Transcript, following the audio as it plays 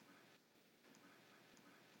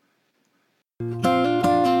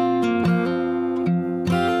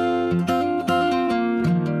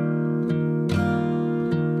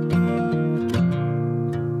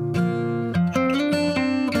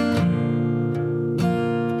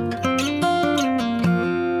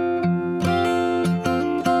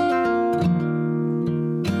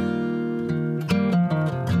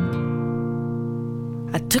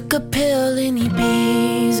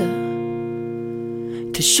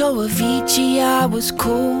show Avicii, I was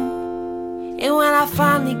cool. And when I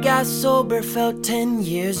finally got sober, felt 10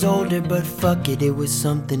 years older. But fuck it, it was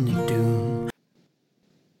something to do.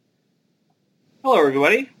 Hello,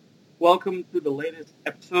 everybody. Welcome to the latest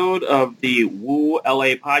episode of the Woo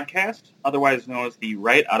LA podcast, otherwise known as the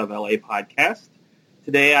Right Out of LA podcast.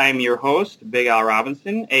 Today, I am your host, Big Al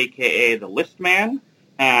Robinson, a.k.a. The List Man,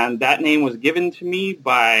 and that name was given to me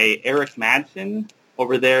by Eric Madsen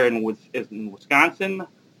over there in Wisconsin,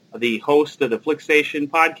 the host of the Flick Station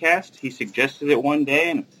podcast. He suggested it one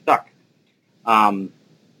day, and it stuck.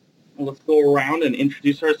 Let's go around and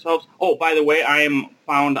introduce ourselves. Oh, by the way, I am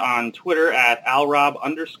found on Twitter at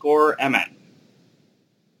alrob_mn.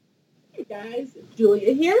 Hey guys, it's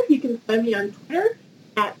Julia here. You can find me on Twitter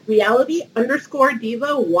at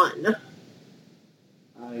reality_diva1.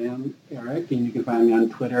 I am Eric, and you can find me on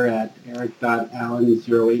Twitter at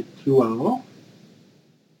eric.allen0820.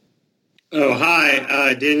 Oh,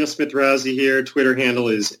 hi. Daniel Smith-Rousey here. Twitter handle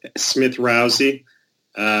is Smith-Rousey.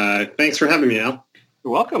 Thanks for having me, Al.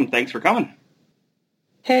 You're welcome. Thanks for coming.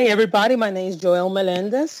 Hey, everybody. My name is Joel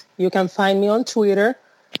Melendez. You can find me on Twitter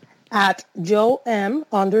at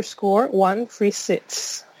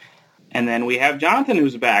joem_136. And then we have Jonathan,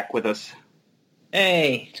 who's back with us.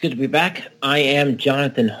 Hey, it's good to be back. I am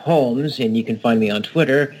Jonathan Holmes, and you can find me on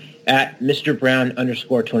Twitter at Mr.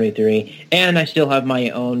 Brown_23. And I still have my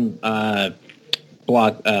own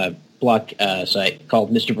blog site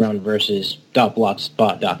called Mr. Brown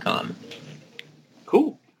versus.blogspot.com.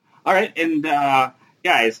 Cool. All right, and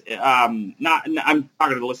guys, I'm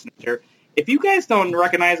talking to the listeners here. If you guys don't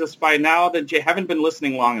recognize us by now, then you haven't been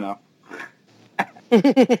listening long enough.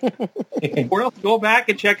 Or else go back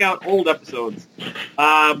and check out old episodes.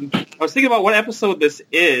 I was thinking about what episode this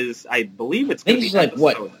is. I believe it's going to be like,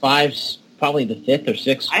 what, 5, probably the 5th or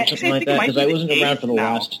 6th or something like that? Because I wasn't around for the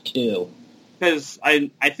last 2. Because I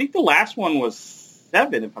think the last one was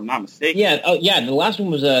 7, if I'm not mistaken. Yeah, the last one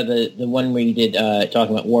was the one where you did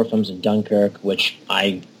talking about war films in Dunkirk, which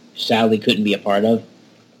I sadly couldn't be a part of.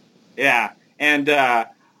 Yeah, and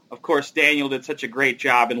of course Daniel did such a great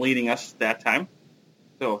job in leading us that time.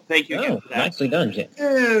 So thank you again for that. Nicely done, Jim.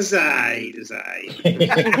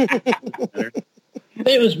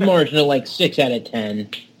 It was more to like 6 out of 10.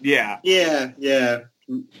 Yeah. Yeah.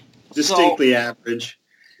 Distinctly average.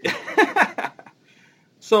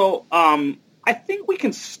 So, I think we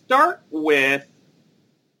can start with.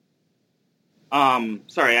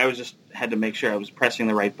 Sorry, I had to make sure I was pressing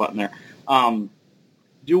the right button there.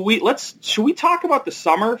 Should we talk about the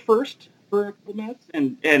summer first for a couple minutes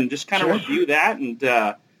and just kind of review that and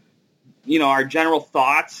our general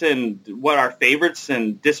thoughts and what our favorites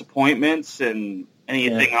and disappointments and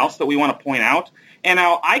anything else that we want to point out. And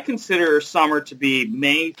now I consider summer to be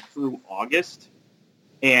May through August,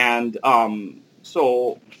 and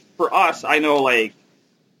so for us, I know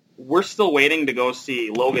we're still waiting to go see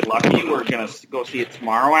Logan Lucky. We're gonna go see it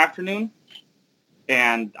tomorrow afternoon,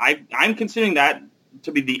 and I'm considering that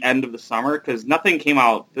to be the end of the summer because nothing came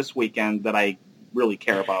out this weekend that I really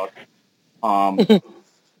care about.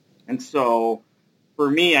 And so for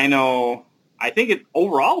me, I think it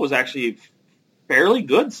overall was actually fairly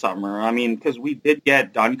good summer. I mean, because we did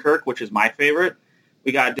get Dunkirk, which is my favorite.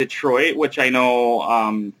 We got Detroit, which I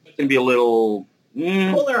know can be a little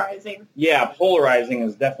polarizing. Yeah, polarizing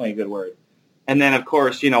is definitely a good word. And then, of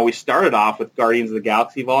course, we started off with Guardians of the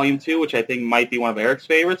Galaxy Volume 2, which I think might be one of Eric's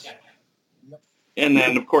favorites. And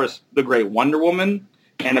then, of course, the great Wonder Woman.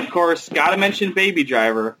 And, of course, got to mention Baby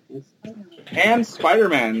Driver. And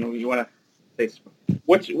Spider-Man. You want to say,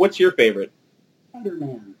 what's your favorite?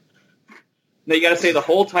 Spider-Man. No, you got to say the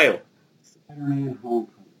whole title. Spider-Man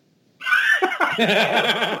Homecoming.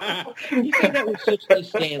 You said that was such a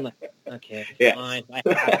stand like, okay, fine, I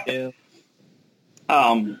have to.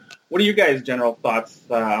 What are your guys' general thoughts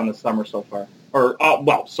on the summer so far?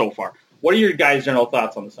 So far. What are your guys' general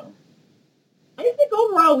thoughts on the summer? I think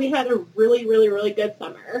overall we had a really, really, really good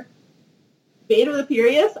summer. Fate of the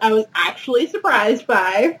Furious, I was actually surprised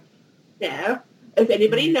by. Yeah. If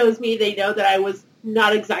anybody knows me, they know that I was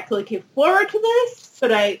not exactly looking forward to this,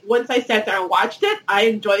 but once I sat down and watched it, I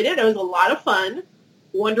enjoyed it. It was a lot of fun.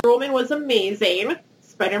 Wonder Woman was amazing.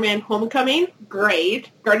 Spider-Man Homecoming, great.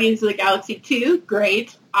 Guardians of the Galaxy 2,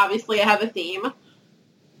 great. Obviously, I have a theme.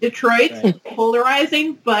 Detroit,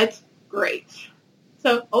 polarizing, but great.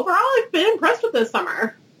 So overall, I've been impressed with this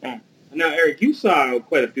summer. Yeah. Now, Eric, you saw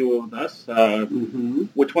quite a few with us.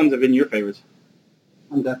 Which ones have been your favorites?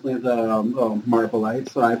 I'm definitely the Marvelite,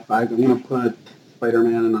 so I'm going to put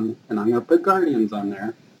Spider-Man and I'm going to put Guardians on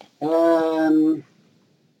there. And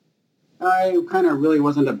I kind of really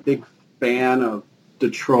wasn't a big fan of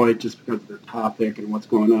Detroit just because of their topic and what's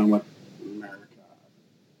going on with America.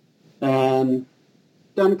 And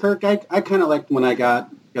Dunkirk, I kind of liked when I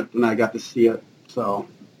got to see it, so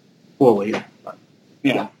fully. But,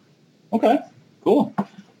 yeah. Okay. Cool. All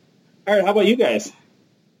right. How about you guys?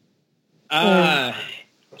 I'm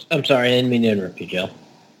sorry, I didn't mean to interrupt you, Joe.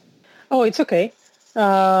 Oh, it's okay.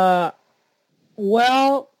 Well,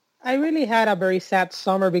 I really had a very sad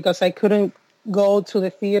summer because I couldn't go to the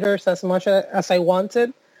theaters as much as I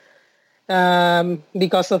wanted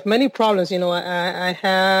because of many problems. I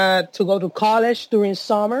had to go to college during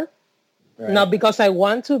summer, right. Not because I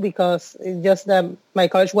want to, because it's just that my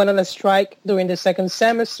college went on a strike during the second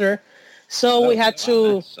semester. So we had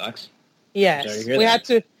to... That sucks. Yes, we had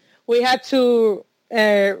to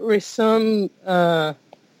resume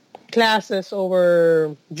classes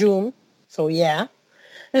over June. So yeah.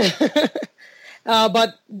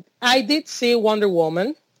 But I did see Wonder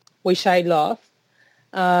Woman, which I love.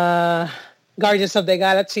 Guardians of the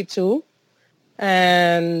Galaxy 2,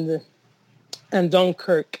 and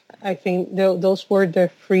Dunkirk. I think those were the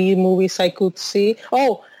 3 movies I could see.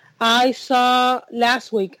 Oh, I saw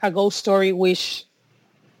last week A Ghost Story, which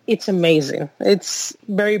it's amazing. It's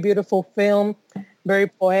very beautiful film, very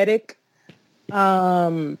poetic.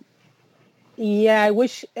 Yeah, I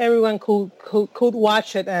wish everyone could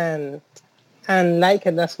watch it and like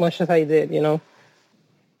it as much as I did.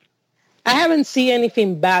 I haven't seen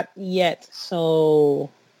anything bad yet,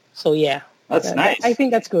 so yeah. That's nice. I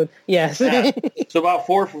think that's good. Yes. Yeah. So about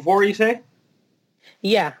 4 for 4, you say?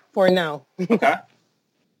 Yeah, for now. Okay.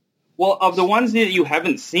 Well, of the ones that you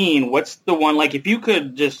haven't seen, what's the one, like, if you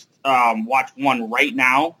could just watch one right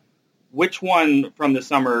now, which one from the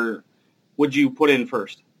summer would you put in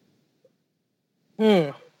first?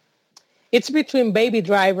 It's between Baby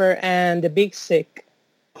Driver and The Big Sick.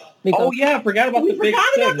 Oh, yeah, I forgot about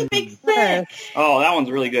The Big Sick. Yes. Oh, that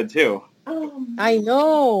one's really good, too. I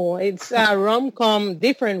know. It's a rom-com,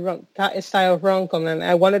 different style of rom-com, and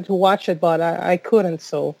I wanted to watch it, but I couldn't,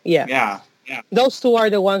 so yeah. Yeah. Those 2 are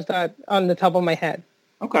the ones that on the top of my head.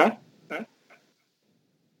 Okay.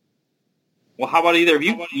 Well, how about either of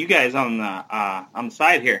you guys on the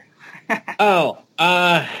side here? Beth.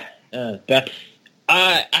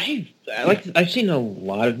 I've seen a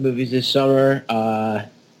lot of movies this summer.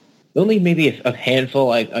 Only maybe a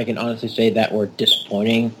handful I can honestly say that were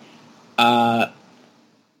disappointing. I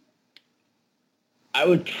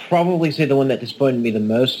would probably say the one that disappointed me the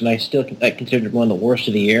most, and I still consider it one of the worst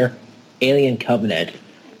of the year, Alien Covenant.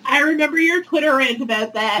 I remember your Twitter rant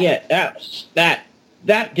about that. Yeah, that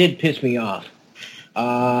did piss me off.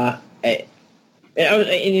 I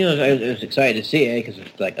was excited to see it because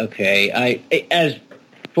it's like, okay, as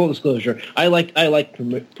full disclosure, I like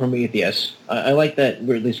Prometheus. I like that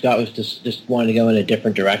Ridley Scott was just wanting to go in a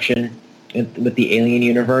different direction with the Alien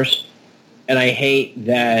universe, and I hate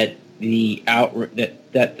that the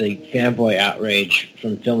fanboy outrage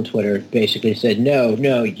from film Twitter basically said,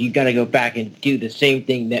 no, you got to go back and do the same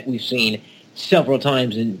thing that we've seen several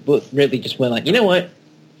times, and Ridley just went like, you know what,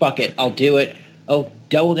 fuck it, I'll do it. I'll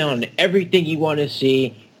double down on everything you want to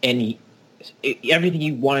see and everything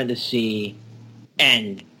you wanted to see,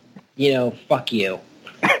 and fuck you.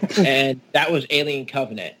 And that was Alien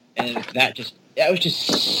Covenant, and that was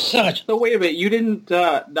just such. So wait a minute, you didn't.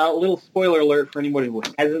 A little spoiler alert for anybody who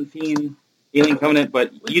hasn't seen Alien Covenant,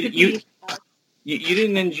 but you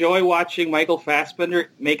didn't enjoy watching Michael Fassbender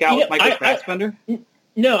make out with Michael Fassbender?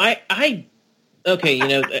 No,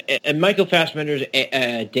 okay, and Michael Fassbender's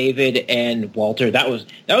David and Walter. That was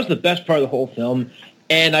the best part of the whole film,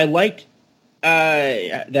 and I liked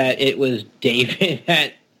that it was David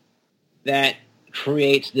that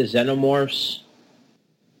creates the xenomorphs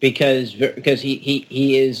because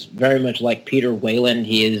he is very much like Peter Weyland.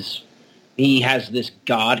 He has this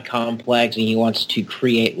god complex and he wants to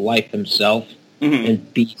create life himself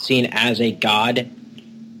and be seen as a god,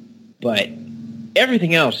 but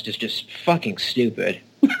everything else is just fucking stupid.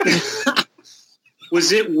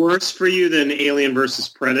 Was it worse for you than Alien vs.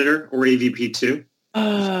 Predator or AVP2?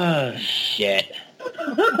 Shit.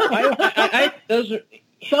 Those are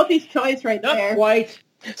Sophie's choice right not there. Not quite.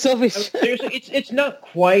 Sophie's. Seriously, it's not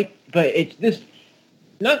quite, but it's this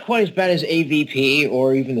not quite as bad as AVP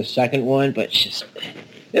or even the second one, but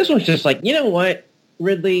this one's just like, you know what,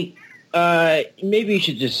 Ridley, maybe you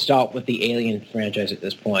should just stop with the Alien franchise at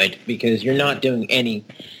this point because you're not doing any.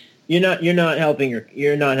 You're not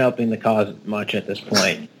helping the cause much at this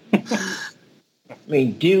point.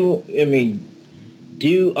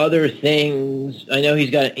 Do other things. I know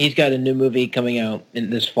he's got a new movie coming out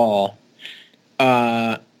in this fall.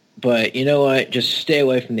 But you know what? Just stay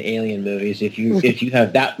away from the Alien movies. If you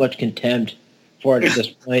have that much contempt for it at this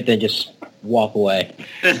point than just walk away.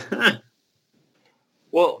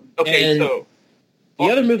 Well, okay, And so the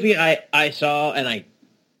other movie I saw, and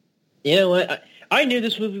you know what? I knew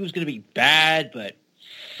this movie was going to be bad, but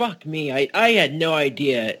fuck me, I had no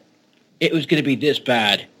idea it was going to be this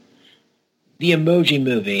bad. The Emoji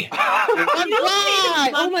Movie.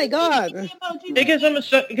 Why? Oh my god! Because I'm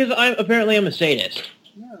a sadist,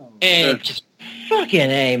 and just fucking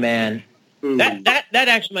A, man. That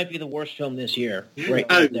actually might be the worst film this year, right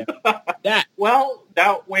there. That. Well,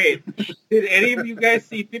 now wait. Did any of you guys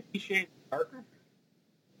see 50 Shades Darker?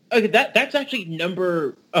 Okay, that's actually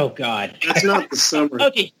number. Oh God, That's not the summer.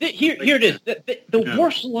 Okay, here it is. The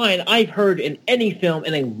worst line I've heard in any film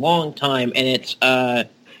in a long time, and it's I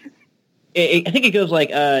think it goes like,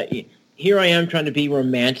 "Here I am trying to be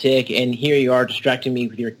romantic, and here you are distracting me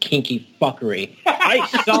with your kinky fuckery." I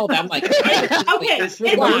saw that. I'm like, Okay, This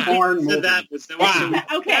was a porn movie.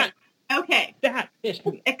 Okay. that pissed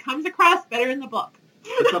me. It comes across better in the book.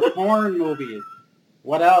 It's a porn movie.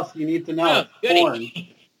 What else you need to know? Oh, goody. Porn.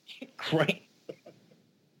 Great.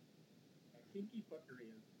 Kinky fuckery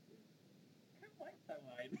is. I kind of like that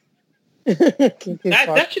line.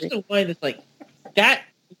 That's just a line that's like that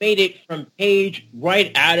made it from page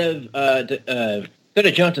right out of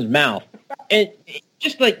Dakota Johnson's mouth, and it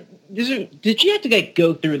just like did you have to like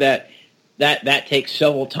go through that take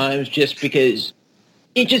several times just because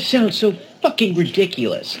it just sounds so fucking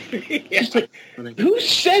ridiculous? Just like, who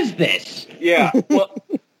says this? Yeah. Well,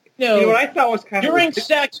 No, you know what I thought was kind during of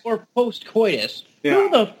sex or post coitus. Yeah. Who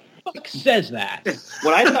the fuck says that?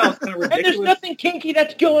 what I thought was kind of And there's ridiculous. nothing kinky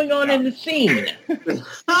that's going on in the scene.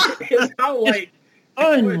 It's how like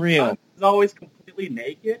Unreal. is always completely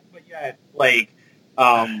naked, but yet like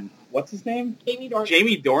what's his name? Jamie Dornan.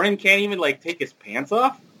 Jamie Dornan can't even like take his pants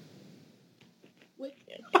off.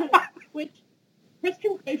 Which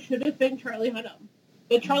Christian Grey should have been Charlie Hunnam.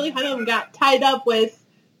 But Charlie Hunnam got tied up with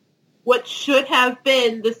what should have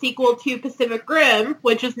been the sequel to Pacific Rim,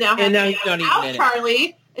 which is now And now having he's not even out in it.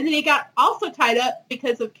 Charlie. And then he got also tied up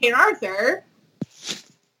because of King Arthur.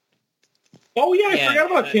 Oh yeah, I Yeah.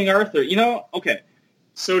 forgot about King Arthur. You know, okay.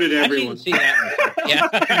 So did I everyone. didn't see that one.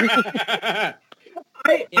 Yeah.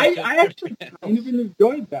 I actually kind of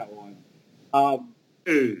enjoyed that one. I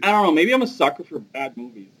don't know, maybe I'm a sucker for bad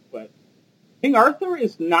movies, but King Arthur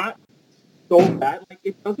is not so bad. Like,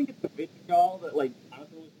 it doesn't get the vitriol that, like,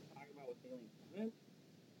 Jonathan was talking about with Alien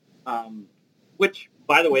Covenant. Which,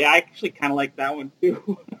 by the way, I actually kind of like that one,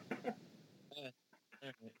 too.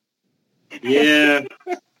 Yeah.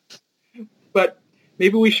 But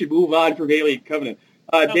maybe we should move on from Alien Covenant.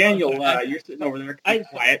 Daniel, sorry. you're sitting over there kind of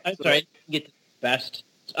quiet. I'm so- sorry. I didn't get to the best.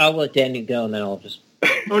 I'll let Danny go, and then I'll just...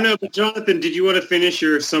 Oh no, but Jonathan, did you want to finish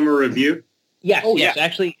your summer review? Yes, Oh, yes. yeah.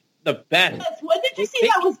 Actually, the best. Yes, what did you see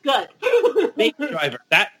that was good? Baby Driver.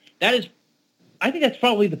 That is... I think that's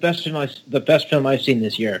probably the best film I've seen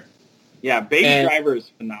this year. Yeah, Baby And- Driver is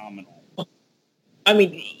phenomenal. I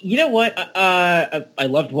mean, you know what? I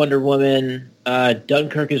loved Wonder Woman.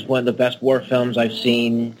 Dunkirk is one of the best war films I've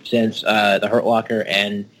seen since The Hurt Locker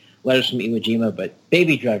and Letters from Iwo Jima. But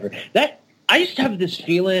Baby Driver, I just have this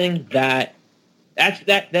feeling that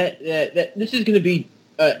this is going to be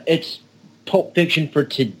it's Pulp Fiction for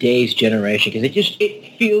today's generation, because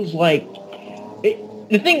it feels like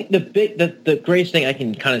the greatest thing I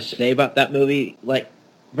can kind of say about that movie, like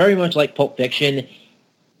very much like Pulp Fiction,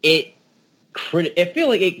 I feel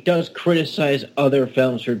like it does criticize other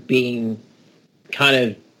films for being kind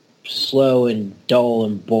of slow and dull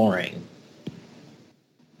and boring.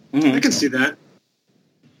 I can see that.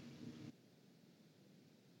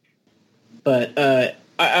 But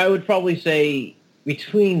I would probably say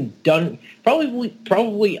between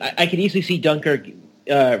probably I could easily see Dunkirk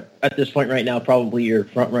at this point right now probably your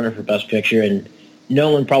front runner for Best Picture, and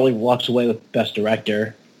Nolan probably walks away with Best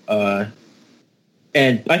Director.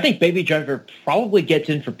 And I think Baby Driver probably gets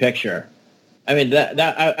in for picture. I mean,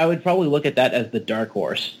 I would probably look at that as the dark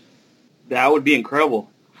horse. That would be incredible.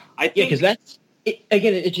 I think, Yeah,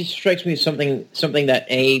 because it just strikes me as something that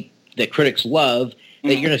critics love,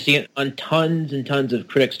 that you're going to see it on tons and tons of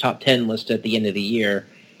critics' top 10 lists at the end of the year,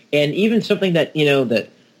 and even something that that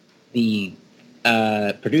the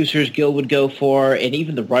Producers Guild would go for, and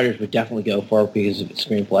even the writers would definitely go for because of its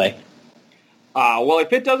screenplay. well,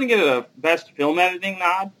 if it doesn't get a Best Film Editing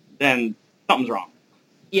nod, then something's wrong.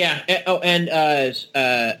 Yeah. And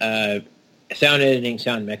sound editing,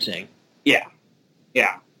 sound mixing. Yeah.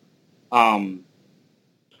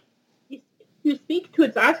 To speak to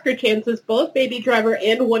its Oscar chances, both Baby Driver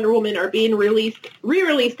and Wonder Woman are being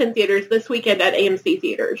re-released in theaters this weekend at AMC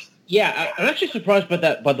theaters. Yeah, I'm actually surprised by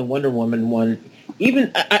the Wonder Woman one.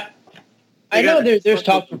 Even I know there's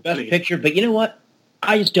talk for Best Picture, but you know what?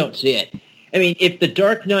 I just don't see it. I mean, if The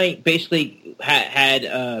Dark Knight basically had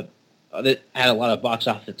a lot of box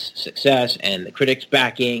office success and the critics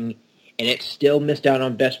backing, and it still missed out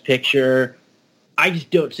on Best Picture, I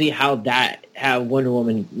just don't see how Wonder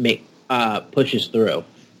Woman pushes through.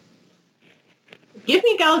 Give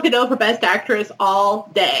me Gal Gadot for Best Actress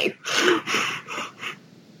all day.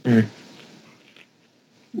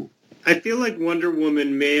 I feel like Wonder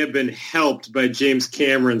Woman may have been helped by James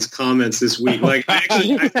Cameron's comments this week. Like,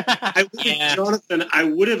 Jonathan, I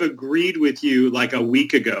would have agreed with you like a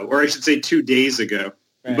week ago, or I should say 2 days ago.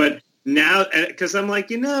 Right. But now, because I'm like,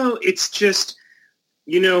 it's just,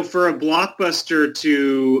 for a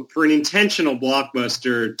blockbuster for an intentional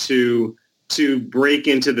blockbuster to break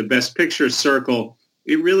into the Best Picture circle,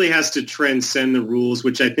 it really has to transcend the rules,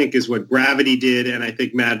 which I think is what Gravity did, and I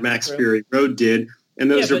think Mad Max Fury Road did. And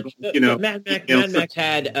those are, Mad Max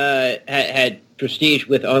had prestige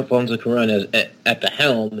with Alfonso Cuarón at the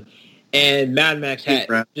helm, and Mad Max had,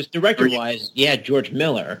 just director-wise, George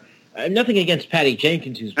Miller. Nothing against Patty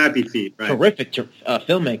Jenkins, who's Happy Feet, right. Terrific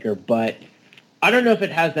filmmaker, but I don't know if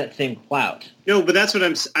it has that same clout. No, but that's what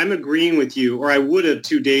I'm agreeing with you, or I would have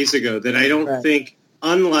 2 days ago, that I don't think,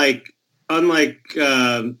 unlike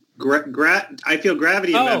I feel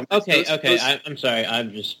Gravity. Oh, okay. I'm sorry.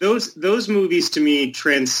 I'm just those movies to me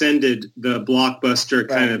transcended the blockbuster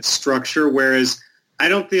kind of structure. Whereas I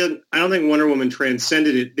don't think Wonder Woman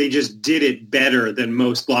transcended it. They just did it better than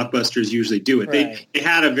most blockbusters usually do it. Right. They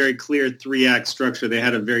had a very clear 3-act structure. They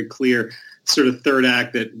had a very clear sort of third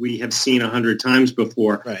act that we have seen 100 times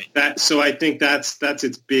before. Right. So I think that's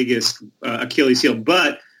its biggest Achilles heel.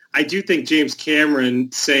 But I do think James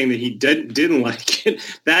Cameron saying that he didn't like it,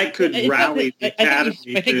 that could rally the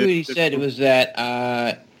Academy. I think what he said was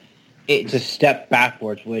that it's a step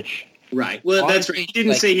backwards, which... Right. Well, that's right. He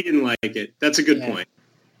didn't say he didn't like it. That's a good point.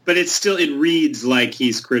 But it reads like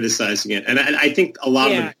he's criticizing it. And I think a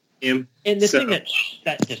lot of it him. And the thing that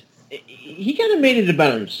just... He kind of made it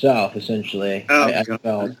about himself, essentially. I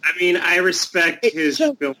felt. I mean, I respect his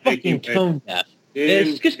filmmaking. Tone deaf.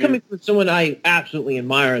 It's just coming from someone I absolutely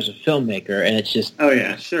admire as a filmmaker, and it's just... Oh,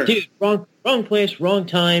 yeah, sure. Dude, wrong place, wrong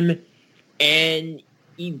time, and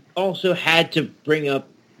you also had to bring up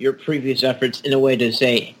your previous efforts in a way to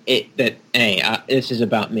say this is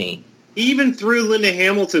about me. He even threw Linda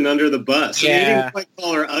Hamilton under the bus. Yeah. I mean, he didn't quite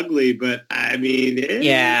call her ugly, but, I mean...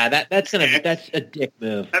 that's a dick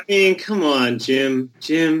move. I mean, come on, Jim.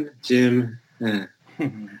 I don't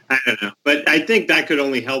know. But I think that could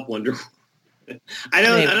only help Wonder Woman. I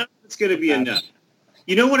don't know if it's going to be enough.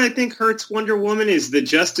 You know what I think hurts Wonder Woman is the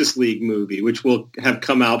Justice League movie, which will have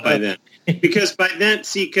come out by then. Because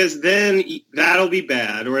then that'll be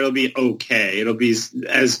bad, or it'll be okay. It'll be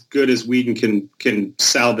as good as Whedon can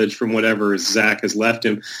salvage from whatever Zach has left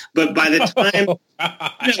him. But by the time,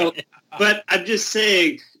 but I'm just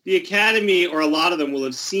saying, the Academy or a lot of them will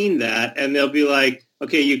have seen that, and they'll be like,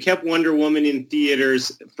 okay, you kept Wonder Woman in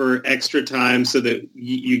theaters for extra time so that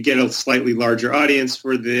you get a slightly larger audience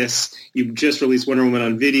for this. You just released Wonder Woman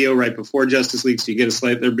on video right before Justice League, so you get a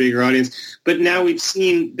slightly bigger audience. But now we've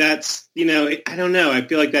seen that's, I don't know. I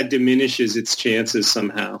feel like that diminishes its chances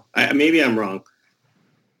somehow. Maybe I'm wrong.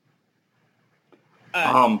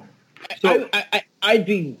 It'd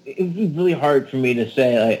be really hard for me to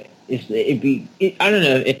say. Like, I don't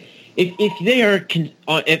know. If they are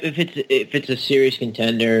if it's a serious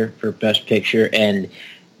contender for Best Picture and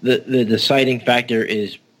the deciding factor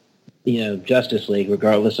is Justice League,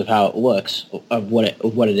 regardless of how it looks, of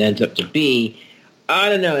what it ends up to be, I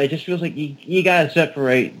don't know. It just feels like you got to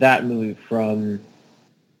separate that movie from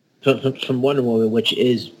Wonder Woman, which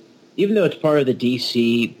is, even though it's part of the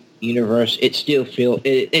DC universe, it's still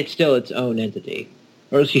its own entity,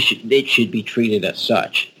 or else it should be treated as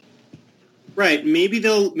such. Right. Maybe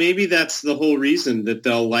that's the whole reason that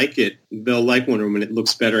they'll like it. They'll like Wonder Woman. It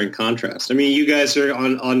looks better in contrast. I mean, you guys are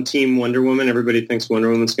on Team Wonder Woman. Everybody thinks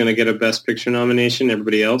Wonder Woman's going to get a Best Picture nomination.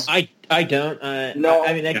 Everybody else? I don't. No.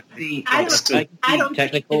 I mean, I don't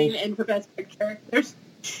think it's getting in for Best Picture. There's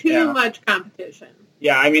too much competition.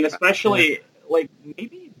 Yeah, I mean, especially like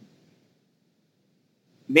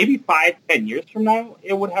maybe 5-10 years from now,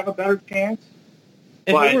 it would have a better chance.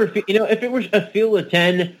 If it were a field of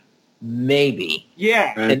 10. Maybe.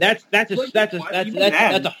 Yeah. And that's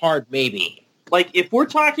a hard maybe. Like, if we're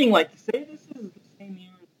talking, like, say this is the same year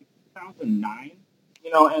as 2009,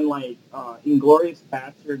 and, like, Inglourious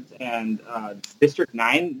Basterds and District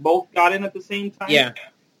 9 both got in at the same time. Yeah.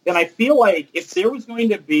 Then I feel like if there was going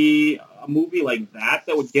to be a movie like that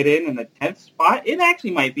would get in the 10th spot, it actually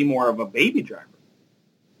might be more of a Baby Driver.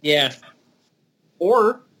 Yeah.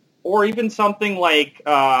 Or or even something like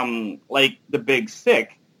The Big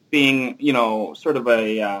Sick being, sort of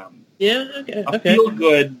a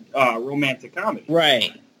feel-good romantic comedy.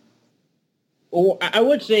 Right. Or I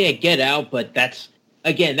would say a Get Out, but that's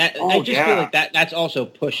again that I just feel like that's also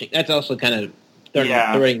pushing. That's also kind of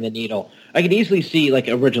threading the needle. I could easily see like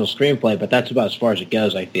original screenplay, but that's about as far as it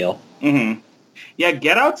goes. I feel. Mm-hmm. Yeah,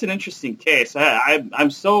 Get Out's an interesting case.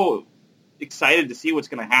 I'm so excited to see what's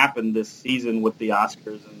going to happen this season with the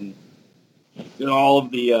Oscars and all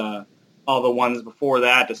the ones before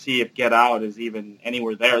that, to see if Get Out is even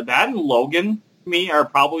anywhere there. That and Logan, to me, are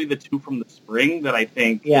probably the two from the spring that I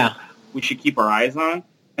think we should keep our eyes on.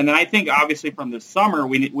 And then I think, obviously, from this summer,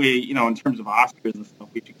 we in terms of Oscars and stuff,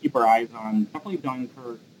 we should keep our eyes on definitely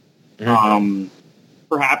Dunkirk,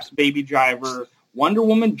 perhaps Baby Driver, Wonder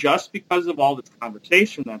Woman, just because of all this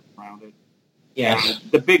conversation that's around it. Yes.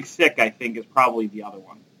 The Big Sick, I think, is probably the other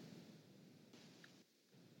one.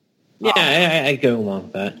 Yeah, I go along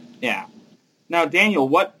with that. Yeah. Now, Daniel,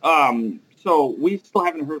 what? So we still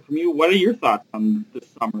haven't heard from you. What are your thoughts on this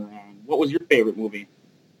summer? And what was your favorite movie?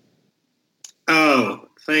 Oh,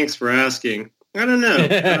 thanks for asking. I don't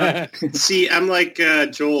know. See, I'm like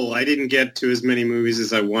Joel. I didn't get to as many movies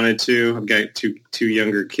as I wanted to. I've got two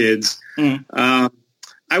younger kids.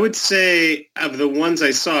 I would say of the ones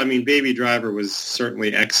I saw, Baby Driver was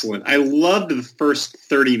certainly excellent. I loved the first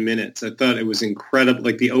 30 minutes. I thought it was incredible,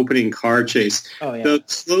 like the opening car chase. Oh, yeah. The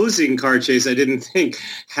closing car chase I didn't think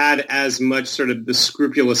had as much sort of the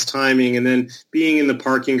scrupulous timing. And then being in the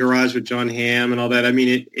parking garage with John Hamm and all that,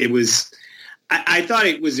 it was... I thought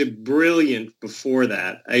it was brilliant before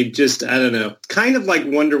that. I don't know. Kind of like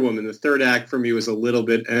Wonder Woman, the third act for me was a little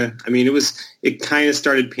bit, it kind of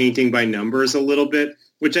started painting by numbers a little bit,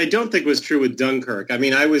 which I don't think was true with Dunkirk.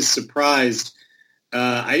 I was surprised.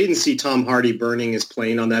 I didn't see Tom Hardy burning his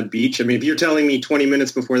plane on that beach. If you're telling me 20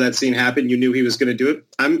 minutes before that scene happened, you knew he was going to do it,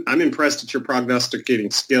 I'm impressed at your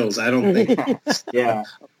prognosticating skills. I don't think it's a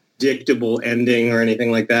predictable ending or anything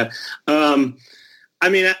like that.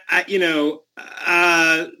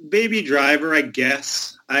 Baby Driver, I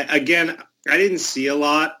guess. I didn't see a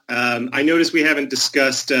lot. I noticed we haven't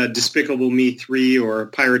discussed Despicable Me 3 or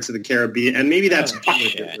Pirates of the Caribbean, and maybe that's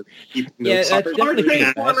that's definitely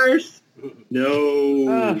Transformers. No.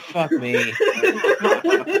 Oh, fuck me.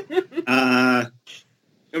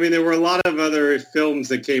 There were a lot of other films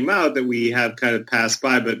that came out that we have kind of passed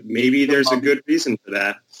by, but maybe there's a good reason for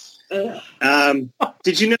that.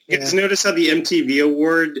 Did you guys notice how the MTV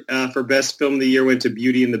award for Best Film of the Year went to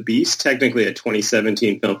Beauty and the Beast? Technically a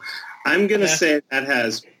 2017 film. I'm going to say that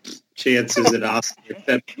has chances at Oscar.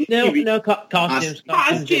 Costumes.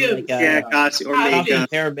 Costumes. Costumes or makeup.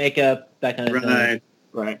 Hair, makeup, that kind of thing.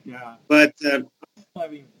 Right. Yeah. But it'll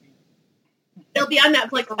be on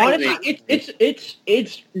Netflix. Honestly,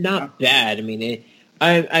 it's not bad.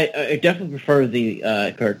 I definitely prefer the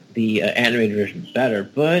animated version better,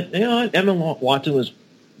 but Emma Watson was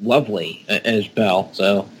lovely as Belle.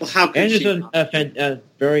 So, and just a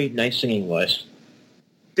very nice singing voice.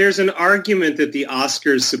 There's an argument that the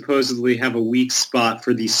Oscars supposedly have a weak spot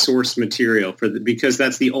for the source material because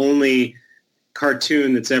that's the only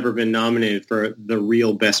cartoon that's ever been nominated for the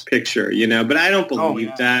real Best Picture. But I don't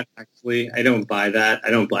believe that. Actually, I don't buy that. I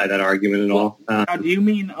don't buy that argument at all. Now, do you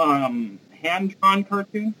mean hand-drawn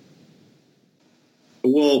cartoon?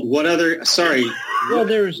 Well, what other... Sorry. Well,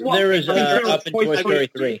 there is up in Toy Story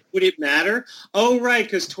 3. Would it matter? Oh, right,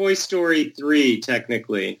 because Toy Story 3,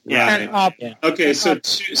 technically. Yeah. Right. And Up. Yeah. Okay, so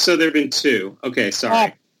there have been two. Okay,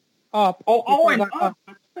 sorry. Up. And Up.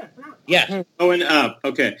 Yes. Oh, and Up.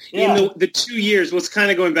 Okay. Yeah. In the 2 years, what's kind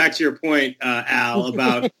of going back to your point, Al,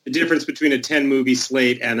 about the difference between a 10-movie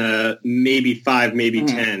slate and a maybe 5, maybe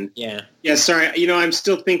 10. Yeah. Yeah, sorry. I'm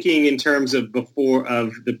still thinking in terms of the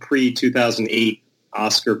pre-2008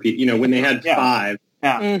 Oscar, when they had 5.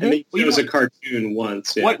 Yeah. And they chose a cartoon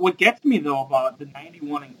once. Yeah. What gets me, though, about the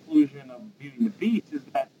 91 inclusion of Beauty and the Beast is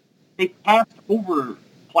that they passed over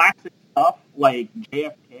classic stuff like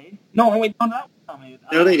JFK. No, wait, no, that was coming.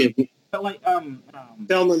 No, they didn't. But like, Thelma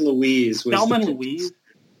and Louise was Thelma and Louise.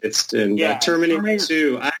 Terminator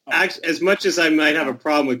 2. As much as I might have a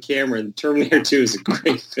problem with Cameron, Terminator 2 is a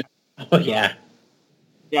great film. Oh, yeah.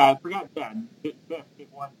 Yeah, I forgot that. It was,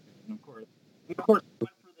 of course. And of course, we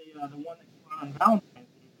went for the one that came out on Valentine's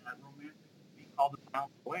Day, that romantic movie called The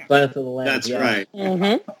Silence of the Lambs. Silence of the Lambs. That's yeah. right.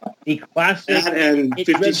 Mm-hmm. The classic. That and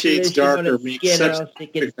 50 Shades Darker makes such a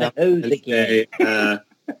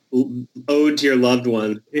ode to your loved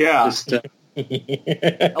one. Yeah. Just,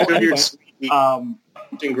 which I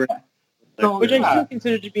still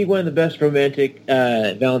consider to be one of the best romantic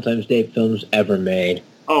Valentine's Day films ever made.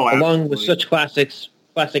 Oh, absolutely. Along with such classics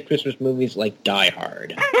classic Christmas movies like Die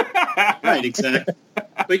Hard. Right, exactly.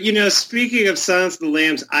 But, speaking of Silence of the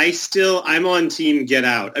Lambs, I'm on team Get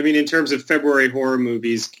Out. I mean, in terms of February horror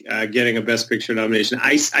movies getting a Best Picture nomination,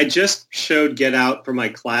 I just showed Get Out for my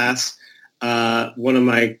class, one of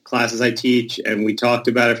my classes I teach, and we talked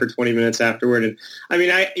about it for 20 minutes afterward. And I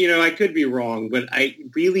mean, I could be wrong, but I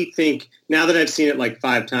really think, now that I've seen it like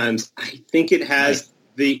 5 times, I think it has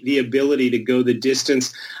the ability to go the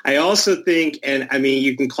distance. I also think, and I mean,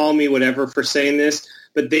 you can call me whatever for saying this,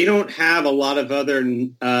 but they don't have a lot of other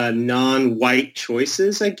non-white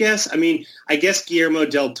choices, I guess. I mean, I guess Guillermo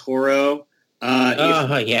del Toro.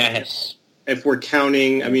 Yes. If we're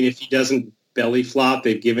counting, I mean, if he doesn't belly flop,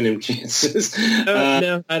 they've given him chances.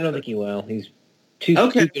 No, I don't think he will. He's too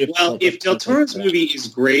okay. Too Well, if del Toro's movie is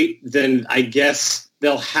great, then I guess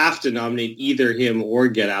they'll have to nominate either him or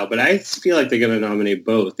Get Out. But I feel like they're going to nominate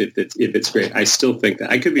both if it's great. I still think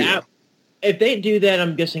that. I could be wrong. If they do that,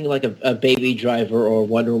 I'm guessing like a Baby Driver or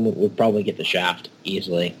Wonder Woman would probably get the shaft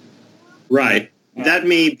easily. Right. That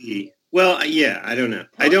may be. Well, yeah, I don't know.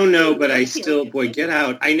 I don't know, but I still, Get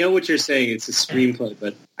Out. I know what you're saying. It's a screenplay,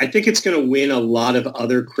 but I think it's going to win a lot of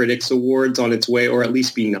other critics awards on its way, or at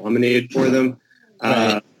least be nominated for them.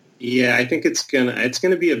 Right. Yeah, I think it's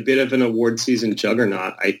gonna be a bit of an award season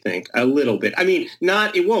juggernaut. I think a little bit. I mean,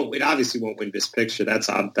 it obviously won't win Best Picture. That's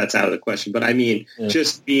out of the question. But I mean,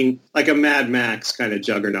 just being like a Mad Max kind of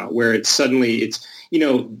juggernaut, where it's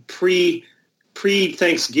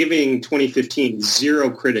pre-Thanksgiving 2015,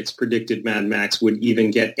 0 critics predicted Mad Max would even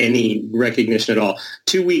get any recognition at all.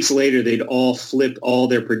 2 weeks later, they'd all flipped all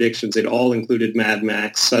their predictions. They'd all included Mad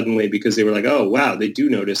Max suddenly because they were like, oh, wow, they do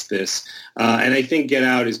notice this. And I think Get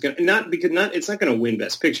Out is going to, it's not going to win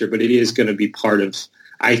Best Picture, but it is going to be part of,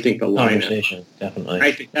 I think, the lineup. Conversation, definitely.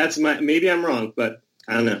 I think that's maybe I'm wrong, but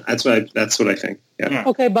I don't know. That's what I think. Yeah.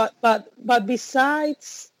 Okay, but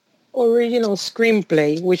besides original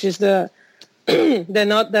screenplay, which is the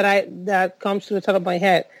note that comes to the top of my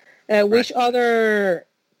head. Which other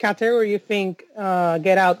category you think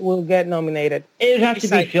Get Out will get nominated? It would have to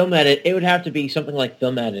be film edit. It would have to be something like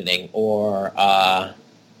film editing or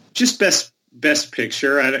just best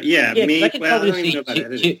picture. I could probably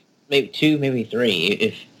see maybe 2, maybe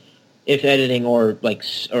 3 if editing or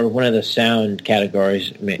one of the sound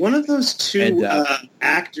categories. One of those 2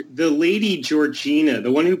 actor, the lady Georgina,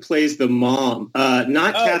 the one who plays the mom,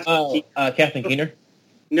 not Kathleen Keener.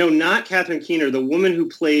 No, not Kathleen Keener. The woman who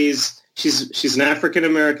plays she's an African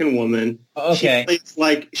American woman. Okay, she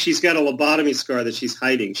plays she's got a lobotomy scar that she's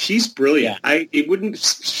hiding. She's brilliant. Yeah. It wouldn't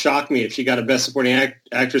shock me if she got a Best Supporting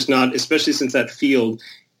Actress nod, especially since that field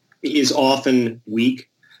is often weak.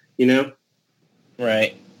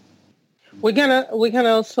 Right. We can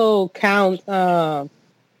also count the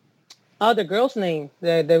girl's name,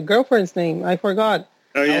 the girlfriend's name. I forgot.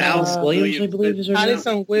 Oh yeah, Allison Williams, I believe is her name.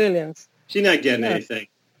 Allison Williams. She's not getting anything.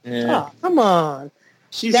 Yeah. Oh, come on.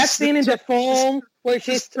 That scene in the phone where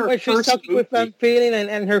she's talking with Van Feeling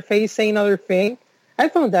and her face saying other thing. I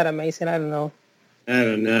found that amazing. I don't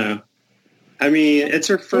know. I mean, it's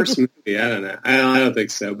her first movie. I don't know. I don't think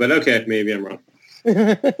so. But okay, maybe I'm wrong.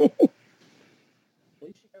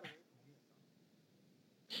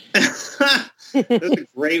 That's a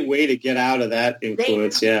great way to get out of that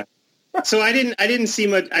influence. Yeah. So I didn't see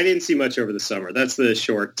much over the summer. That's the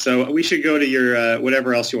short. So we should go to your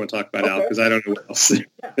whatever else you want to talk about, Al, because I don't know what else.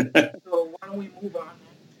 Yeah. So why don't we move on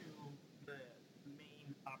to the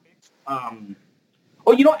main topic?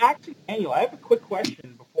 Actually, Daniel, I have a quick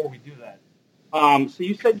question before we do that. So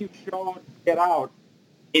you said you showed Get Out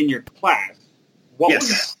in your class. What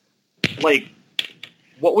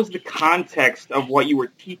was the context of what you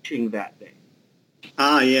were teaching that day?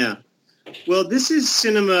 Yeah. Well, this is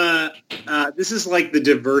cinema. This is like the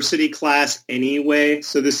diversity class anyway.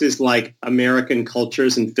 So this is like American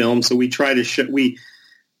cultures and film. So we try to show, we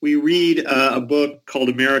read a book called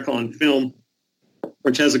America on Film,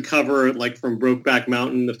 which has a cover like from Brokeback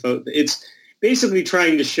Mountain. It's basically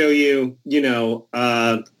trying to show you,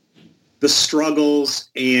 the struggles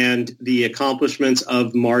and the accomplishments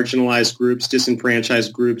of marginalized groups,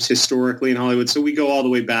 disenfranchised groups historically in Hollywood. So we go all the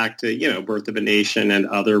way back to, Birth of a Nation and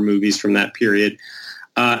other movies from that period.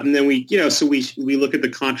 And then we look at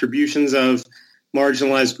the contributions of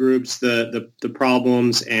marginalized groups, the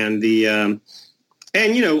problems and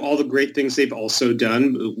all the great things they've also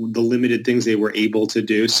done, the limited things they were able to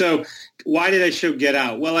do. So why did I show Get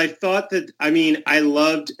Out? Well, I thought that, I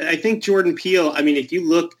think Jordan Peele, if you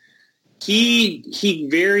look, he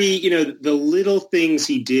very, the little things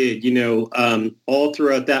he did, all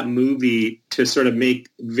throughout that movie to sort of make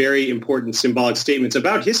very important symbolic statements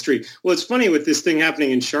about history. Well, it's funny with this thing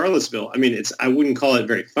happening in Charlottesville. I mean, I wouldn't call it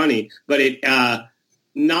very funny, but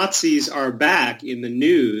Nazis are back in the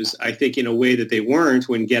news, I think, in a way that they weren't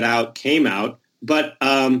when Get Out came out. But,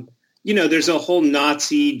 there's a whole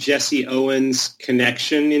Nazi Jesse Owens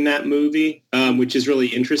connection in that movie, which is really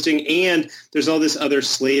interesting. And there's all this other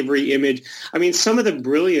slavery image. I mean, some of the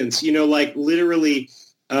brilliance, like literally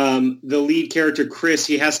the lead character, Chris,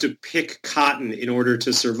 he has to pick cotton in order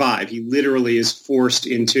to survive. He literally is forced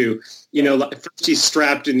into, first he's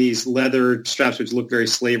strapped in these leather straps, which look very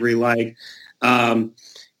slavery-like. And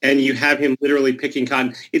you have him literally picking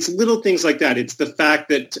cotton. It's little things like that. It's the fact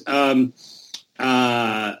that...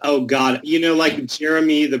 like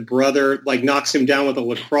Jeremy, the brother, like knocks him down with a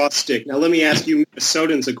lacrosse stick. Now, let me ask you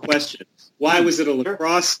Minnesotans a question. Why was it a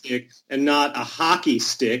lacrosse stick and not a hockey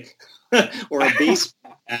stick or a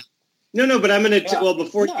baseball bat? No, but I'm going to,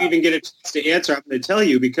 before you even get a chance to answer, I'm going to tell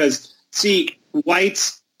you because, see,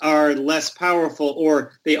 whites are less powerful,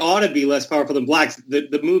 or they ought to be less powerful than blacks.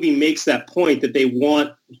 The movie makes that point that they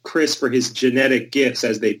want Chris for his genetic gifts,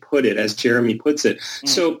 as they put it, as Jeremy puts it.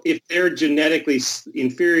 So if they're genetically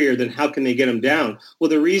inferior, then how can they get him down? Well,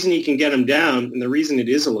 the reason he can get him down, and the reason it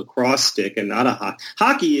is a lacrosse stick and not a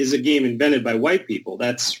hockey is a game invented by white people.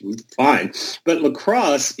 That's fine. But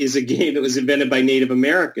lacrosse is a game that was invented by Native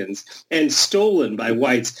Americans and stolen by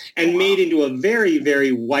whites and made into a very,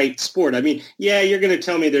 very white sport. I mean, yeah, you're going to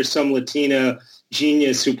tell me there's some Latina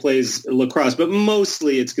genius who plays lacrosse, but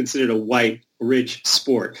mostly it's considered a white, rich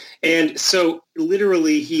sport. And so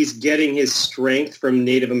literally he's getting his strength from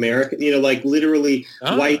Native American, literally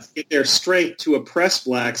whites get their strength to oppress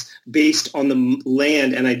blacks based on the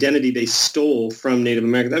land and identity they stole from Native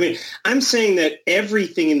Americans. I mean, I'm saying that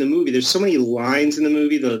everything in the movie, there's so many lines in the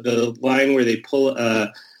movie, the line where they pull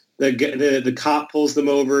the cop pulls them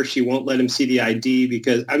over. She won't let him see the ID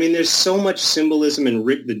because, I mean, there's so much symbolism in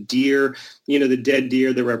the deer, the dead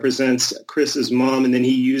deer that represents Chris's mom, and then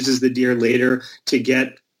he uses the deer later to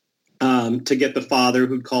get the father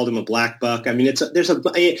who'd called him a black buck. I mean,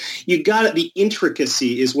 the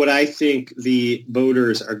intricacy is what I think the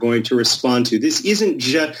voters are going to respond to. This isn't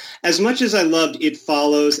just, as much as I loved It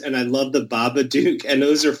Follows and I love The Babadook, and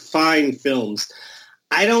those are fine films,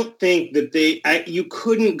 I don't think that you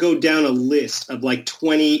couldn't go down a list of like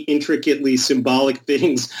 20 intricately symbolic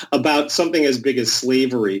things about something as big as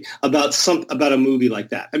slavery, about a movie like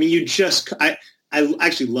that. I mean, I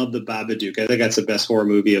actually love The Babadook. I think that's the best horror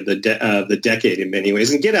movie of the decade in many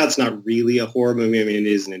ways. And Get Out's not really a horror movie. I mean, it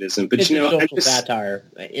is and it isn't. But it's a social satire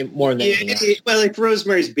more than anything else. Like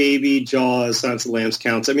Rosemary's Baby, Jaws, Silence of the Lambs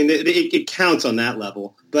counts. I mean, it counts on that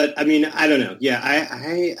level. But I mean, I don't know. Yeah,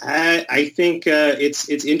 I think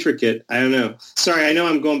it's intricate. I don't know. Sorry, I know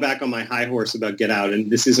I'm going back on my high horse about Get Out,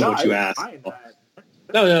 and this isn't what you asked.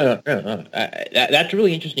 No. That's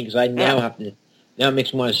really interesting because I now have to. Now it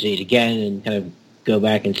makes me want to see it again and kind of go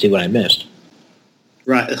back and see what I missed.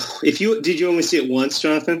 Right. Did you only see it once,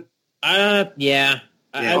 Jonathan? Yeah.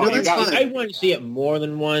 I wanted to see it more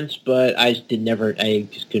than once, but I just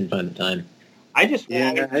couldn't find the time.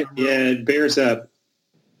 It bears up.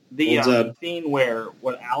 The scene where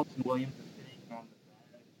Allison Williams is sitting on the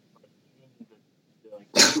bed,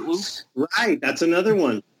 the Fruit Loops. Right, that's another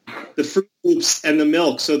one. The Fruit Loops and the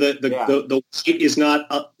milk, so the white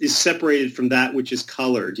is separated from that which is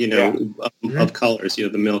colored, of colors, the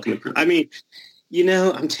milk and the. I mean,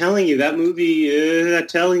 I'm telling you that movie. I'm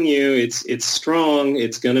telling you, it's strong.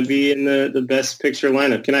 It's going to be in the best picture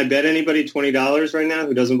lineup. Can I bet anybody $20 right now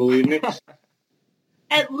who doesn't believe me?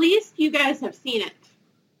 At least you guys have seen it.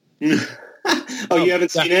 You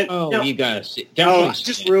haven't seen it? Oh, no. You guys. I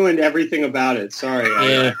just ruined everything about it. Sorry.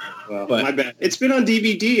 Yeah. My bad. It's been on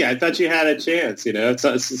DVD. I thought you had a chance.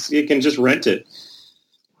 You can just rent it.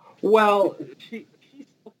 Well, she's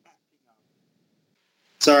still backing up.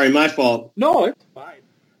 Sorry, my fault. No, it's fine.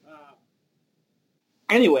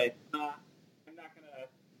 Anyway, I'm not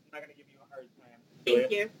gonna give you a hard time.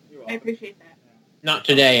 Thank you. I appreciate that. Not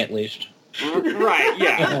today, at least. Right?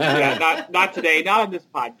 Yeah. Not today. Not on this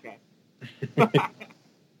podcast.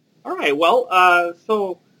 All right. Well,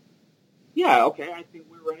 so yeah. Okay. I think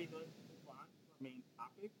we're ready to move on to our main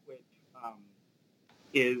topic, which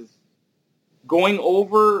is going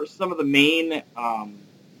over some of the main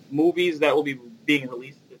movies that will be being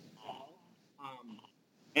released this fall.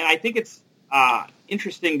 And I think it's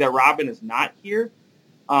interesting that Robin is not here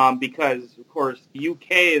because, of course, the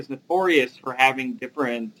UK is notorious for having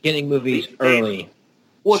different getting movies early.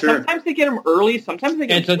 Well, Sure. sometimes they get them early. Sometimes they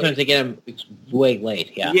get And them sometimes they get them way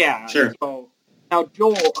late. Yeah. Yeah. Sure. So now,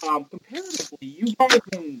 Joel, comparatively, you guys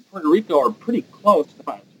in Puerto Rico are pretty close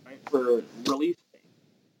to us, right, for release date.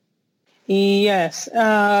 Yes.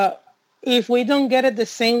 If we don't get it the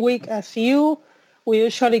same week as you, we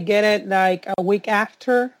usually get it like a week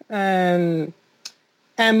after. And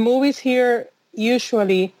movies here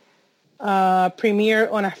usually premiere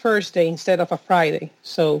on a Thursday instead of a Friday.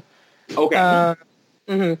 So, Okay.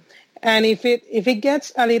 mhm. And if it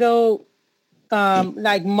gets a little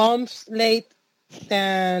like months late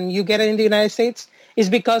than you get it in the United States, it's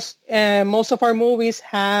because most of our movies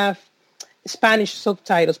have Spanish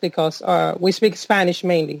subtitles because we speak Spanish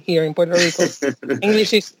mainly here in Puerto Rico.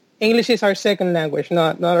 English is our second language,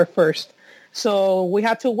 not our first. So we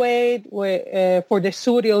have to wait for the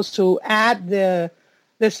studios to add the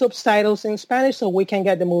subtitles in Spanish so we can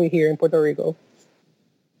get the movie here in Puerto Rico.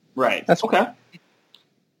 Right. That's okay.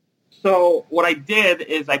 So what I did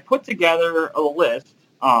is I put together a list.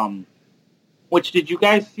 Which did you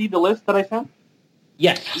guys see the list that I sent?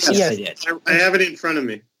 Yes. Yes. I did. I have it in front of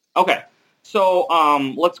me. Okay. So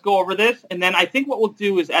let's go over this, and then I think what we'll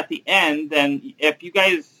do is at the end, then if you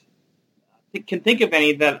guys can think of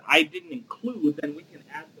any that I didn't include, then we can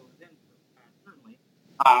add those in, certainly.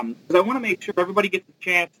 Because I want to make sure everybody gets a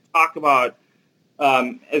chance to talk about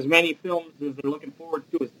as many films as they're looking forward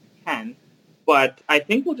to as they can. But I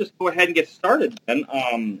think we'll just go ahead and get started then.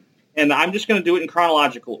 And I'm just going to do it in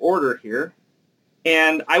chronological order here.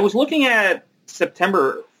 And I was looking at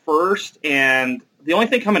September 1st, and the only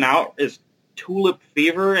thing coming out is Tulip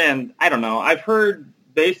Fever, and I don't know. I've heard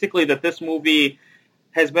basically that this movie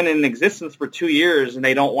has been in existence for 2 years, and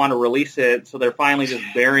they don't want to release it, so they're finally just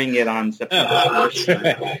burying it on September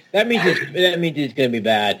 1st. That means it's going to be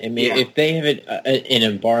bad. I mean, Yeah. if they have an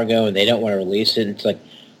embargo and they don't want to release it, it's like,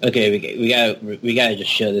 okay, we got to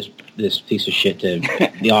just show this piece of shit to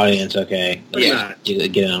the audience. Okay, let's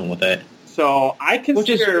just get on with it. So I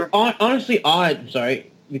consider, which is honestly odd. Sorry,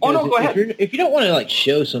 because go ahead. if you don't want to like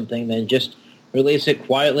show something, then just release it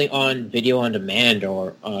quietly on video on demand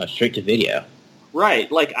or straight to video.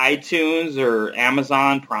 right, like iTunes or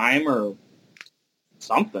Amazon Prime or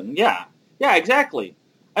something. Yeah, exactly.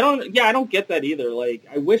 I don't get that either. Like,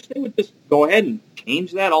 I wish they would just go ahead and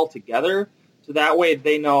change that altogether, so that way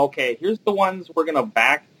they know, okay, here's the ones we're going to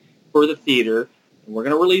back for the theater, and we're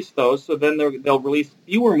going to release those, so then they'll release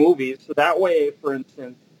fewer movies, so that way, for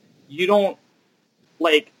instance, you don't,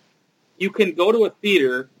 like, you can go to a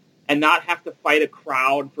theater and not have to fight a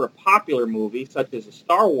crowd for a popular movie, such as a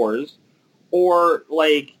Star Wars, or,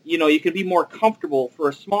 like, you know, you can be more comfortable for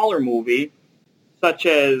a smaller movie, such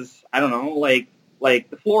as, I don't know, like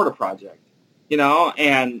the Florida Project, you know,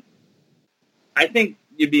 and I think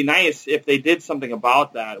it'd be nice if they did something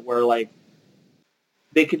about that, where, like,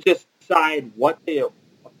 they could just decide what they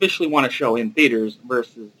officially want to show in theaters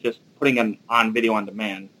versus just putting them on video on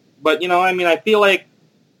demand. But, you know, I mean, I feel like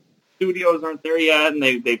studios aren't there yet, and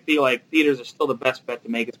they feel like theaters are still the best bet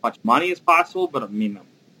to make as much money as possible. But, I mean,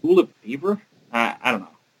 Tulip Fever? I don't know.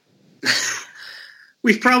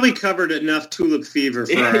 We've probably covered enough Tulip Fever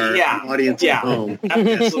for our audience at home.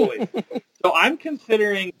 Absolutely. So I'm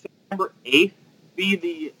considering September 8th be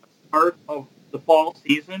the start of the fall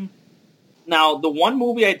season. Now, the one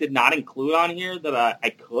movie I did not include on here that I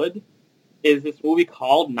could is this movie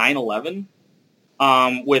called 9/11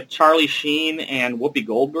 with Charlie Sheen and Whoopi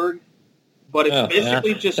Goldberg. But it's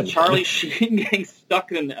basically just Charlie Sheen getting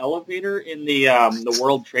stuck in an elevator in the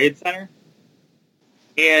World Trade Center.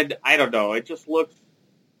 And I don't know, it just looks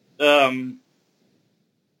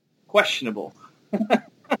questionable.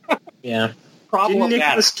 Yeah. Didn't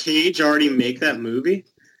Nicolas Cage already make that movie?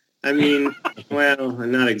 I mean, well,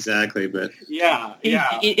 not exactly, but... Yeah.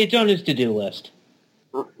 It's on his to-do list.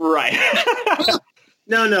 Right.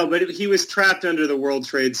 No, but he was trapped under the World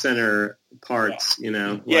Trade Center parts, you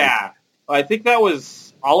know? Like, yeah. I think that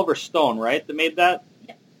was Oliver Stone, right, that made that?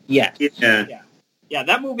 Yeah. Yeah,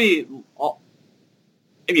 that movie,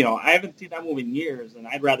 you know, I haven't seen that movie in years, and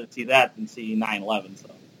I'd rather see that than see 9/11,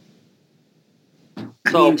 so...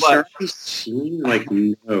 I mean, Charlie Sheen, like,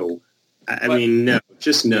 no. I mean, no.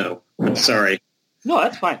 Just no. I'm sorry. No,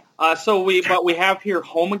 that's fine. So we have here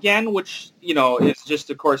Home Again, which, you know, is just,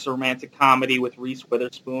 of course, a romantic comedy with Reese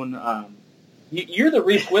Witherspoon. You're the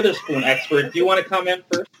Reese Witherspoon expert. Do you want to come in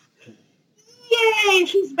first? Yay!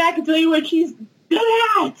 She's back and doing what she's good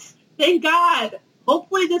at! Thank God!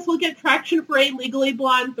 Hopefully this will get traction for a Legally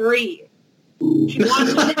Blonde 3. She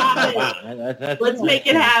wants it to happen. Let's make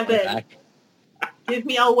it happen. Give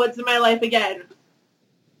me all what's in my life again.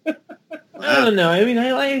 I don't know. I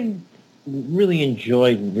mean, really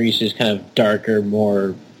enjoyed Reese's kind of darker,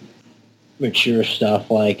 more mature stuff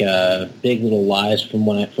like Big Little Lies from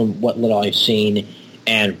what little I've seen,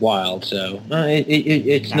 and Wild. So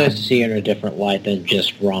it's nice to see her in a different light than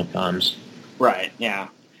just rom-coms. Right, yeah.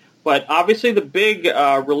 But obviously the big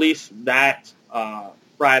release that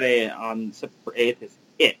Friday on September 8th is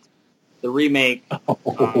It, the remake,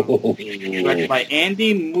 directed by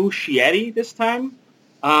Andy Muschietti this time.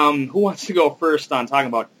 Who wants to go first on talking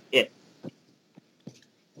about It?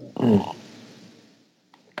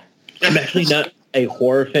 I'm actually not a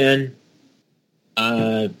horror fan.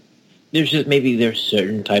 There's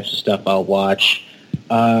certain types of stuff I'll watch,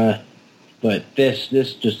 but this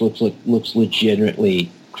just looks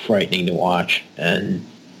legitimately frightening to watch, and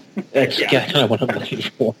that's kind of what I'm looking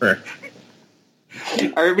for.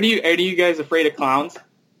 Are you guys afraid of clowns?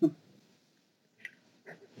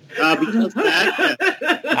 Because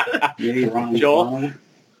that. Yeah, you're wrong. Joel?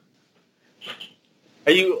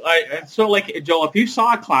 Are you so like Joel? If you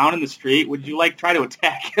saw a clown in the street, would you like try to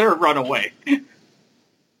attack it or run away?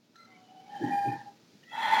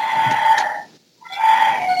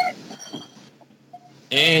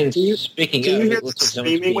 And speaking of, it looks like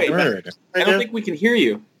someone's being murdered. I don't think we can hear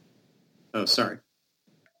you. Oh, sorry.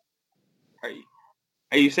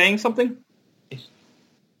 Are you saying something?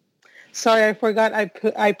 Sorry, I forgot.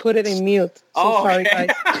 I put it in mute. So sorry, okay.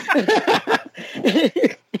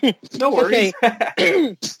 guys. No worries.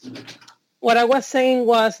 Okay. What I was saying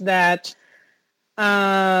was that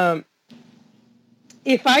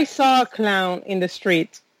if I saw a clown in the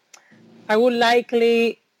street, I would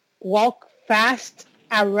likely walk fast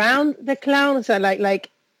around the clown, so like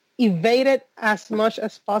evade it as much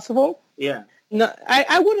as possible. Yeah. No,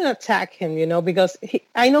 I wouldn't attack him, because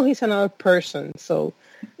I know he's another person. So,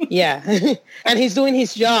 yeah, and he's doing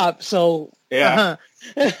his job. So, yeah.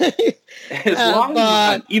 As long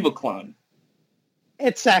as he's an evil clown.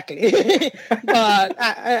 Exactly. But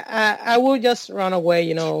I will just run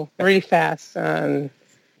away, really fast. And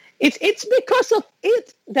it's because of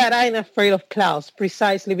it that I'm afraid of clowns,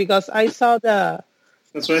 precisely because I saw That's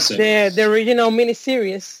what I said. the original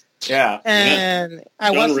miniseries. Yeah. And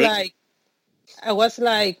I was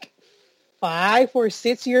like 5 or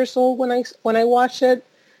 6 years old when I watched it.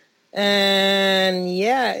 And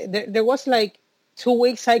yeah, there was like 2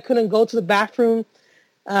 weeks I couldn't go to the bathroom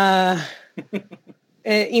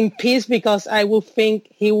in peace because I will think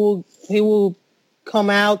he will come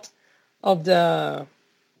out of the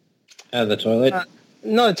toilet.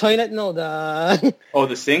 No, the toilet. No, the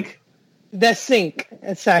the sink. The sink,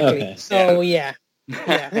 exactly. Okay. So yeah.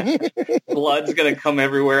 Blood's gonna come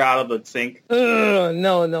everywhere out of the sink. No.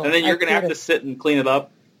 And then you're gonna have to sit and clean it up.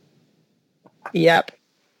 Yep.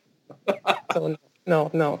 So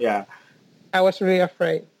no. Yeah. I was really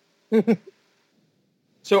afraid.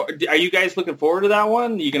 So, are you guys looking forward to that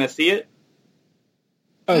one? Are you gonna see it?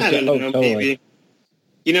 I don't know, totally.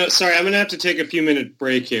 maybe. Sorry, I'm gonna have to take a few minute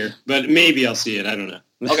break here, but maybe I'll see it. I don't know.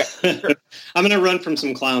 Okay, sure. I'm gonna run from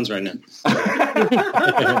some clowns right now.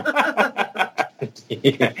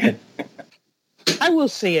 I will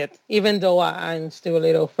see it, even though I'm still a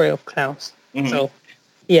little afraid of clowns. Mm-hmm. So,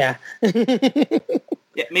 yeah.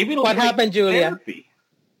 Yeah, maybe it'll. What happened, Julia? Therapy.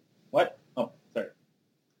 What? Oh, sorry.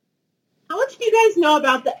 How much do you guys know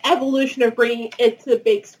about the evolution of bringing it to the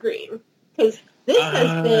big screen? Because this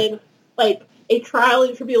has been like a trial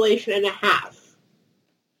and tribulation and a half.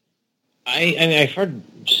 I've heard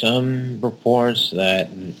some reports that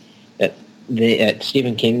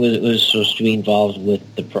Stephen King was supposed to be involved with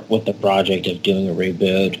the project of doing a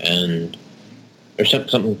reboot or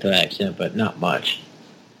something to that extent, but not much.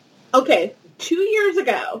 Okay, 2 years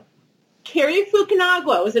ago, Cary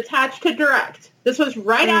Fukunaga was attached to direct. This was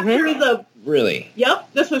right after the... Really?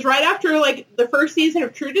 Yep, this was right after the first season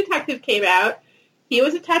of True Detective came out. He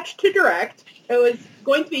was attached to direct. It was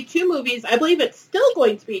going to be 2 movies. I believe it's still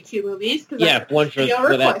going to be 2 movies. Yeah, one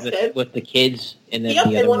with the kids, and then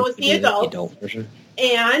the other one was the adult version.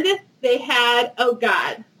 And they had, oh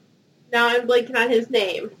God, now I'm blanking on his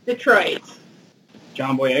name, Detroit.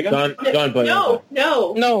 John Boyega? John Boyega.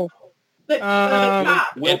 No. The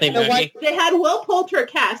cop. They had Will Poulter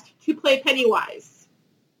cast to play Pennywise.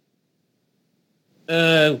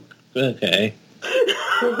 Okay.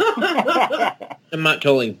 I'm not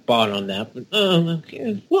totally bought on that, but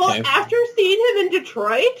okay. Well, after seeing him in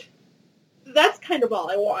Detroit, that's kind of all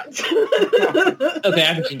I want. Okay, I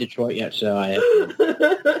haven't seen Detroit yet, so I have.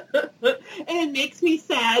 And it makes me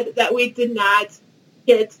sad that we did not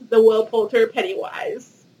get the Will Poulter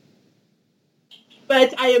Pennywise.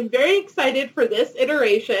 But I am very excited for this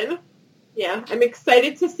iteration. Yeah, I'm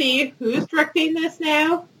excited to see who's directing this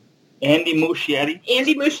now. Andy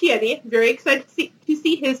Muschietti. Very excited to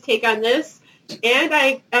see his take on this, and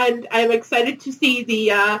I'm excited to see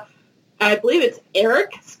the I believe it's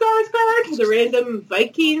Eric Skarsgård, the random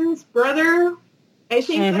Vikings brother. I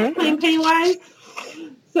think that's playing Pennywise.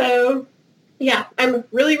 So yeah, I'm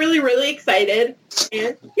really, really, really excited,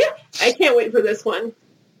 and yeah, I can't wait for this one.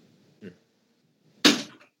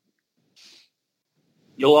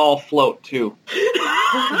 You'll all float too.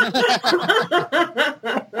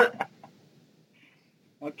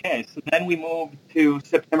 Okay, so then we move to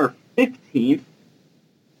September 15th,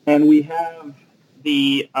 and we have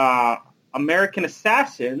the American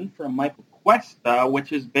Assassin from Michael Cuesta,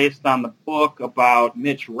 which is based on the book about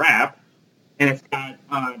Mitch Rapp, and it's got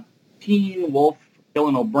Teen Wolf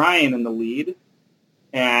Dylan O'Brien in the lead,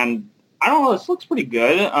 and I don't know, this looks pretty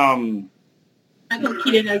good. Michael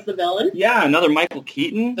Keaton as the villain? Yeah, another Michael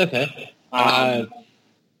Keaton. Okay.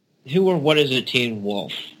 Who or what is a Teen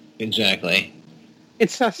Wolf, exactly?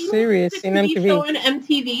 It's a series in MTV. Show on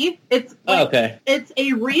MTV. It's okay. It's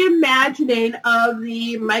a reimagining of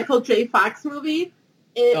the Michael J. Fox movie.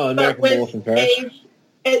 American Wolf in Paris.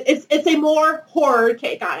 It's a more horror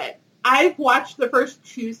take on it. I've watched the first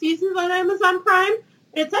 2 seasons on Amazon Prime,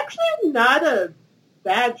 and it's actually not a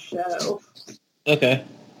bad show. Okay.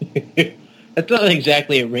 That's not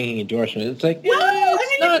exactly a ringing endorsement. It's like,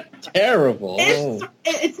 it's not terrible.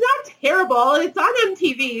 It's not terrible. It's on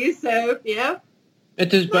MTV, so, yeah.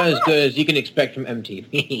 It's about as good as you can expect from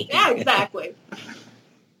MTV. Yeah, exactly.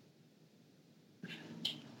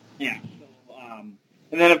 Yeah. So,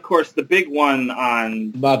 and then, of course, the big one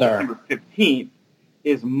on September 15th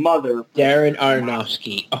is Mother. Darren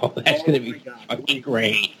Aronofsky. Oh, that's going to be fucking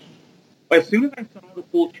great. As soon as I saw the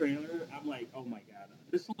full trailer, I'm like, oh my god,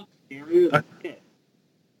 this looks scarier than shit.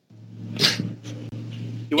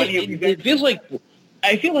 It feels like,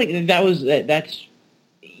 I feel like that's,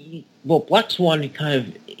 well, Black Swan kind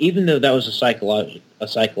of, even though that was a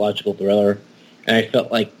psychological thriller, and I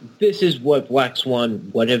felt like this is what Black Swan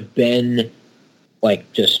would have been,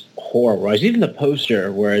 like, just horror-wise. Even the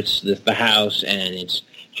poster where it's the house and it's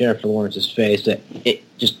Jennifer Lawrence's face, that it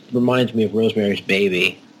just reminds me of Rosemary's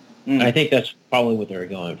Baby. I think that's probably what they were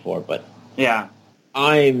going for, but yeah,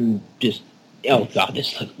 I'm just, oh god,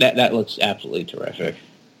 that looks absolutely terrific.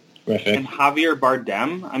 And Javier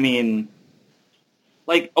Bardem, I mean,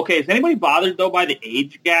 like, okay, is anybody bothered though by the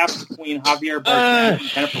age gap between Javier Bardem and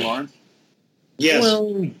Jennifer Lawrence? Yes.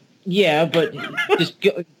 Well, yeah, but just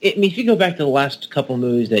if you go back to the last couple of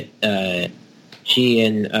movies that she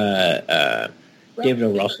and David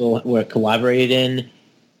O. Russell were collaborated in,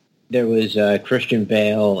 there was Christian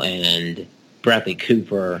Bale and Bradley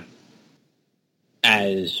Cooper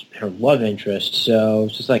as her love interest, so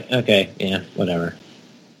it's just like, okay, yeah, whatever.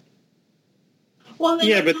 Well, then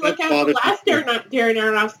if you look at the last Darren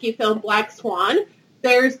Aronofsky film, Black Swan,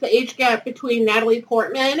 there's the age gap between Natalie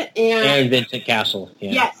Portman and Vincent Cassel.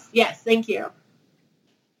 Yeah. Yes, thank you.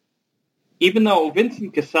 Even though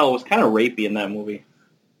Vincent Cassel was kind of rapey in that movie.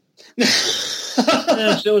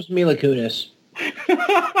 So was Mila Kunis.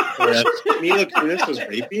 Mila Kunis was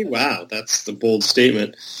rapey? Wow, that's the bold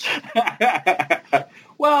statement.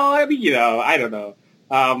 Well, I mean, I don't know.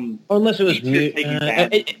 Unless it was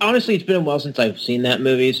honestly, it's been a while since I've seen that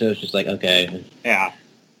movie, so it's just like, okay. Yeah.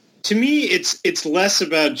 To me, it's less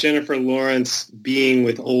about Jennifer Lawrence being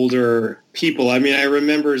with older people. I mean, I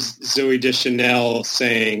remember Zooey Deschanel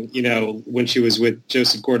saying, when she was with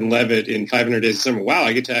Joseph Gordon-Levitt in 500 Days of Summer, wow,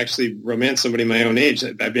 I get to actually romance somebody my own age.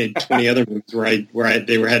 I've made 20 other movies where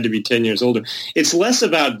they had to be 10 years older. It's less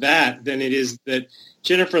about that than it is that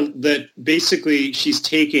Jennifer, that basically she's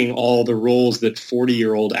taking all the roles that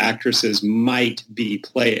 40-year-old actresses might be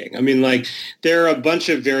playing. I mean, like, there are a bunch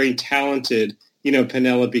of very talented,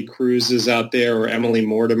 Penelope Cruz's out there, or Emily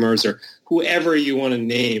Mortimer's, or whoever you want to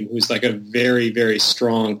name, who's like a very, very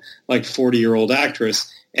strong, like 40-year-old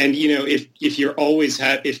actress. And, if you're always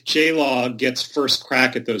if J-Law gets first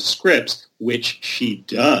crack at those scripts, which she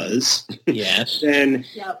does, yes, then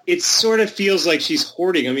it sort of feels like she's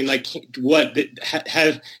hoarding. I mean, like, what,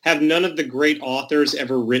 have none of the great authors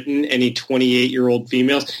ever written any 28-year-old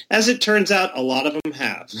females? As it turns out, a lot of them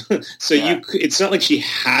have. So it's not like she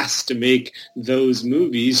has to make those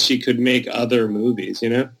movies. She could make other movies,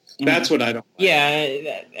 That's what I don't like.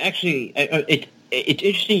 Yeah, actually, it's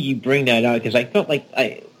interesting you bring that out, because I felt like,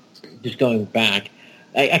 just going back,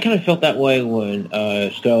 I kind of felt that way when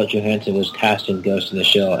Scarlett Johansson was cast in Ghost in the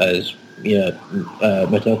Shell as,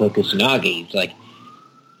 Motoko Kusanagi. It's like,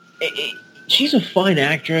 she's a fine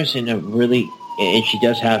actress and she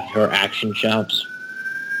does have her action chops,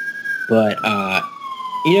 but,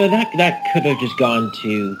 that could have just gone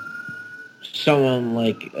to someone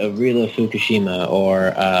like Rila Fukushima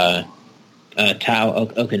or Tao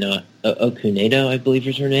Okunado, I believe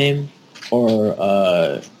is her name, or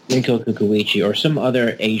Rinko Kukuichi, or some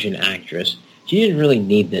other Asian actress, she didn't really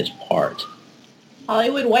need this part.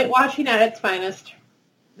 Hollywood whitewashing at its finest.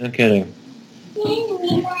 No kidding.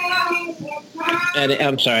 And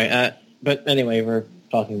I'm sorry, but anyway, we're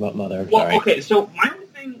talking about Mother. Sorry. Okay, so my only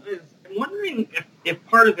thing is, I'm wondering if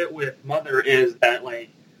part of it with Mother is that, like,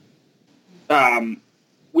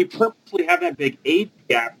 we purposely have that big age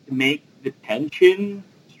gap to make the tension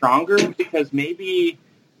stronger, because maybe,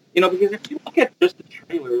 because if you look at just the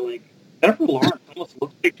trailer, like, Jennifer Lawrence almost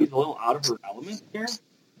looks like she's a little out of her element here,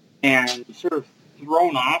 and sort of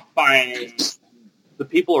thrown off by the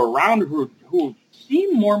people around her who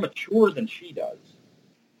seem more mature than she does.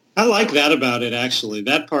 I like that about it, actually.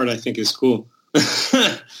 That part I think is cool.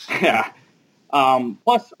 Yeah.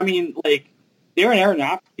 Plus, I mean, like, Darren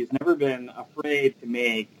Aronofsky has never been afraid to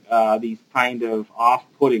make these kind of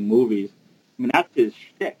off-putting movies. I mean, that's his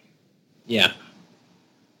shtick. Yeah.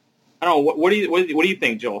 I don't know. What do you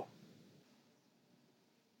think, Joel?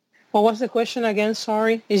 What was the question again?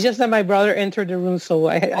 Sorry. It's just that my brother entered the room, so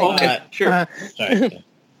Okay, sure. Sorry.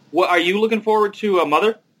 What are you looking forward to,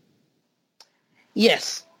 Mother?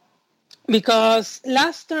 Yes. Because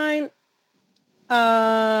last time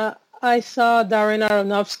I saw Darren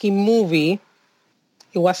Aronofsky movie,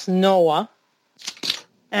 it was Noah,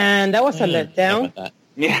 and that was a letdown.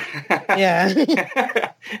 Yeah.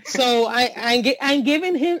 Yeah. So I'm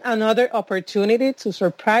giving him another opportunity to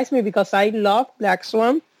surprise me because I love Black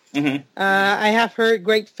Swan. Mm-hmm. I have heard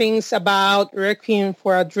great things about Requiem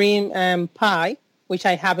for a Dream and Pi, which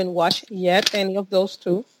I haven't watched yet, any of those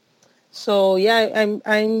two. So yeah,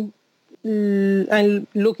 I'm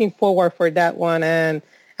looking forward for that one, and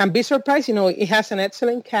be surprised. It has an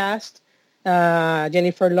excellent cast: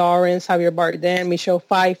 Jennifer Lawrence, Javier Bardem, Michelle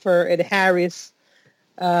Pfeiffer, Ed Harris.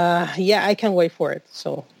 Yeah, I can't wait for it.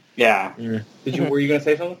 So yeah. Mm. Were you going to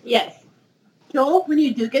say something? Yes. Joel, when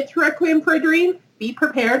you do get to Requiem for a Dream, be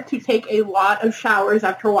prepared to take a lot of showers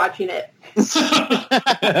after watching it.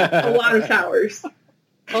 A lot of showers.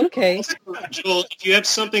 Okay. Joel, if you have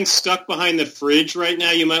something stuck behind the fridge right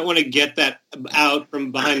now, you might want to get that out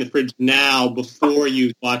from behind the fridge now before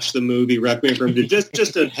you watch the movie Requiem for a Dream.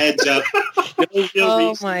 Just a heads up. No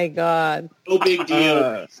reason. My God. No big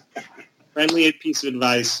deal. Friendly piece of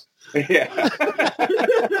advice. Yeah.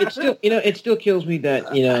 It still kills me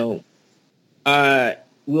that,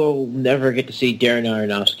 we'll never get to see Darren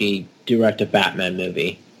Aronofsky direct a Batman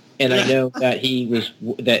movie. And I know that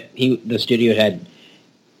the studio had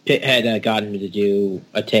gotten him to do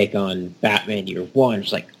a take on Batman Year One.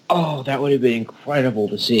 It's like, oh, that would have been incredible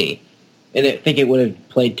to see. And I think it would have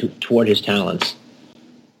played toward his talents.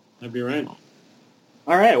 That'd be right.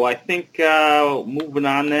 All right. Well, I think moving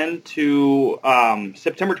on then to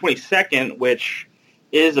September 22nd, which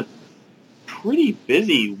is a pretty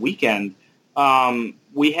busy weekend.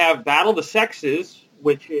 We have Battle of the Sexes,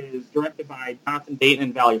 which is directed by Jonathan Dayton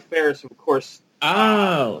and Valerie Faris, who, of course,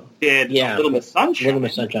 did Little Miss Sunshine. Little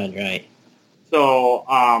Miss Sunshine, right. So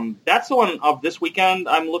that's the one of this weekend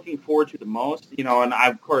I'm looking forward to the most. And I,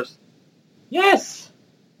 of course, yes.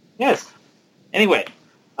 Anyway,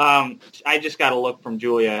 I just got a look from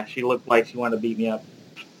Julia. She looked like she wanted to beat me up.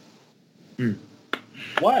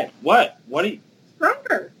 What? What are you...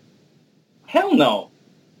 Stronger. Hell no.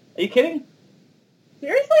 Are you kidding?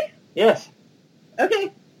 Seriously? Yes.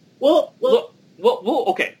 Okay. Well,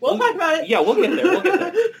 okay. We'll talk about it. Yeah, we'll get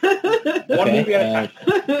there. One movie at a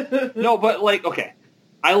time. No, but, okay.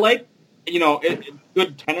 I like,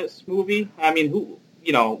 good tennis movie. I mean,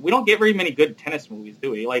 we don't get very many good tennis movies, do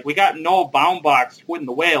we? Like, we got Noah Baumbach's Squid and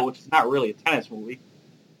the Whale, which is not really a tennis movie.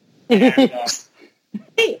 And,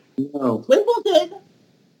 hey, Wimbledon,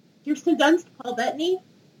 Kirsten Dunst, Paul Bettany.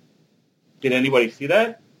 Did anybody see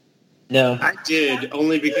that? No. I did,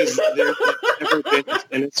 only because there's never been a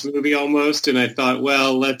tennis movie almost, and I thought,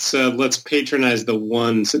 well, let's patronize the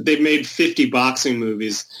one. So they've made 50 boxing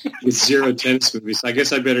movies with 0 tennis movies, so I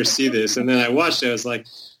guess I better see this. And then I watched it, I was like,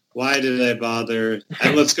 why did I bother?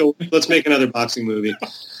 Let's make another boxing movie.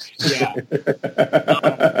 Yeah.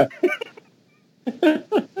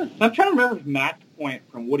 I'm trying to remember if Match Point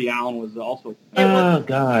from Woody Allen was also... Oh,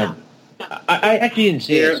 God. I actually didn't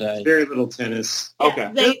see it. Very little tennis.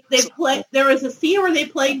 Okay. They play. There was a scene where they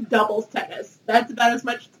played doubles tennis. That's about as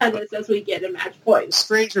much tennis as we get in Match Point.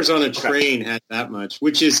 Strangers on a Train had that much,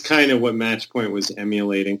 which is kind of what Match Point was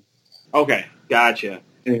emulating. Okay, gotcha.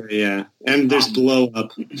 Yeah, and there's Blow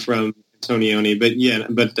Up from Antonioni,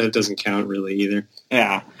 but that doesn't count really either.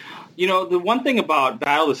 Yeah. The one thing about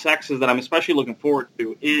Battle of the Sexes that I'm especially looking forward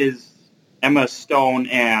to is Emma Stone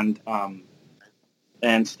and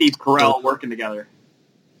Steve Carell working together.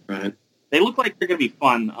 Right. They look like they're going to be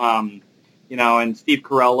fun. And Steve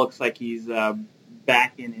Carell looks like he's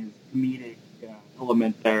back in his comedic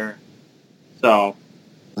element there. So,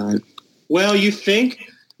 well, you think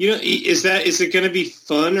is it going to be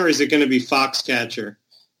fun or is it going to be Foxcatcher?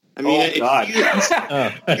 I mean, God,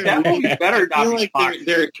 that movie better not be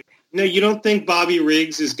Foxcatcher. No, you don't think Bobby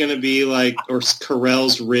Riggs is going to be like, or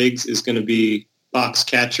Carell's Riggs is going to be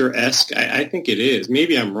Foxcatcher-esque? I think it is.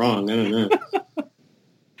 Maybe I'm wrong. I don't know.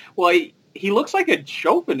 Well, he looks like a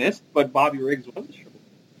chauvinist, but Bobby Riggs was a chauvinist.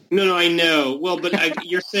 No, I know. Well, but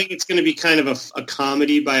you're saying it's going to be kind of a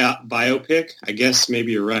comedy biopic? I guess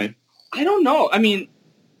maybe you're right. I don't know. I mean,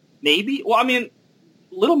 maybe. Well, I mean,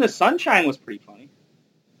 Little Miss Sunshine was pretty funny.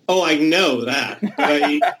 Oh, I know that.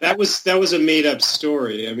 That was a made up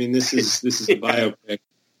story. I mean, this is a biopic.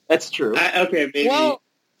 That's true. Okay, maybe. Well,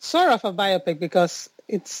 sort of a biopic because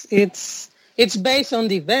it's based on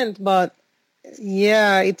the event, but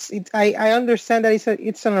yeah, I understand that it's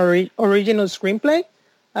an original screenplay.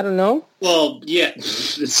 I don't know. Well, yeah,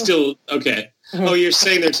 it's still okay. Oh, you're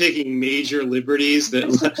saying they're taking major liberties that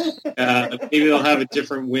maybe they'll have a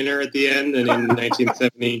different winner at the end than in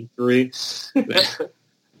 1973.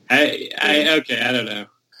 I don't know.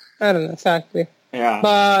 I don't know exactly. Yeah.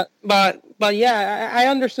 But yeah, I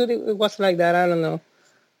understood it was like that. I don't know.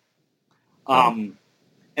 And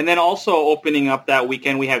then also opening up that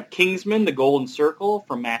weekend, we have Kingsman: The Golden Circle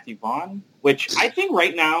from Matthew Vaughn, which I think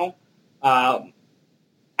right now, I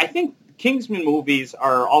think Kingsman movies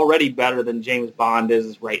are already better than James Bond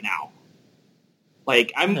is right now.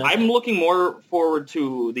 Like I'm looking more forward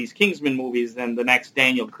to these Kingsman movies than the next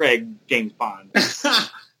Daniel Craig James Bond. Well,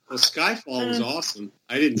 Skyfall was awesome.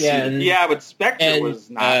 I didn't see it. Yeah, but Spectre was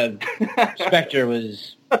not. Spectre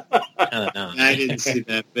was, I don't know. I didn't see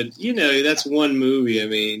that. But, that's one movie. I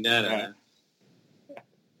mean, I don't know.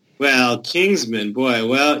 Well, Kingsman, boy.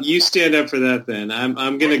 Well, you stand up for that then.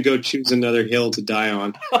 I'm going to go choose another hill to die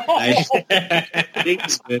on.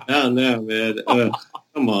 Kingsman, I don't know, man.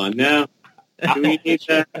 Come on now. Do we need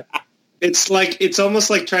that? It's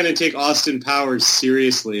almost like trying to take Austin Powers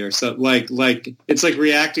seriously or something. Like it's like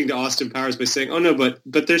reacting to Austin Powers by saying, "Oh no,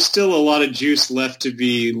 but there's still a lot of juice left to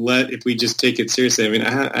be let if we just take it seriously." I mean,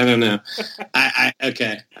 I don't know.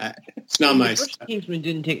 It's not my style. Kingsman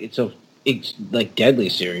didn't take it so like deadly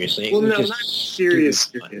seriously. Well, no, not serious,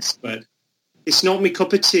 but it's not my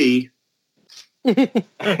cup of tea. Fair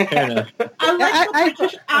enough. I like the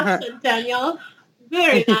British accent, Daniel.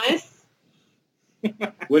 Very nice.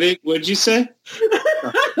 What did you say?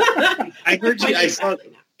 I heard you. I saw.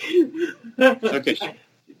 Okay.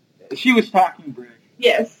 She was talking British.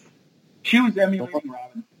 Yes. She was emulating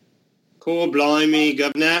Robin. Cool, blimey,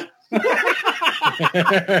 governor.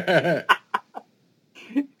 I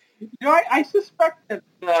suspect that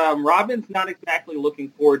Robin's not exactly looking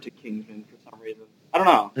forward to Kingsman for some reason. I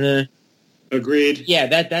don't know. Agreed. Yeah,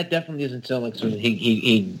 that definitely doesn't sound like something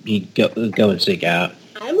he'd go and seek out.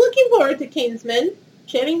 I'm looking forward to Kingsman.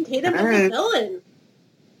 Channing Tatum as a villain.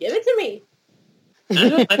 Give it to me.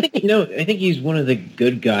 I think he's one of the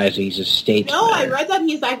good guys. He's a statesman. No, I read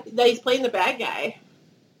that he's playing the bad guy.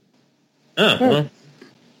 Oh, well,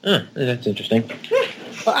 that's interesting.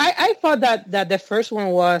 Well, I thought that the first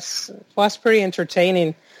one was pretty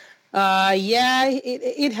entertaining.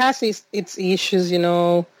 It has its issues,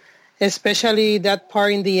 especially that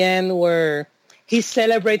part in the end where he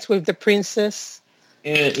celebrates with the princess.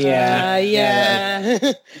 Yeah.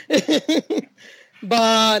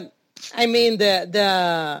 But I mean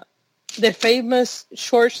the famous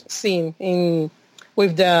short scene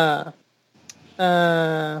with the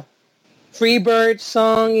Freebird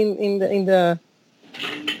song in the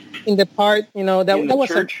part, that was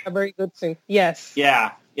a very good scene. Yes.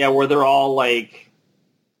 Yeah, where they're all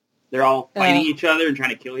fighting each other and trying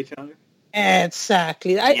to kill each other.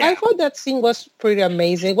 Exactly. I thought that scene was pretty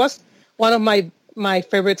amazing. It was one of my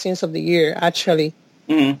favorite scenes of the year, actually.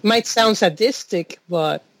 Mm-hmm. Might sound sadistic,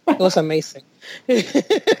 but it was amazing.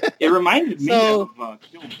 It reminded me of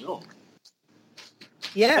Kill Bill.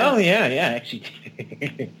 Yeah. Oh, yeah, actually.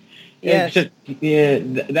 Yes.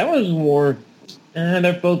 That was more...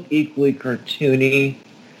 they're both equally cartoony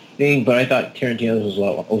thing, but I thought Tarantino's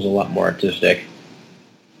was a lot more artistic.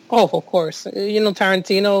 Oh, of course.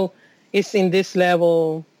 Tarantino is in this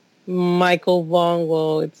level. Michael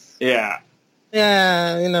Vaughn, it's... Yeah.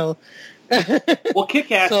 Yeah, Well,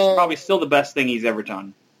 Kick-Ass is probably still the best thing he's ever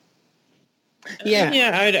done. Yeah.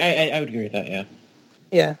 I would agree with that,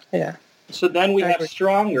 yeah. Yeah. So then we have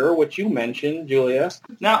Stronger, which you mentioned, Julia.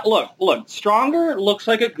 Now, look, Stronger looks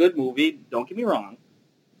like a good movie. Don't get me wrong.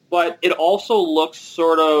 but it also looks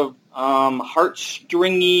sort of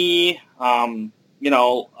heartstringy.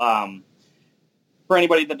 For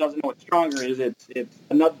anybody that doesn't know what Stronger is, it's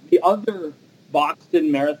the other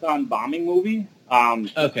Boston Marathon bombing movie.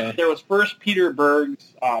 Okay. There was first Peter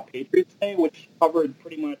Berg's Patriots Day, which covered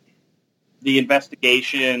pretty much the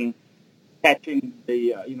investigation, catching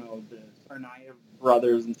the Tsarnaev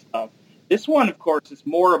brothers and stuff. This one, of course, is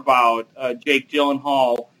more about Jake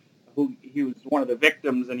Gyllenhaal, who he was one of the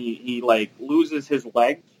victims, and he loses his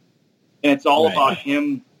legs, and it's all about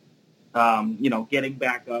him, getting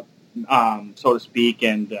back up, so to speak,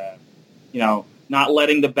 and not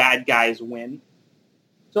letting the bad guys win.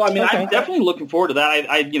 So I mean, I'm definitely looking forward to that.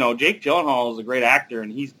 Jake Gyllenhaal is a great actor, and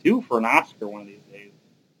he's due for an Oscar one of these days.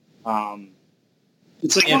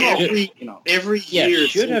 It's like every year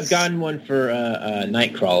should have gotten one for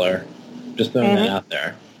Nightcrawler. Just throwing that out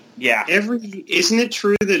there. Yeah. Isn't it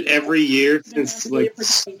true that every year since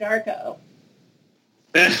Darko?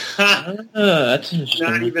 That's interesting.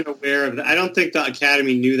 Not even aware of that. I don't think the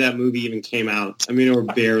Academy knew that movie even came out. I mean, or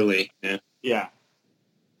barely. Yeah.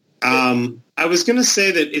 I was going to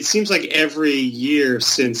say that it seems like every year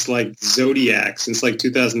since Zodiac, since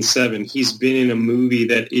 2007, he's been in a movie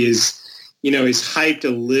that is hyped a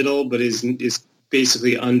little, but is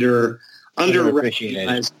basically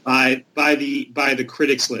underappreciated by the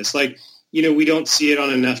critics list. We don't see it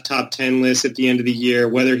on enough top 10 lists at the end of the year,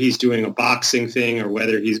 whether he's doing a boxing thing or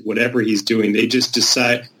whatever he's doing. They just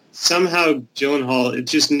decide somehow Gyllenhaal, it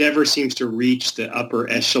just never seems to reach the upper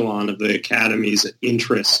echelon of the Academy's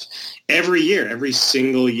interest every year, every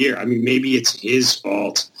single year. I mean, maybe it's his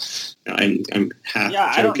fault. I'm half joking.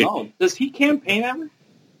 I don't know. Does he campaign ever?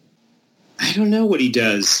 I don't know what he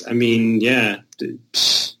does. I mean, yeah. I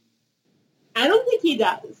don't think he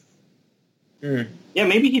does. Yeah,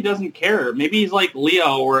 maybe he doesn't care. Maybe he's like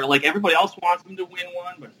Leo, or everybody else wants him to win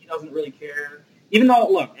one, but he doesn't really care. Even though,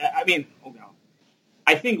 look, I mean,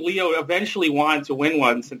 I think Leo eventually wanted to win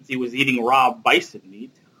one since he was eating raw bison meat,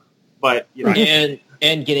 but and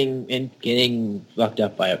getting fucked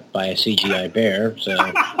up by a CGI bear. So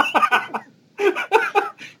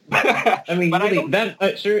I mean,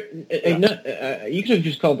 really, sir, you could have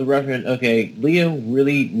just called the reference. Okay, Leo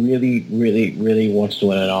really, really, really, really wants to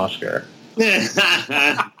win an Oscar.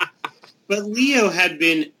 But Leo had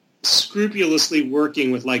been scrupulously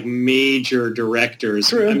working with major directors.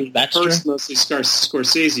 True. I mean, that's first true. Mostly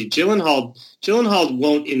Scorsese. Gyllenhaal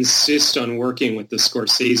won't insist on working with the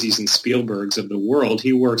Scorseses and Spielbergs of the world.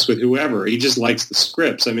 He works with whoever. He just likes the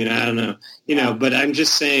scripts. I mean, I don't know, but I'm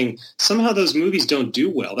just saying somehow those movies don't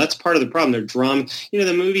do well. That's part of the problem. They're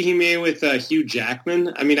the movie he made with Hugh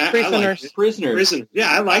Jackman. I mean, I like it. Prisoners.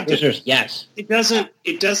 Yeah, I liked Prisoners, it. yes. It doesn't,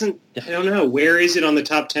 I don't know. Where is it on the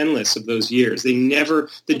top 10 lists of those years? The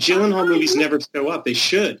Gyllenhaal movies never show up. They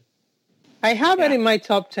should. I have it in my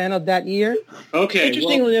top 10 of that year. Okay.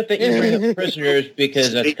 Interestingly enough that you bring up Prisoners,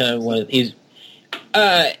 because that's kind of one of these.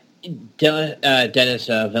 Denis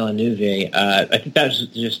Villeneuve. I think that was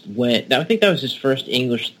I think that was his first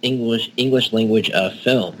English language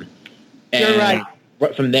film. And You're right.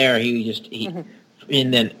 From there,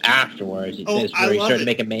 and then afterwards, he started to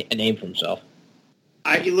make a name for himself.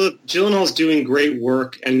 Gyllenhaal's doing great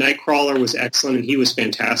work, and Nightcrawler was excellent, and he was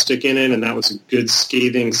fantastic in it, and that was a good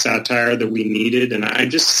scathing satire that we needed. And I'm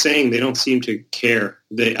just saying they don't seem to care.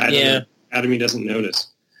 The Academy doesn't notice.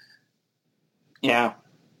 Yeah.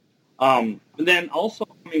 And then also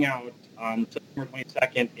coming out on September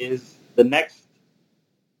 22nd is the next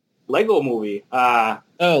Lego movie. Lego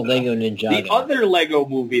Ninjago. The other Lego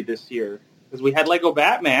movie this year, because we had Lego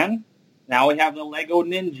Batman. Now we have the Lego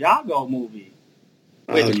Ninjago movie.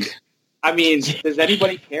 I mean, does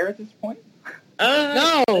anybody care at this point?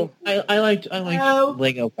 No. I liked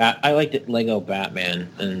Lego I liked it Lego Batman,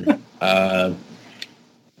 and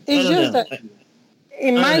it's just that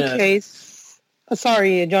in my case.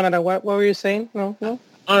 Sorry, Jonathan. What were you saying? No.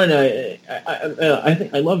 I don't know. I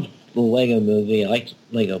think I loved the Lego movie. I liked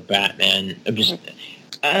Lego Batman. I'm just.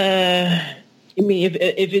 I mean,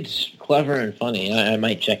 if it's clever and funny, I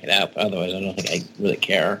might check it out. But otherwise, I don't think I really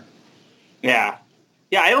care. Yeah.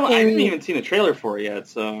 Yeah, I haven't even seen a trailer for it yet,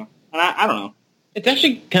 so I don't know. It's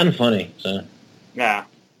actually kind of funny, so yeah.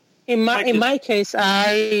 In my case,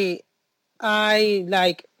 I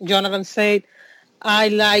like Jonathan said, I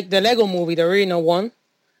like the Lego movie, the original one.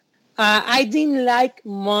 I didn't like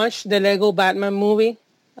much the Lego Batman movie.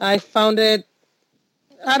 I found it,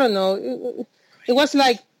 I don't know, it was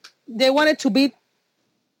like they wanted to be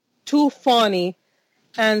too funny,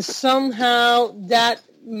 and somehow that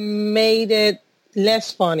made it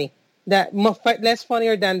less funny, less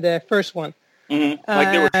funnier than the first one. Mm-hmm.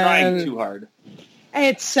 Like they were trying too hard.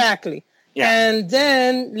 Exactly. Yeah. And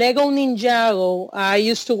then Lego Ninjago, I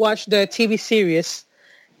used to watch the TV series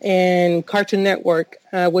in Cartoon Network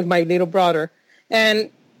with my little brother. And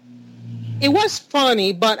it was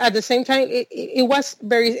funny, but at the same time, it was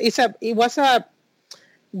a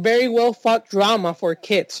very well thought drama for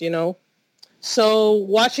kids, you know. So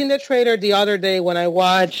watching the trailer the other day when I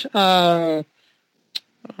watched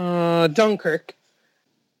Dunkirk,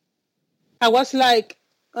 I was like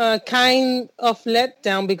kind of let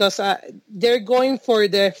down because they're going for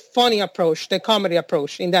the funny approach, the comedy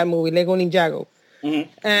approach in that movie, Lego Ninjago.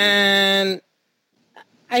 Mm-hmm. And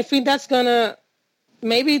I think that's gonna,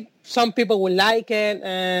 maybe some people will like it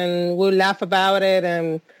and will laugh about it,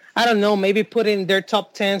 and I don't know, maybe put it in their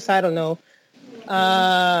top 10s, I don't know.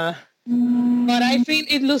 But I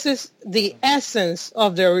think it loses the essence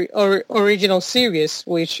of the original series,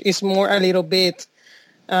 which is more a little bit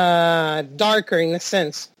darker in a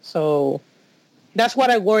sense. So that's what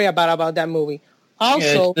I worry about that movie.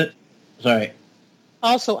 Also,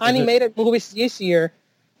 animated movies this year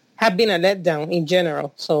have been a letdown in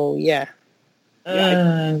general. So yeah.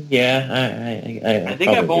 I think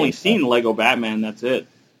I've only seen Lego Batman. That's it.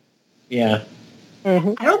 Yeah.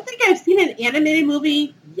 Mm-hmm. I don't think I've seen an animated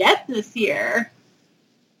movie yet this year.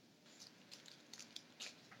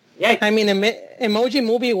 Yeah, I mean, Emoji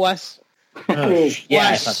Movie was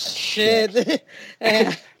shit.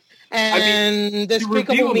 and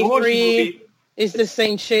Despicable Me 3 is the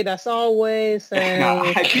same shit as always. And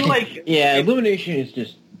I feel like Illumination is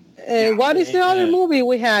just. What is the other movie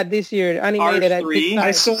we had this year animated?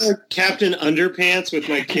 I saw Captain Underpants with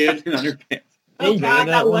my kid. Oh God,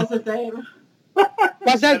 that was the same.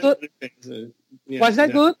 Was that good? Was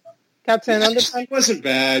that good? Captain Underpants? It wasn't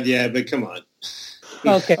bad, but come on.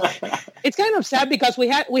 Okay, it's kind of sad because we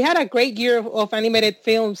had a great year of animated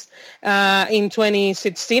films in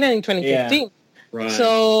 2016 and in 2015. Yeah. Right.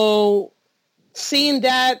 So seeing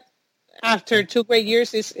that after 2 great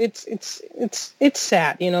years it's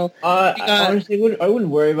sad, you know. Honestly, I wouldn't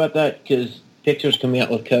worry about that because Pixar's coming out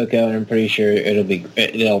with Coco, and I'm pretty sure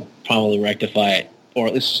they'll probably rectify it or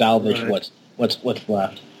at least salvage what's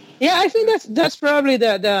left. Yeah, I think that's probably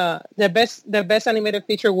the best animated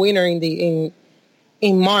feature winner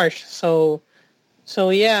in March. So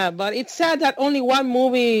yeah, but it's sad that only one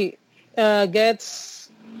movie gets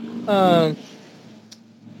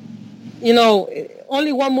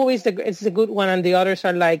only one movie is the good one, and the others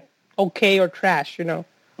are like okay or trash, you know.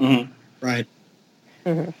 Mm-hmm. Right.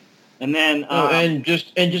 Mm-hmm. And then and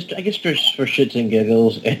just I guess for shits and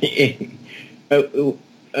giggles,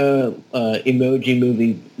 Emoji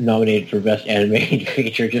Movie nominated for Best Animated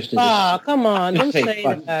Feature. Come on, don't say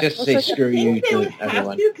that. Just say screw you to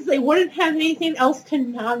everyone. Because they wouldn't have anything else to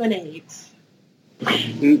nominate.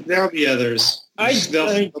 There'll be others. I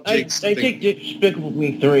take Despicable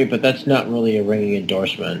Me 3, but that's not really a ringing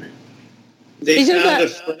endorsement. They found a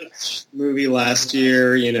French movie last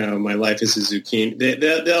year. You know, My Life is a Zucchini.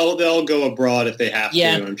 They'll go abroad if they have to.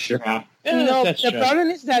 I'm sure. Yeah. The problem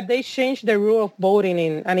is that they changed the rule of voting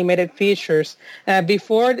in animated features.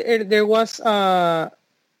 Before there was a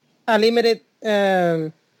limited.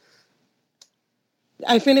 I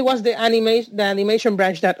think it was the animation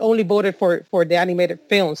branch that only voted for the animated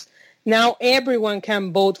films. Now everyone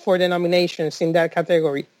can vote for the nominations in that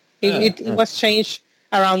category. It was changed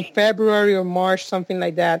around February or March, something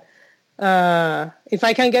like that. If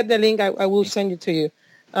I can get the link, I will send it to you.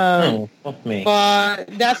 Fuck me. But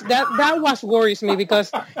that was worries me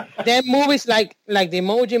because then movies like the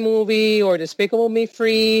Emoji Movie or Despicable Me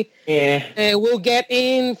 3 will get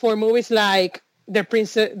in for movies like the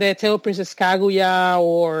Tale of Princess Kaguya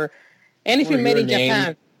or anything made in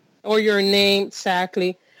Japan or Your Name,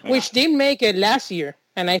 exactly, which did make it last year,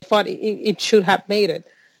 and I thought it should have made it.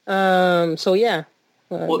 So yeah.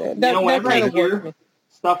 Whenever I hear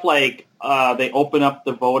stuff like they open up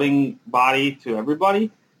the voting body to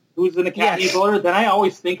everybody who's an Academy voter, then I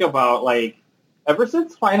always think about, like, ever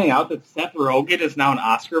since finding out that Seth Rogen is now an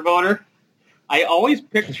Oscar voter, I always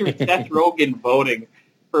picture Seth Rogen voting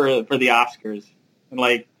for the Oscars. And,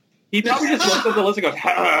 like, he probably just looks at the list and goes,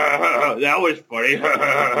 that was funny.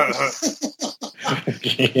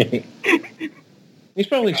 He's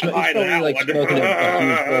probably smoking a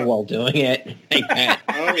huge bowl while doing it. Like that.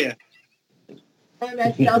 Oh, yeah. I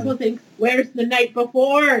bet he also thinks, where's the night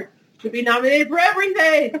before? Should be nominated for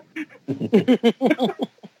everything.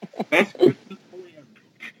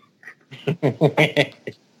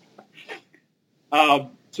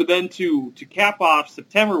 So then to cap off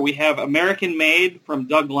September, we have American Made from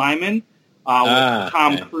Doug Liman with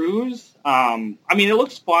Tom Cruise. I mean, it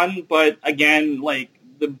looks fun, but again, like,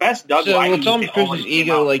 the best Doug So Liman will Tom movie Cruise's already came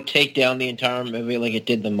ego out. like take down the entire movie like it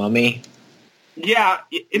did The Mummy? Yeah,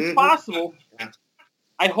 it's possible.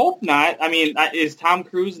 I hope not. I mean, is Tom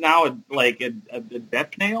Cruise now a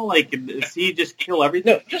death nail? Like, does he just kill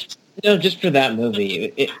everything? Just for that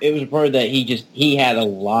movie. It was reported that he had a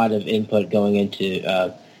lot of input going into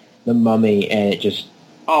The Mummy, and it just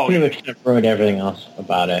pretty much kind of ruined everything else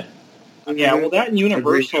about it. Yeah, well, that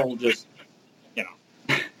Universal just,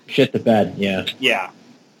 shit the bed. Yeah. Yeah.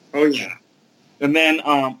 Oh yeah. And then,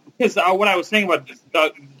 because what I was saying about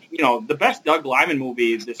Doug, the best Doug Liman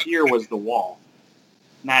movie this year was The Wall.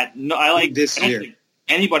 I this don't year. think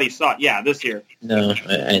anybody saw it. Yeah, this year. No,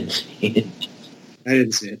 I didn't see it. I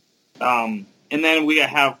didn't see it. And then we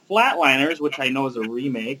have Flatliners, which I know is a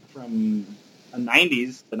remake from the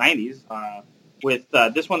 90s, with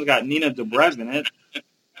this one's got Nina Dobrev in it.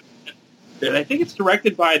 And I think it's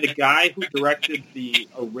directed by the guy who directed the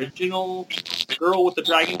original Girl with the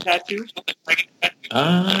Dragon Tattoo.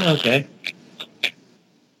 Ah, okay.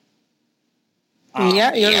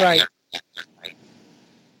 Yeah, you're right.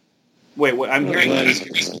 Wait, what? I'm hearing...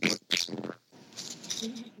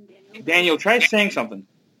 Daniel, try saying something.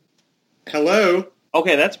 Hello?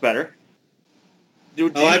 Okay, that's better.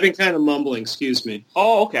 I've been kind of mumbling, excuse me.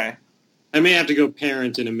 Oh, okay. I may have to go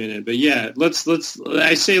parent in a minute, but yeah, let's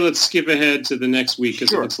skip ahead to the next week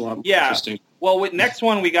because it looks a lot more interesting. Well, next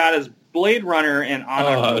one we got is Blade Runner and on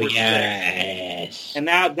October 6th. Yes. And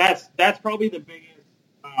that's probably the biggest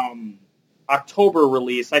October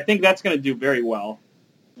release. I think that's going to do very well.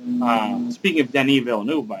 Speaking of Denis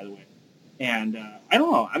Villeneuve, by the way. And I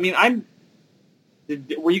don't know. I mean,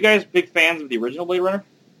 were you guys big fans of the original Blade Runner?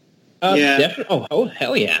 Yeah. Definitely. Oh,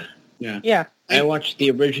 hell yeah. Yeah. I watched the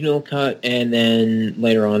original cut and then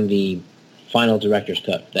later on the final director's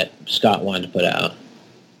cut that Scott wanted to put out.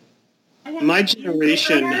 My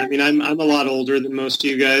generation, I mean, I'm a lot older than most of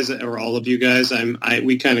you guys, or all of you guys.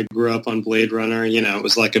 We kind of grew up on Blade Runner. It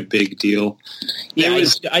was like a big deal. Yeah,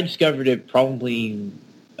 I discovered it probably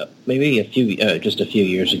maybe just a few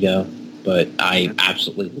years ago, but I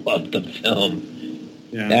absolutely loved the film.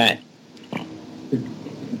 Yeah.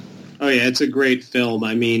 Oh yeah, it's a great film.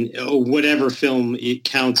 I mean, whatever film it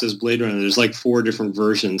counts as Blade Runner, there's like 4 different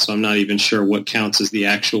versions, so I'm not even sure what counts as the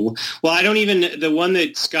actual. Well, the one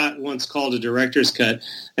that Scott once called a director's cut,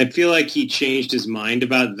 I feel like he changed his mind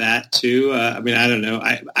about that too. I mean, I don't know.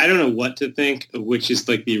 I don't know what to think of which is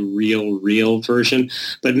like the real version,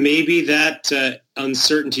 but maybe that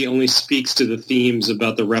uncertainty only speaks to the themes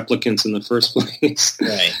about the replicants in the first place.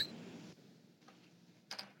 Right.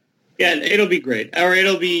 Yeah, it'll be great, or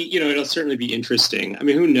it'll be, it'll certainly be interesting. I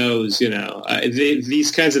mean, who knows? These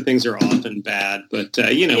kinds of things are often bad, but what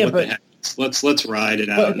the heck? Let's ride it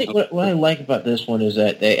out. I think what I like about this one is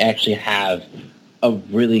that they actually have a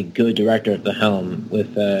really good director at the helm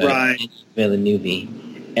with Villeneuve.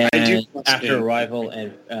 And after Arrival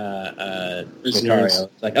and Sicario,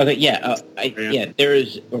 it's like, okay, there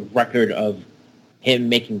is a record of him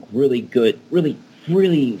making really good, really,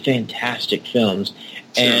 really fantastic films.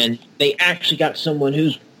 Sure. And they actually got someone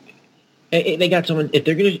if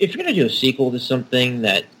you're gonna do a sequel to something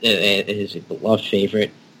that is a beloved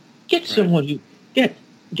favorite, get someone who get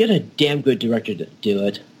a damn good director to do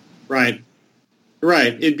it. Right.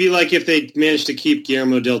 It'd be like if they managed to keep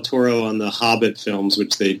Guillermo del Toro on the Hobbit films,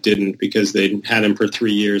 which they didn't because they had him for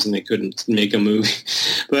 3 years and they couldn't make a movie.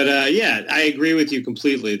 But I agree with you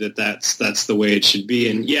completely that's the way it should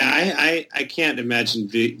be. And I can't imagine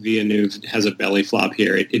Villeneuve has a belly flop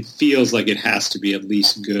here. It feels like it has to be at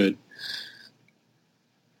least good.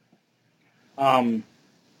 All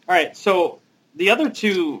right, so the other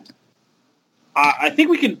two, I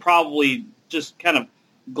think we can probably just kind of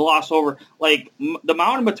gloss over, like The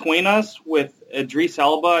Mountain Between Us with Idris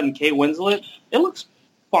Elba and Kate Winslet. It looks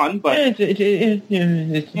fun, but why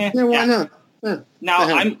not? Yeah. Now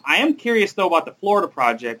I am curious though about the Florida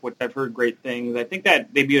Project, which I've heard great things. I think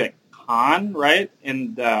that debuted at Cannes, right?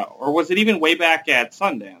 And or was it even way back at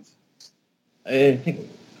Sundance? I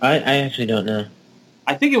actually don't know.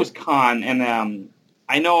 I think it was Cannes, and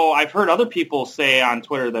I know I've heard other people say on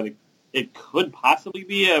Twitter that it could possibly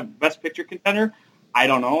be a Best Picture contender. I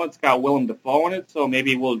don't know. It's got Willem Dafoe in it, so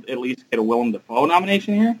maybe we'll at least get a Willem Dafoe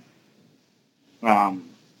nomination here.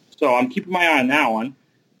 So I'm keeping my eye on that one.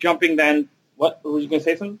 Jumping then, what? Were you going to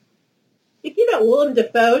say something? Speaking about Willem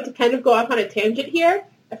Dafoe, to kind of go off on a tangent here,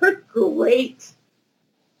 I've heard great,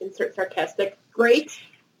 insert sarcastic, great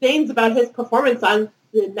things about his performance on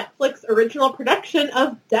the Netflix original production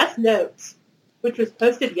of Death Note, which was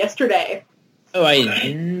posted yesterday. Oh, I don't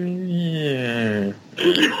know.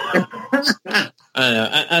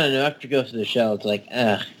 I don't know. After you go through the show, it's like,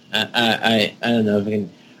 I don't know if I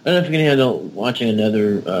can. I don't know if I can handle watching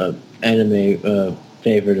another anime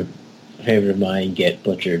favorite of mine get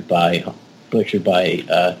butchered by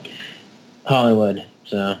Hollywood.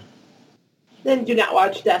 So Then do not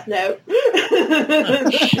watch Death Note.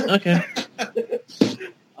 okay.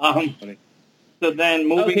 So then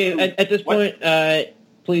moving. Okay, at this point,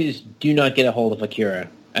 please do not get a hold of Akira.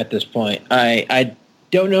 At this point, I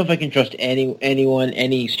don't know if I can trust anyone,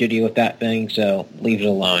 any studio with that thing. So leave it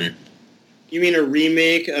alone. You mean a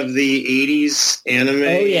remake of the '80s anime?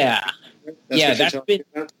 Oh yeah, That's been.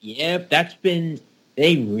 About? Yep, that's been.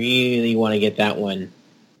 They really want to get that one,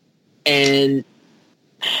 and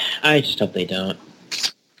I just hope they don't.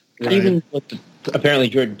 Right. Even with apparently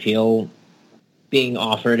Jordan Peele being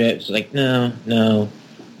offered it, it's like no.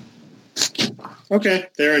 Okay,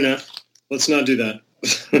 fair enough. Let's not do that.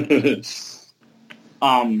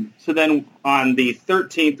 So then on the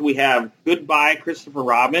 13th we have Goodbye Christopher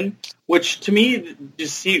Robin, which to me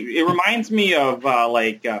it reminds me of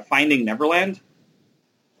Finding Neverland.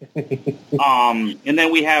 And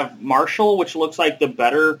then we have Marshall, which looks like the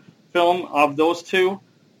better film of those two,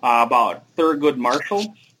 about Thurgood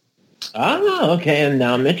Marshall. Oh, okay, and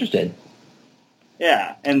now I'm interested.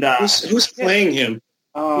 Yeah, and who's playing him?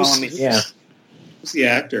 Let me see. Yeah. Who's the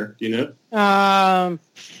actor? Do you know?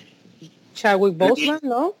 Chadwick Boseman,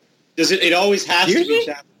 no? Does it always has Seriously? to be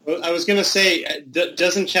Chadwick? I was going to say,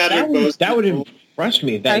 doesn't Chadwick Boseman... That would impress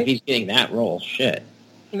me if he's getting that role. Shit.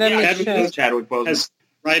 Chadwick Boseman has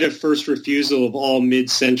right of first refusal of all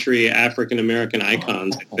mid-century African-American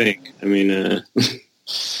icons, I think. I mean,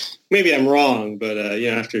 maybe I'm wrong, but,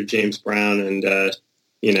 after James Brown and,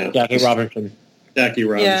 Jackie Robinson.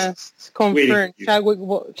 Yes, confirmed. Chadwick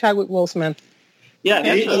Boseman. Yeah,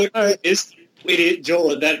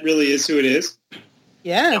 Joel, that really is who it is?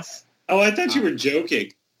 Yes. Oh, I thought you were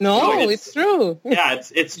joking. No, it's true. Yeah,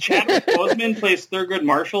 it's Chadwick Boseman plays Thurgood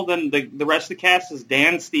Marshall. Then the rest of the cast is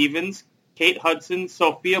Dan Stevens, Kate Hudson,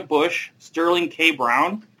 Sophia Bush, Sterling K.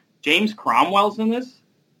 Brown, James Cromwell's in this.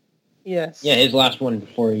 Yes. Yeah, his last one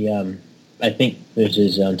before he, I think there's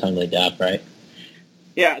his untimely death, right?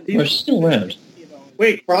 Yeah. Or still around.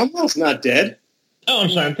 Wait, Cromwell's not dead? Oh, I'm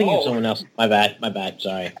sorry. I'm thinking of someone else. My bad.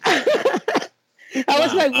 Sorry. I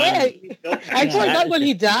was like, wait. I forgot when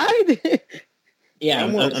he died. Yeah,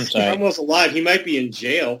 I'm sorry. Cromwell's alive. He might be in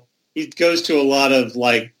jail. He goes to a lot of,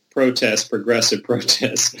 progressive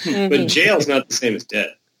protests. Mm-hmm. But jail's not the same as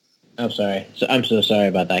dead. I'm sorry. I'm so sorry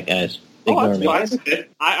about that, guys. Ignore me.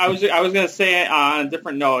 I was going to say on a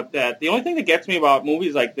different note that the only thing that gets me about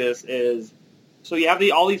movies like this is, so you have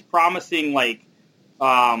all these promising,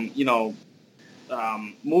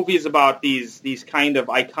 movies about these kind of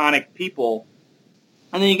iconic people,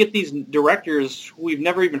 and then you get these directors who we've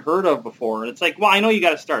never even heard of before. And it's like, well, I know you got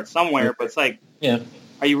to start somewhere, but it's like, yeah,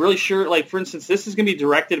 are you really sure? Like, for instance, this is going to be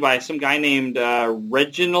directed by some guy named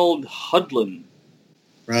Reginald Hudlin.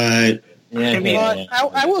 Right. Yeah,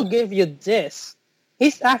 I will give you this.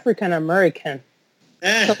 He's African American.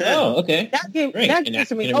 Oh, okay. That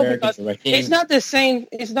gives me hope because it's not the same.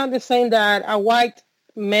 It's not the same that a white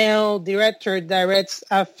male director directs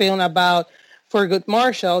a film about Thurgood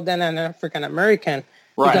Marshall than an African American,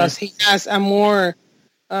 right? Because he has a more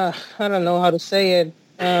I don't know how to say it.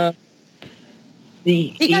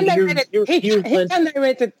 He can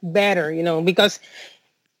direct it better, because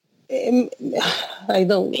I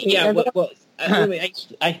don't. Yeah,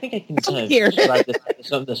 I think I can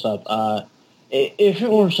sum this up. If it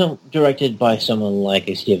were directed by someone like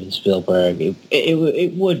a Steven Spielberg,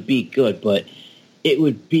 it would be good, but it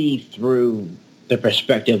would be through the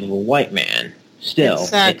perspective of a white man. Still,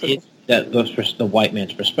 exactly. The white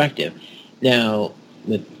man's perspective. Now,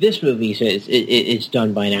 with this movie, it's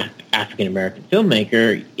done by an African American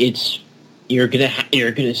filmmaker. You're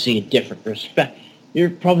gonna see a different perspective. You're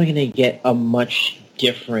probably gonna get a much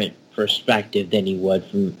different perspective than you would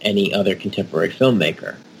from any other contemporary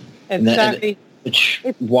filmmaker. Exactly. Which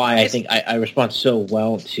why I think I respond so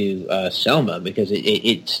well to Selma, because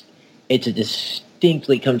it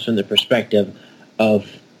distinctly comes from the perspective of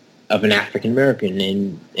an African American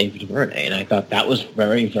in Ava DuVernay, and I thought that was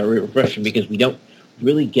very, very refreshing because we don't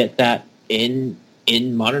really get that in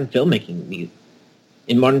modern filmmaking,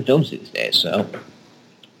 in modern films these days. So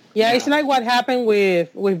yeah, it's like what happened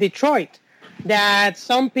with Detroit, that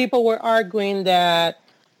some people were arguing that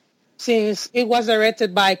since it was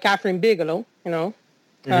directed by Catherine Bigelow,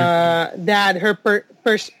 that her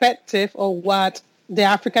perspective of what the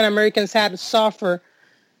African Americans had to suffer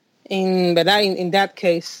in that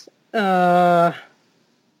case, it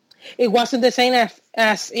wasn't the same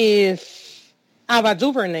as if Ava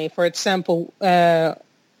DuVernay, for example,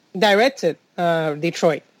 directed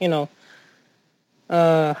Detroit. There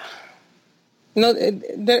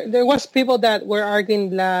was people that were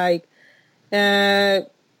arguing like that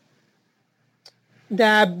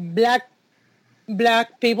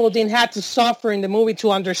black people didn't have to suffer in the movie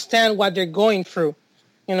to understand what they're going through.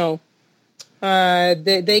 They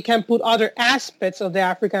can put other aspects of the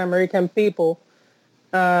African American people,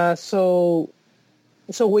 so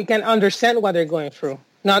we can understand what they're going through.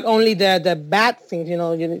 Not only the bad things,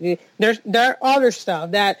 there are other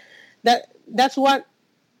stuff that's what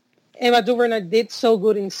Ava DuVernay did so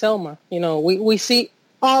good in Selma. We see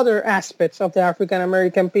other aspects of the African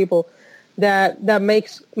American people that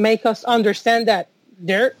make us understand that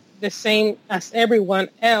they're the same as everyone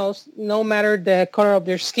else, no matter the color of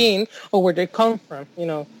their skin or where they come from.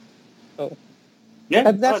 So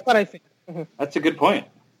yeah, that's what I think. Mm-hmm. That's a good point.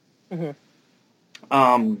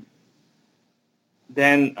 Mm-hmm.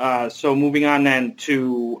 Then, so moving on then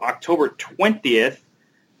to October 20th.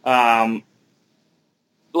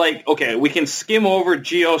 Okay, we can skim over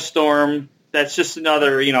Geostorm. That's just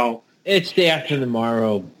another, It's Day After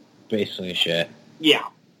Tomorrow, basically shit. Yeah.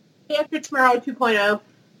 Day After Tomorrow 2.0.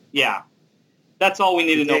 Yeah. That's all we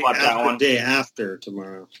need to know about that one. Day after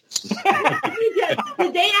tomorrow. The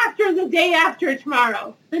day after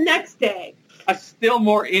tomorrow. The next day. A still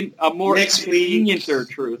more inconvenienter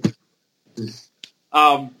truth.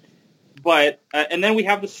 But and then we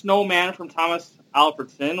have the Snowman from Thomas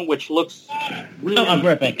Alfredson, which looks really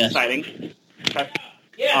exciting.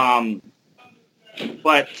 Yeah.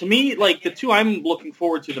 But to me, like, the two I'm looking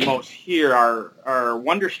forward to the most here are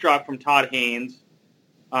Wonderstruck from Todd Haynes,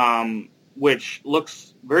 which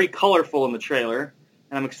looks very colorful in the trailer,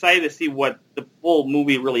 and I'm excited to see what the full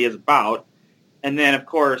movie really is about. And then, of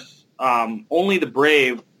course, Only the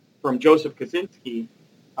Brave from Joseph Kosinski,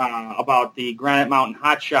 about the Granite Mountain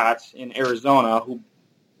Hotshots in Arizona who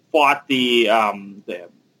fought the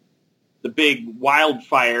big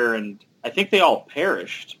wildfire, and I think they all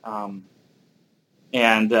perished.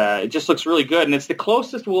 And it just looks really good, and it's the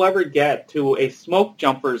closest we'll ever get to a Smoke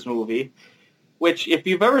Jumpers movie, which, if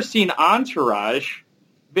you've ever seen Entourage,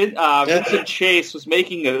 Vincent Chase was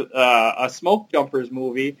making a Smoke Jumpers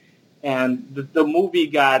movie, and the movie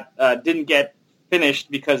didn't get finished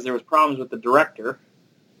because there was problems with the director.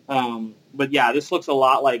 But yeah, this looks a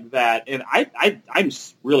lot like that, and I'm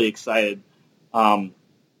really excited. Even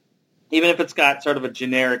if it's got sort of a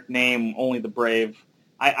generic name, Only the Brave,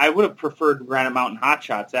 I would have preferred Granite Mountain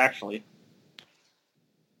Hotshots, actually.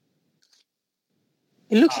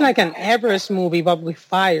 It looks like an Everest movie, but with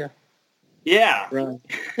fire. Yeah. Right.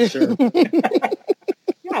 Sure. Yeah,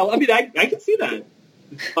 I mean, I can see that.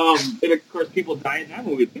 And, of course, people die in that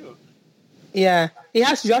movie, too. Yeah. It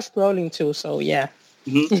has Josh Brolin, too, so yeah.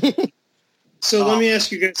 Mm-hmm. So let me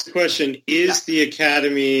ask you guys a question. Is the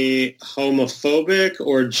Academy homophobic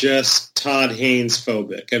or just Todd Haynes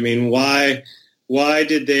phobic? I mean, why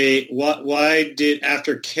did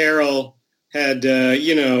after Carol had,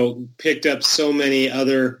 picked up so many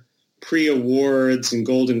other pre-awards and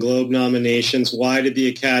Golden Globe nominations, why did the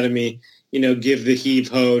Academy, give the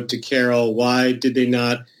heave-ho to Carol? Why did they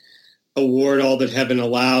not award All That Heaven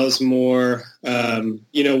Allows more? Do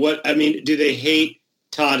they hate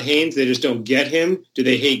Todd Haynes? They just don't get him? Do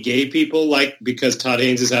they hate gay people because Todd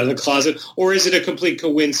Haynes is out of the closet? Or is it a complete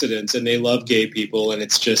coincidence and they love gay people and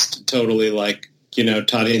it's just totally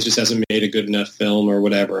Todd Haynes just hasn't made a good enough film or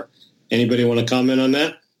whatever? Anybody want to comment on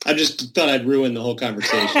that? I just thought I'd ruin the whole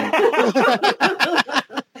conversation.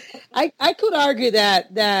 I could argue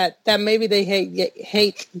that maybe they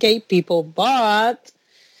hate gay people, but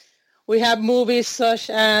we have movies such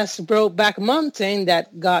as Brokeback Mountain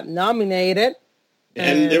that got nominated.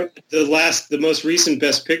 And the most recent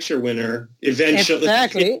Best Picture winner eventually.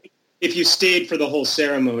 Exactly. If you stayed for the whole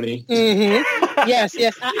ceremony. Mm-hmm. Yes.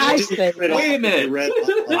 I stayed. Wait a minute.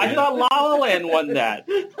 I thought La La Land won that.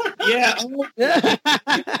 Yeah.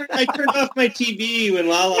 I turned off my TV when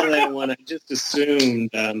La La Land won. I just assumed.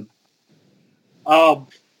 Yeah, I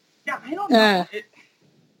don't know.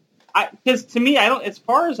 Because to me, as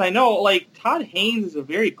far as I know, Todd Haynes is a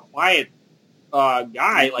very quiet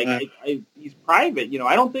guy. He's private.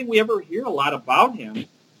 I don't think we ever hear a lot about him.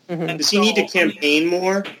 Mm-hmm. Does he need to campaign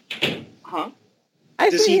more? Huh?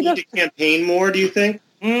 Does he need to campaign more, do you think?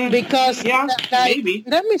 Because maybe.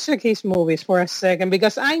 Let me check his movies for a second,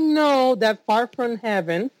 because I know that Far From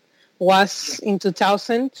Heaven was in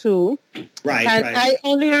 2002. Right. I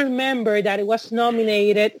only remember that it was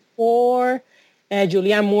nominated for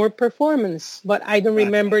Julianne Moore performance, but I don't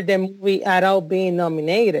remember the movie at all being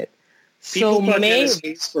nominated. People thought Dennis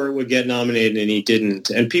Haysbert would get nominated, and he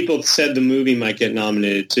didn't. And people said the movie might get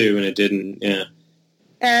nominated, too, and it didn't. Yeah.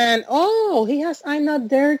 And he has I'm Not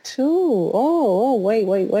There too.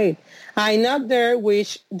 Wait. I'm Not There,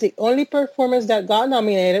 which the only performance that got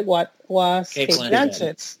nominated was Kate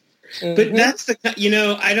Blanchett's. Mm-hmm. But that's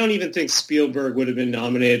I don't even think Spielberg would have been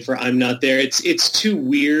nominated for I'm Not There. It's too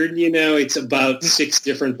weird, It's about 6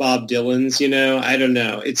 different Bob Dylans, I don't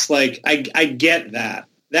know. It's like I get that.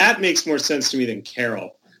 That makes more sense to me than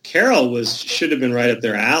Carol. Carol should have been right up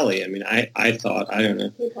their alley. I mean, I thought, I don't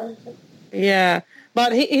know. Yeah,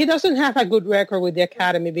 but he doesn't have a good record with the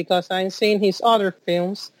Academy because I've seen his other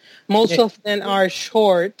films. Most of them are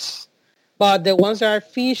shorts. But the ones that are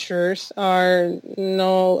features are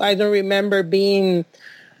I don't remember being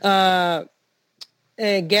getting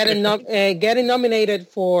nominated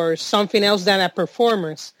for something else than a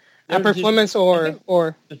performance,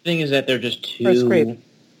 or. The thing is that they're just too.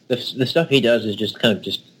 The stuff he does is just kind of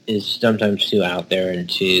is sometimes too out there and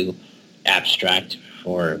too abstract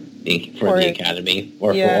for the Academy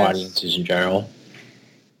or for audiences in general.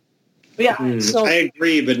 Yeah, so I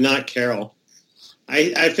agree, but not Carol.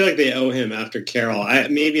 I feel like they owe him after Carol.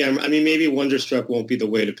 Maybe Wonderstruck won't be the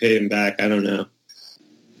way to pay him back. I don't know.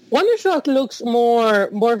 Wonderstruck looks more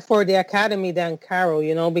for the Academy than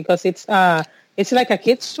Carol, because it's like a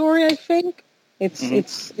kid's story. I think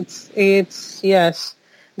it's yes.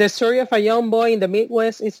 The story of a young boy in the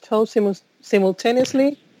Midwest is told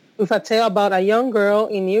simultaneously with a tale about a young girl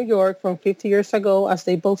in New York from 50 years ago as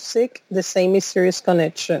they both seek the same mysterious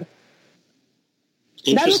connection.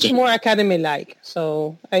 That looks more Academy-like.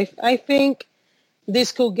 So I think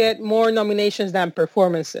this could get more nominations than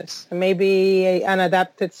performances. Maybe an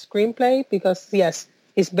adapted screenplay because, yes,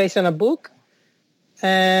 it's based on a book.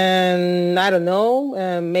 And I don't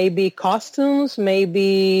know, maybe costumes,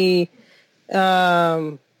 maybe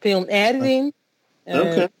film editing.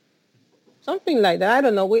 Okay. Something like that. I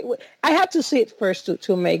don't know. I have to see it first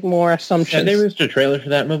to make more assumptions. Have they released a trailer for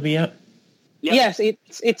that movie yet? Yes,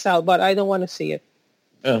 it's out, but I don't want to see it.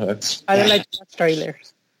 Oh, that's... I don't like to watch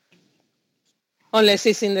trailers. Unless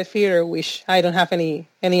it's in the theater, which I don't have any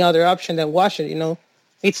other option than watch it,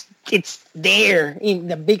 It's there in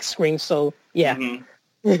the big screen, so yeah.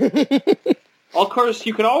 Mm-hmm. Well, of course,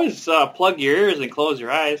 you could always plug your ears and close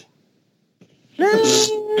your eyes.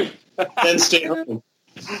 Then stay home.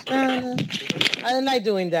 I don't like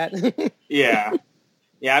doing that. Yeah,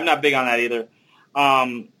 I'm not big on that either.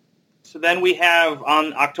 So then we have,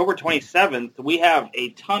 on October 27th, we have a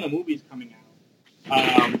ton of movies coming out.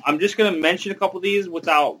 I'm just going to mention a couple of these we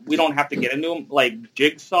don't have to get into them. Like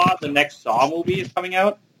Jigsaw, the next Saw movie is coming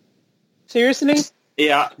out. Seriously?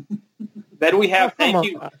 Yeah. Then we have Thank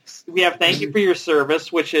You for Your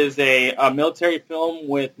Service, which is a military film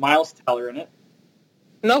with Miles Teller in it.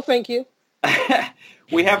 No, thank you.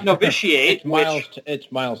 We have Novitiate.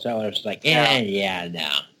 It's Miles Teller. It's like, no.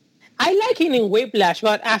 I like him in Whiplash,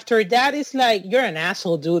 but after that, it's like, you're an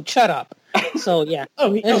asshole, dude. Shut up. So, yeah.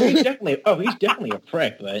 he's definitely a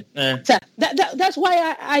prick, but... So, that's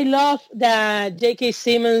why I love that J.K.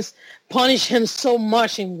 Simmons punished him so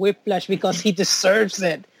much in Whiplash, because he deserves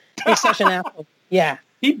it. He's such an asshole. Yeah.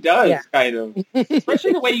 He does, kind of.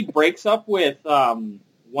 Especially the way he breaks up with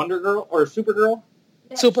Wonder Girl, or Supergirl.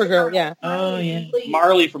 Supergirl, yeah. Oh, yeah.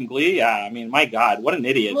 Marley from Glee, yeah. I mean, my God, what an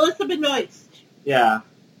idiot. Melissa Benoist. Yeah.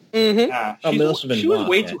 Mm-hmm. Yeah. Melissa Benoist. She was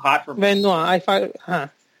way too hot for me. Benoist, I thought,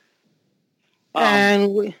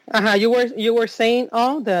 and you were saying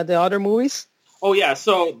the other movies? Oh yeah,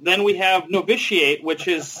 so then we have Novitiate, which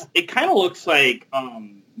is, it kind of looks like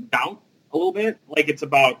Doubt a little bit, like it's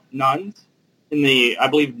about nuns I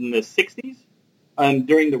believe in the 60s,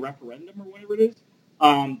 during the referendum or whatever it is.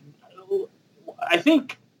 I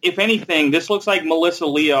think, if anything, this looks like Melissa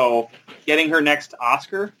Leo getting her next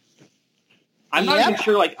Oscar. I'm not even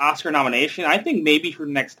sure, like, Oscar nomination. I think maybe her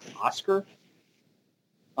next Oscar.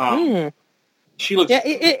 She looks.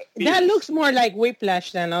 Yeah, that looks more like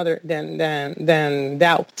Whiplash than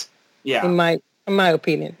Doubt. Yeah, in my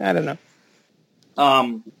opinion, I don't know.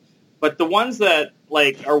 But the ones that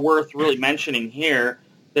are worth really mentioning here,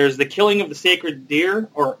 there's The Killing of the Sacred Deer,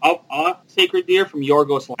 or Of a Sacred Deer, from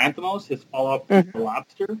Yorgos Lanthimos, his follow-up to The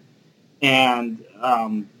Lobster, and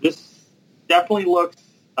this definitely looks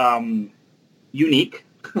unique,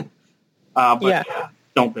 but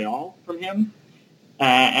don't they all from him?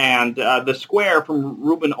 And The Square from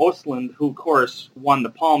Ruben Östlund, who, of course, won the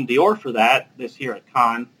Palme d'Or for that this year at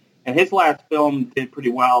Cannes. And his last film did pretty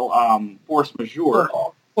well, Force Majeure.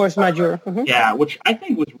 Force Majeure. Mm-hmm. Yeah, which I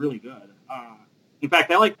think was really good. In fact,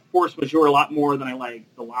 I like Force Majeure a lot more than I like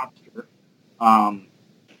The Lobster.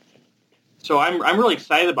 So I'm really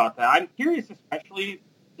excited about that. I'm curious especially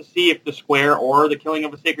to see if The Square or The Killing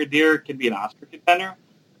of a Sacred Deer can be an Oscar contender.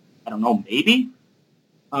 I don't know, maybe.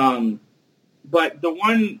 But the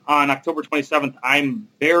one on October 27th, I'm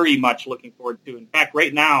very much looking forward to. In fact,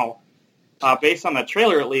 right now, based on the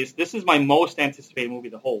trailer at least, this is my most anticipated movie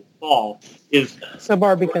the whole fall. Is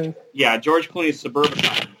Suburban. Yeah, George Clooney's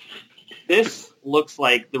Suburbicon. This looks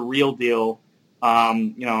like the real deal.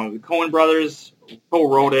 The Coen brothers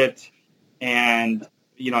co-wrote it, and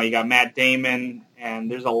you got Matt Damon, and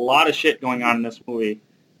there's a lot of shit going on in this movie.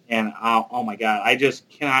 And oh my god, I just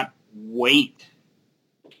cannot wait.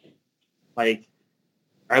 Like,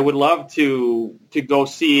 I would love to go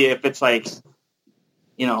see if it's like,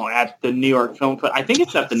 at the New York Film Festival. I think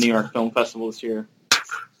it's at the New York Film Festival this year.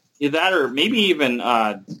 Either that or maybe even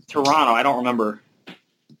Toronto. I don't remember.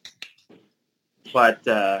 But,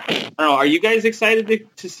 I don't know. Are you guys excited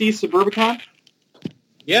to see Suburbicon?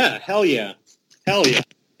 Yeah, hell yeah. Hell yeah.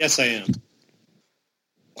 Yes, I am.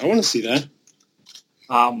 I want to see that.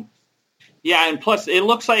 Yeah, and plus, it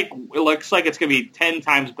looks like it's going to be 10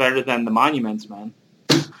 times better than The Monuments Men.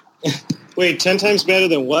 Wait, 10 times better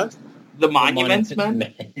than what? The Monuments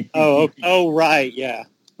Men? Oh, right, yeah.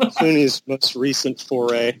 Clooney's most recent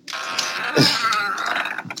foray.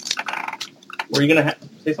 Were you going to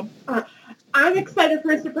say something? I'm excited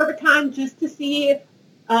for Suburbicon just to see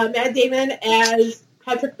Matt Damon as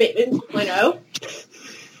Patrick Bateman 2.0.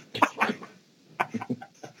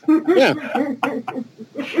 Yeah.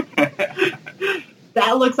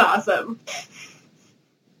 That looks awesome.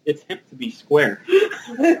 It's hip to be square.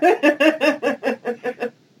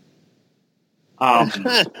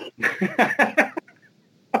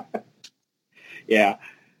 Yeah.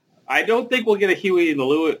 I don't think we'll get a Huey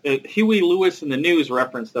Lewis in the News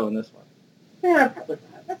reference, though, in this one. Yeah, probably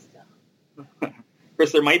not. That's still. Of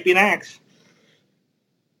course, there might be an axe.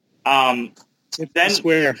 Then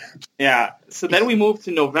square. Yeah. So then we move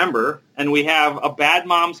to November, and we have A Bad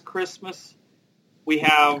Mom's Christmas. We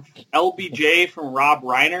have LBJ from Rob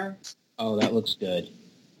Reiner. Oh, that looks good.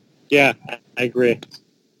 Yeah, I agree.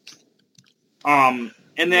 And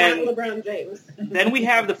then Not LeBron James. Then we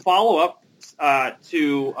have the follow-up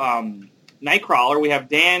to Nightcrawler. We have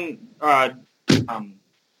Dan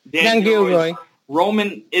Gilroy,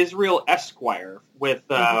 Roman Israel Esquire with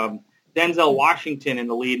Denzel Washington in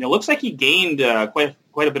the lead, and it looks like he gained quite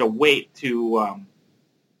a bit of weight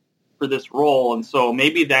for this role, and so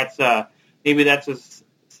maybe that's his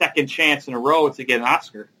second chance in a row to get an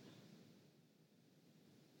Oscar.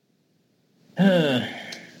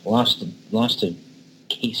 Lost to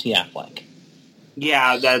Casey Affleck.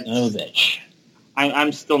 Yeah, that's. Oh, bitch.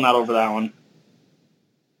 I'm still not over that one.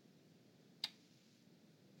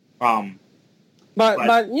 But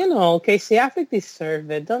Casey Affleck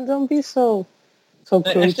deserved it. Don't be so cruel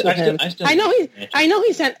to him. I know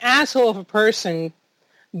he's an asshole of a person,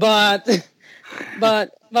 but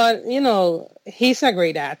he's a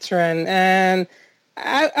great actor, and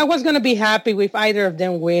I was gonna be happy with either of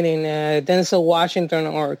them winning, Denzel Washington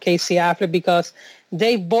or Casey Affleck, because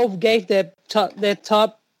they both gave the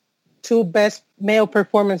top two best male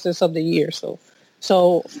performances of the year. So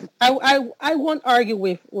I won't argue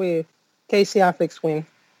with Casey Affleck's win,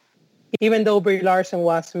 even though Brie Larson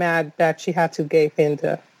was mad that she had to give him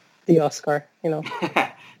the Oscar.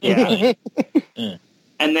 Yeah.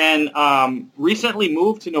 And then recently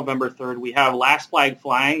moved to November 3rd, we have Last Flag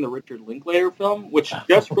Flying, the Richard Linklater film, which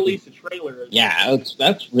just released a trailer. Yeah,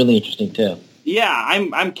 that's really interesting too. Yeah,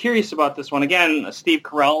 I'm curious about this one. Again, Steve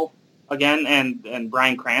Carell again, and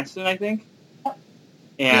Bryan Cranston, I think.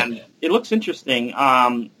 And it looks interesting.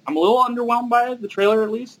 I'm a little underwhelmed by it, the trailer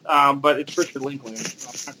at least, but it's Richard Linklater, so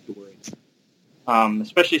I'm not too worried.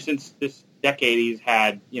 Especially since this decade he's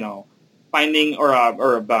had, Finding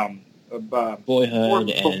Boyhood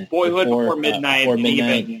Before Midnight, and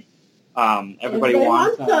even Everybody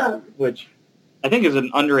Wants Some, which I think is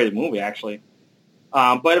an underrated movie, actually.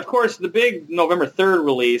 But of course, the big November 3rd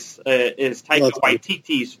release is Taika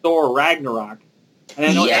Waititi's Thor Ragnarok. And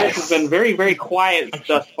I know Eric has been very, very quiet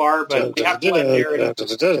thus far, but we have to let Eric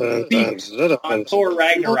speak on Thor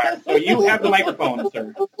Ragnarok. So you have the microphone,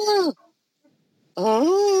 sir.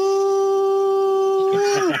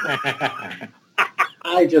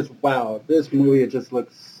 This movie just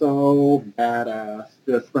looks so badass.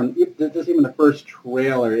 Just even the first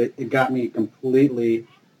trailer, it got me completely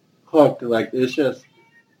hooked. Like, it's just,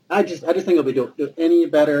 I just think it'll be do any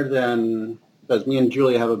better than, because me and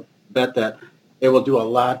Julia have a bet that it will do a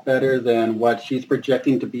lot better than what she's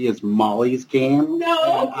projecting to be as Molly's Game.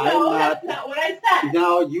 No, that's not what I said.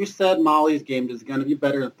 No, you said Molly's Game is going to be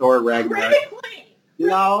better than Thor Ragnarok.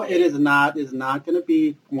 No, it is not. It's not going to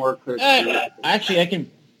be more clear. Actually,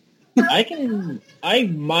 I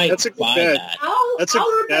might That's a good buy bet. that. That's a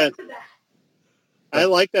good bet. I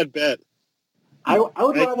like that bet. I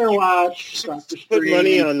would rather watch Doctor Put Strange.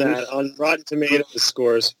 money on that, on Rotten Tomatoes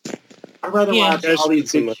scores. I'd rather watch Guys all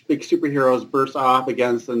these should big superheroes burst off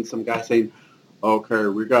against than some guy saying, okay,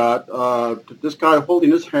 we got this guy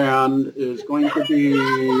holding his hand is going to be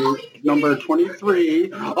number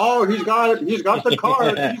 23. Oh, he's got it. He's got the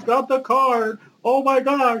card. He's got the card. Oh, my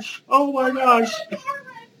gosh. Oh, my gosh.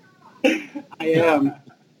 I am.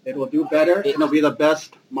 It will do better. It'll be the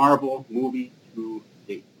best Marvel movie to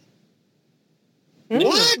date.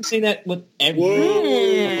 What? Say that with every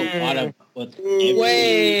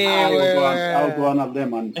I'll go on a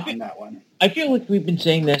limb on that one. I feel like we've been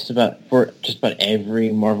saying this for just about every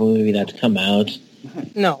Marvel movie that's come out.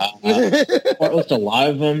 No. Or at least a lot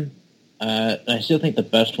of them. I still think the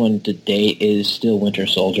best one to date is still Winter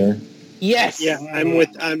Soldier. Yes. Yeah,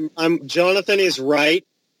 I'm Jonathan is right.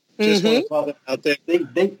 Just want to call it out there.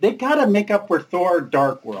 They gotta make up for Thor: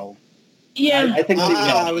 Dark World. Yeah, I think they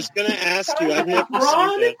I was going to ask you. I've never seen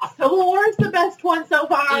that. Civil War's the best one so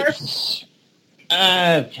far.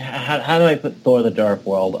 How do I put Thor: The Dark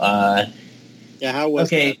World? Yeah, how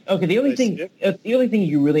was that? Okay. The only thing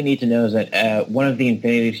you really need to know is that one of the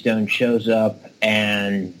Infinity Stones shows up,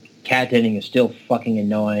 and Kat Denning is still fucking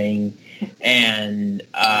annoying, and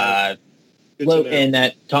and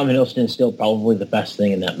that Tom Hiddleston is still probably the best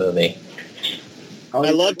thing in that movie.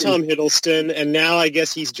 I love Tom Hiddleston, and now I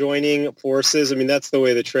guess he's joining forces. I mean, that's the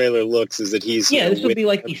way the trailer looks, is that he's... Yeah, this will be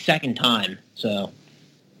like the second time, so...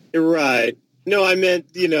 You're right. No, I meant,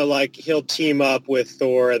 like he'll team up with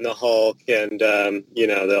Thor and the Hulk, and,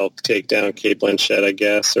 they'll take down Cate Blanchett, I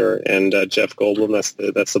guess, and Jeff Goldblum.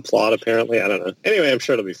 That's the plot, apparently. I don't know. Anyway, I'm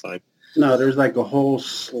sure it'll be fine. No, there's like a whole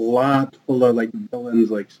slot full of like villains,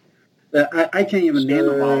 like I can't even name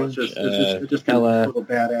them all. It's just kind of a little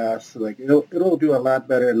badass. Like it'll do a lot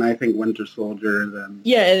better than I think Winter Soldier than.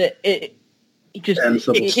 Yeah, it just how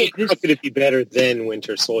could it be better than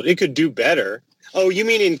Winter Soldier? It could do better. Oh, you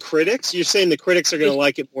mean in critics? You're saying the critics are going to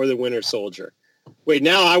like it more than Winter Soldier? Wait,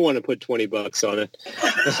 now I want to put $20 on it.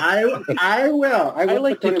 I will. I will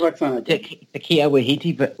put $20 on it. Takia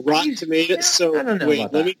Waititi, but Rotten Tomatoes. So I don't know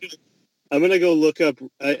about that. I'm going to go look up.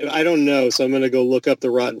 I don't know, so I'm going to go look up the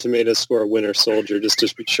Rotten Tomatoes score of Winter Soldier just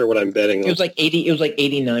to be sure what I'm betting on. It was like 80. It was like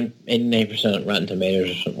 89% Rotten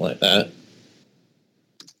Tomatoes or something like that.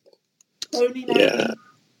 89. Yeah,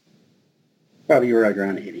 probably right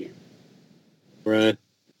around 80. Right.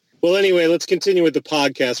 Well, anyway, let's continue with the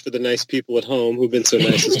podcast for the nice people at home who've been so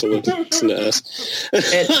nice as to listen to us. I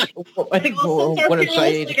think since our fearless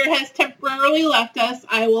leader has temporarily left us,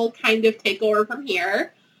 I will kind of take over from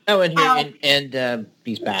here. Oh, and here and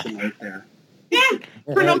he's back. Yeah.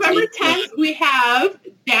 For November 10th, we have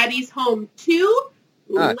Daddy's Home 2,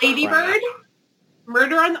 Lady Bird,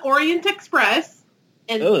 Murder on the Orient Express,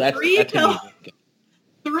 and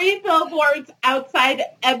three billboards outside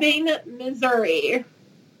Ebbing, Missouri.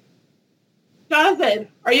 Jonathan,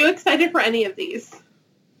 are you excited for any of these?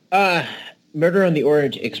 Murder on the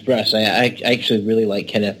Orient Express. I actually really like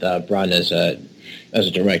Kenneth Branagh as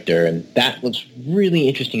a director, and that looks really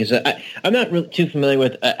interesting. I'm not really too familiar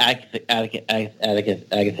with Agatha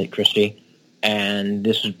Christie, and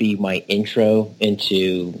this would be my intro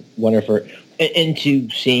into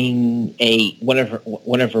seeing one of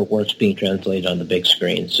her works being translated on the big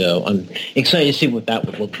screen. So I'm excited to see what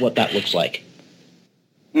that looks like.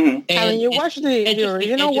 Mm-hmm. And you watched the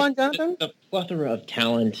original one, Jonathan? The plethora of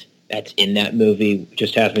talent that's in that movie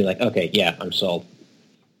just has me like, okay, yeah, I'm sold.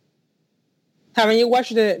 Haven't you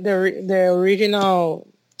watched the original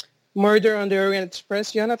Murder on the Orient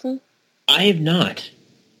Express, Jonathan? I have not.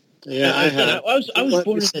 Yeah, I have. I was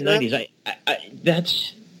born in the 90s.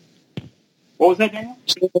 That's... What was that, Daniel?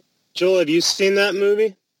 Joel, have you seen that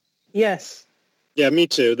movie? Yes. Yeah, me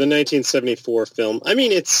too. The 1974 film. I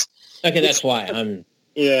mean, it's... Okay, that's why I'm...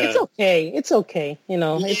 Yeah. It's okay.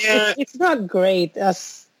 It's not great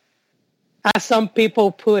as some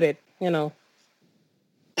people put it,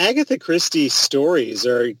 Agatha Christie's stories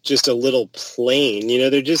are just a little plain.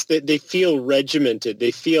 They feel regimented.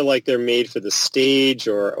 They feel like they're made for the stage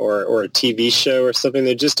or a TV show or something.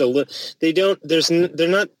 They're just a little. They're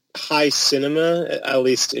not high cinema, at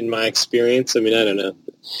least in my experience. I mean, I don't know.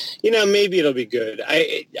 Maybe it'll be good.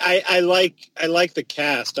 I like the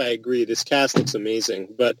cast. I agree. This cast looks amazing,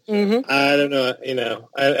 but I don't know.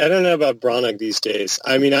 I don't know about Branagh these days.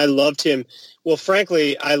 I mean, I loved him. Well,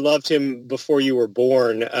 frankly, I loved him before you were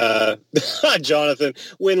born, Jonathan.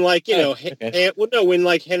 When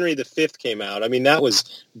when Henry V came out. I mean, that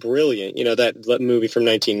was brilliant. That movie from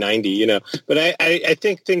 1990. But I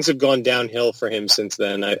think things have gone downhill for him since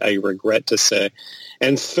then. I regret to say.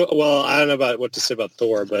 And I don't know about what to say about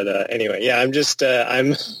Thor, but anyway, yeah, I'm just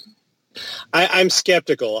I'm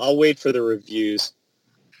skeptical. I'll wait for the reviews.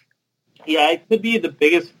 Yeah, it could be the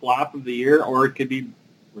biggest flop of the year, or it could be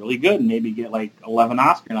really good and maybe get like 11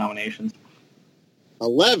 Oscar nominations.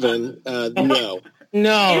 11? No.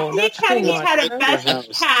 No, If the that's too Academy much. had a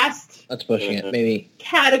best cast That's pushing it. Maybe.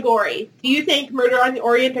 category, do you think Murder on the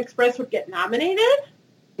Orient Express would get nominated?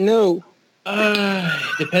 No.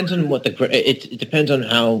 Depends on what it depends on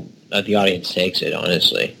how the audience takes it.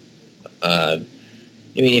 Honestly, I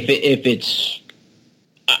mean, if it's,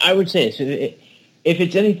 I would say if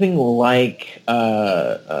it's anything like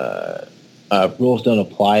rules don't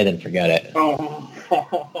apply, then forget it.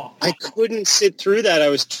 I couldn't sit through that. I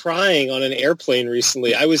was trying on an airplane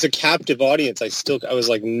recently. I was a captive audience. I was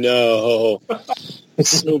like, no.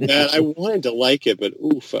 It's so bad. I wanted to like it, but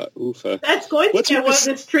oofa. That's going to get one of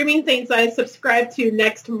the streaming things I subscribe to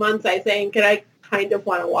next month, I think, and I kind of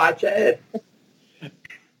want to watch it.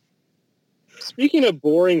 Speaking of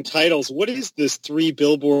boring titles, what is this 3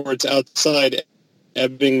 billboards outside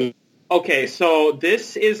Ebbing? Okay, so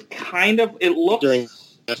this is kind of, it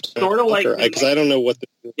looks sort of like... Because I don't know what the...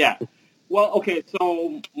 Yeah. Well, okay,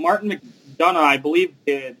 so Martin McDonough, I believe,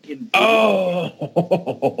 did...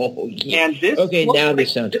 Oh! Yeah. And this... Okay, now like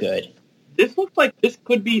this sounds good. This looks like this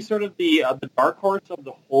could be sort of the dark horse of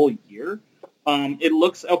the whole year. It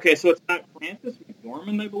looks... Okay, so it's not Frances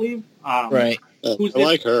McDormand, I believe. Right. I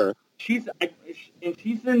like her. She's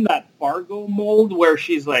in that Fargo mold where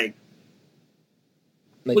she's like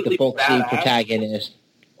the folksy badass protagonist,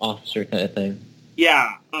 officer kind of thing.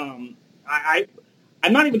 Yeah. I'm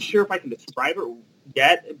not even sure if I can describe it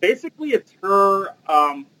yet. Basically, it's her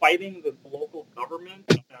fighting the local government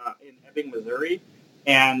in Ebbing, Missouri,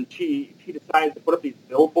 and she decides to put up these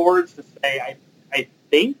billboards to say, I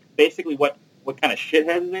think, basically what kind of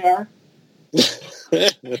shitheads they are.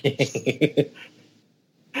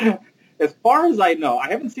 As far as I know, I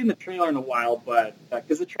haven't seen the trailer in a while, but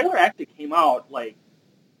because the trailer actually came out like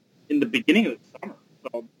in the beginning of the summer,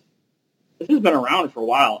 so this has been around for a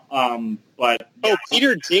while. But yeah.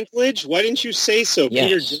 Peter Dinklage? Why didn't you say so?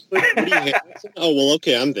 Yes. Peter Dinklage? Woody Harrelson? Oh well,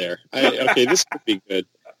 okay, I'm there. Okay, this could be good.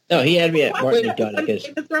 No, he had me at Martin McDonough because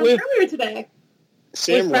earlier today.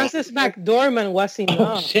 Sam Frances McDormand was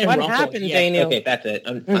enough. What happened, yes, Daniel? Okay, that's it.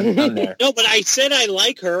 I'm there. No, but I said I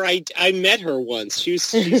like her. I met her once.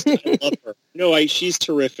 She's I love her. No, she's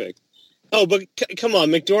terrific. Oh, but come on,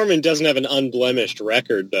 McDormand doesn't have an unblemished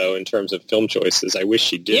record though in terms of film choices. I wish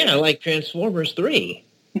she did. Yeah, like Transformers 3.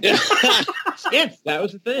 Yes, that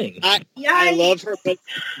was the thing. I love her,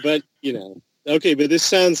 but you know, okay. But this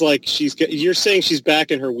sounds like you're saying she's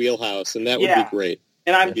back in her wheelhouse, and that would be great.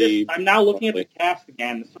 And I'm now looking at the cast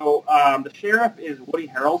again. So the sheriff is Woody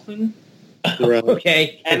Harrelson.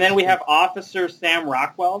 Okay. And then we have Officer Sam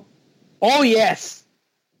Rockwell. Oh, yes.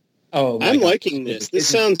 Oh, I'm liking this. This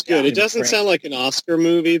sounds good. It doesn't sound like an Oscar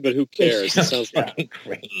movie, but who cares? It sounds fucking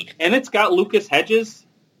great. And it's got Lucas Hedges.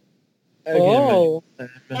 Oh. And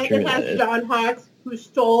it has John Hawkes, who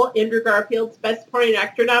stole Andrew Garfield's Best Supporting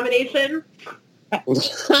Actor nomination.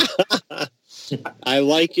 I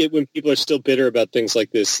like it when people are still bitter about things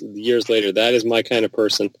like this years later. That is my kind of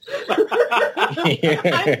person. I'm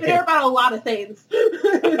bitter about a lot of things.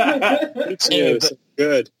 Me too. So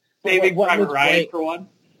good. Saving Private Ryan for one.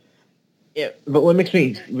 Yeah, but what makes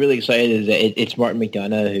me really excited is that it's Martin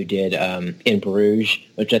McDonough who did In Bruges,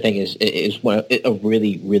 which I think is a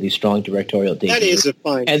really, really strong directorial debut. That is a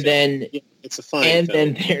fine. And then it's a fine. And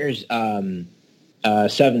film. then there's Seven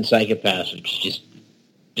Psychopaths, which is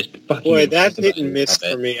just fucking. Boy, that hit and miss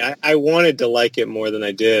for me. I wanted to like it more than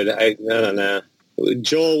I did. I don't know.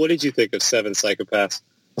 Joel, what did you think of Seven Psychopaths?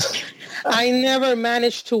 I never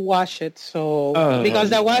managed to watch it, so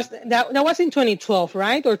because that was in 2012,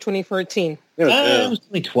 right, or 2014? It was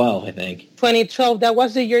 2012, I think. 2012. That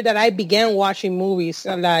was the year that I began watching movies,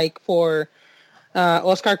 like for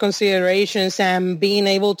Oscar considerations and being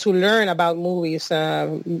able to learn about movies,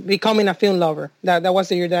 becoming a film lover. That was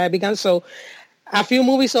the year that I began. So a few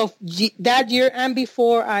movies of that year and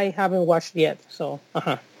before I haven't watched yet. So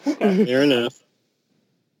okay. Fair enough.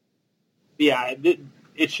 Yeah.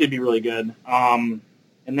 It should be really good. And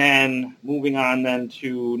then moving on then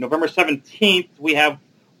to November 17th, we have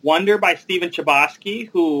Wonder by Stephen Chbosky,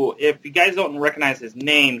 who, if you guys don't recognize his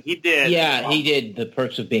name, he did... Yeah, he did The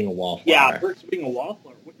Perks of Being a Wallflower. Yeah, Perks of Being a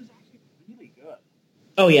Wallflower, which is actually really good.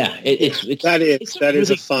 Oh, yeah. That is really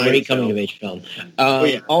a fine great film. coming-of-age film.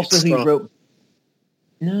 Also, he wrote...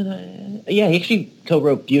 he actually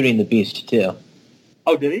co-wrote Beauty and the Beast, too.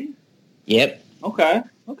 Oh, did he? Yep. Okay.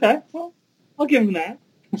 Well, I'll give him that.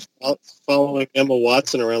 Following Emma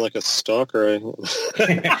Watson around like a stalker. I'm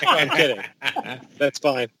kidding. That's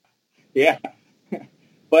fine. Yeah.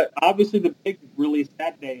 But obviously, the big release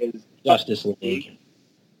that day is Justice League.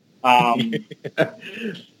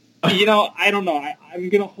 You know, I don't know. I'm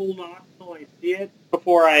going to hold off until I see it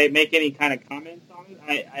before I make any kind of comments on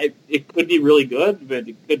it. It could be really good, but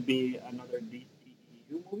it could be another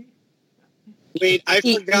DCEU movie. Wait, I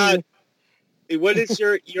forgot. What is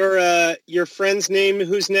your friend's name?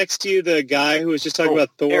 Who's next to you? The guy who was just talking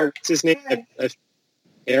about Thor. Eric. What's his name?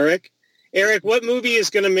 Eric. Eric, what movie is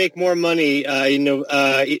going to make more money? In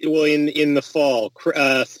the fall,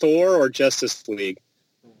 Thor or Justice League?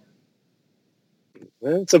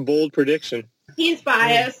 That's a bold prediction. He's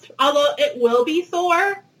biased, although it will be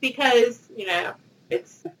Thor because,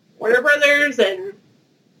 it's Warner Brothers and,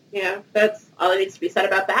 that's all that needs to be said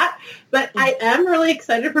about that. But I am really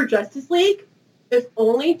excited for Justice League, if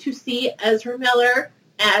only to see Ezra Miller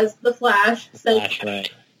as the Flash. Right.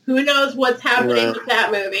 Who knows what's happening with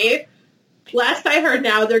that movie. Last I heard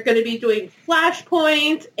now, they're going to be doing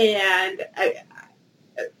Flashpoint and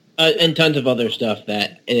tons of other stuff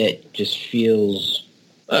that it just feels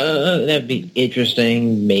that'd be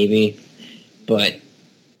interesting, maybe. But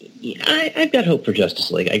I've got hope for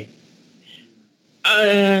Justice League.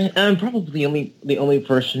 I'm probably the only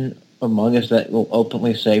person among us that will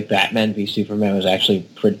openly say Batman v Superman was actually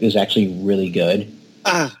really good.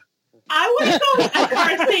 I wouldn't go as far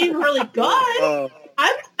as saying really good.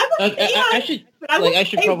 I'm okay. I should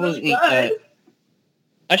probably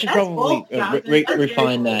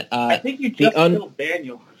refine that. I think you just killed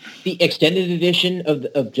Daniel. The extended edition of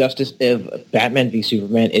Batman v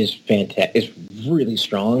Superman is fantastic. Is really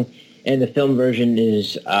strong, and the film version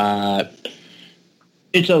is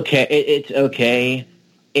it's okay. It's okay.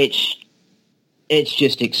 It's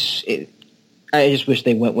just I just wish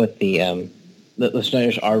they went with the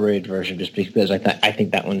Snyder's R-rated version, just because I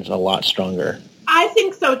think that one's a lot stronger. I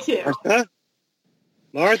think so too.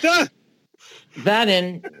 Martha. That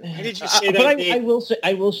and how did you say but that?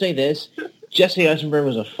 I will say this: Jesse Eisenberg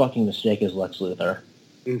was a fucking mistake as Lex Luthor.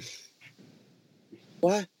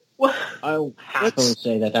 What? I'll happily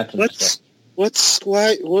say that's a mistake. Why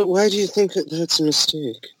do you think that's a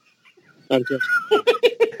mistake? Well,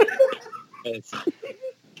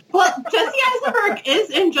 Jesse Eisenberg is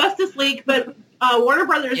in Justice League, but Warner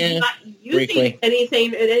Brothers is not using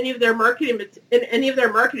anything in any of their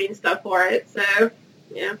marketing stuff for it. So,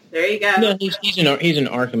 yeah, there you go. No, he's in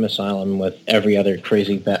Arkham Asylum with every other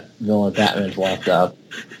crazy villain Batman's locked up.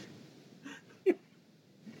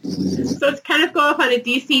 So it's kind of go off on a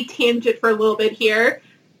DC tangent for a little bit here.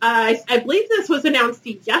 I believe this was announced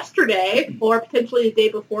yesterday, or potentially the day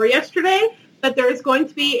before yesterday, that there is going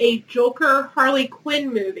to be a Joker Harley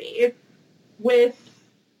Quinn movie with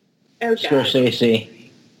Scorsese.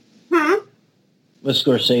 With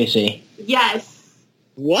Scorsese. Yes.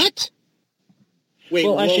 What? Wait,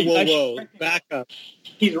 whoa. Back up.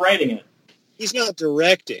 He's writing it. He's not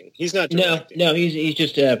directing. He's not directing. No, he's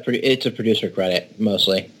just it's a producer credit,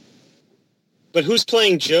 mostly. But who's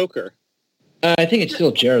playing Joker? I think it's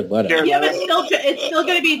still Jared Leto. But it's still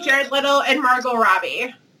going to be Jared Leto and Margot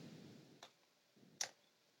Robbie.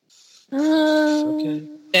 Okay.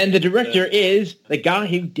 And the director is the guy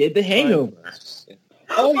who did The Hangover.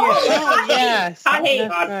 Oh, yes. Todd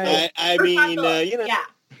Haynes. I mean,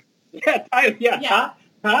 Yeah. Yeah.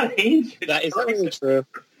 Todd Haynes. That is really true.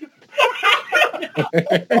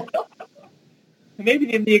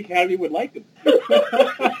 Maybe the Academy would like him.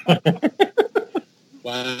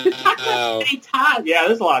 Wow. Todd. Yeah,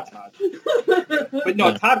 there's a lot of Todd. But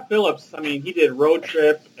no, Todd Phillips, I mean, he did Road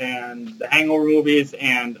Trip and the Hangover movies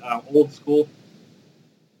and Old School.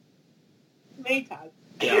 Hey, Todd.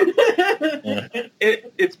 Yeah.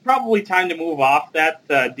 It's probably time to move off that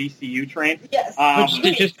DCU train. Yes.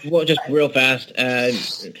 Just real fast. I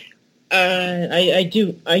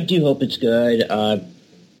do hope it's good. I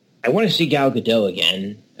want to see Gal Gadot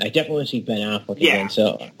again. I definitely want to see Ben Affleck again.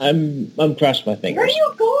 So I'm crossing my fingers. Where are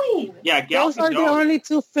you going? Yeah, Gal Those are the only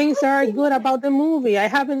two things that are good about the movie. I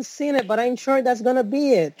haven't seen it, but I'm sure that's gonna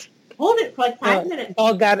be it. Hold it for like 5 minutes.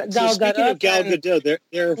 Speaking of Gal Gadot, there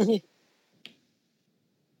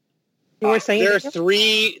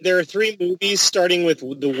are three movies starting with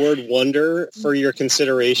the word wonder for your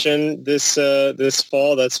consideration this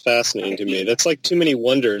fall. That's fascinating to me. That's like too many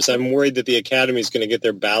wonders. I'm worried that the Academy is going to get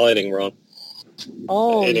their balloting wrong.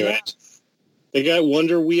 Oh, anyway, they got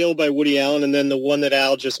Wonder Wheel by Woody Allen, and then the one that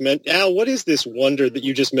Al just meant. Al, what is this wonder that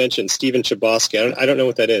you just mentioned? Stephen Chbosky. I don't know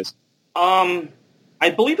what that is. I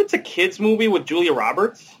believe it's a kids movie with Julia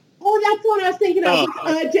Roberts. Oh, that's what I was thinking of.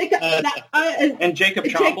 And Jacob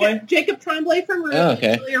Tremblay. Jacob Tremblay from Rudy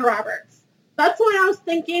and Julia Roberts. That's what I was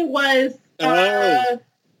thinking was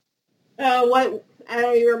what I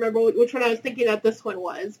don't even remember which one I was thinking that this one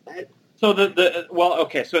was, but... So so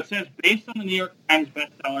it says, based on the New York Times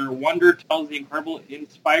bestseller, Wonder tells the incredible,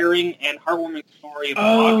 inspiring, and heartwarming story of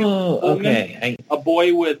August Pullman, a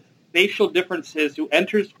boy with facial differences who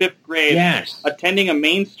enters 5th grade, attending a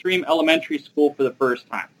mainstream elementary school for the first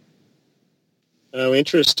time. Oh,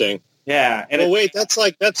 interesting. Yeah. And wait, that's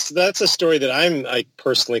a story that I'm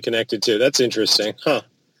personally connected to. That's interesting, huh?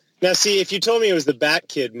 Now, see, if you told me it was the Bat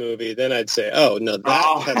Kid movie, then I'd say, oh, no,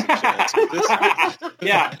 that has a chance.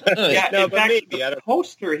 Yeah. No, in fact, the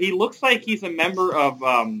poster, he looks like he's a member of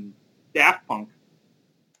Daft Punk.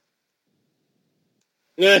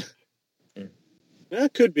 Yeah.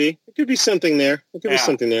 It could be. It could be something there. It could be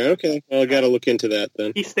something there. Okay. Well, I got to look into that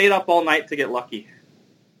then. He stayed up all night to get lucky.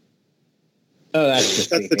 Oh, that's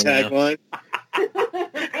the tagline.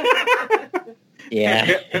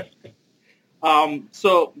 Yeah.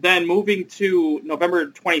 So then moving to November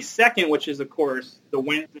 22nd, which is, of course, the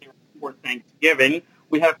Wednesday before Thanksgiving,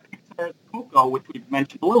 we have Pixar's Coco, which we've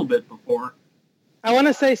mentioned a little bit before. I want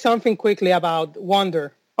to say something quickly about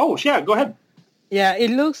Wonder. Oh, yeah, go ahead. Yeah,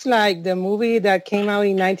 it looks like the movie that came out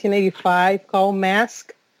in 1985 called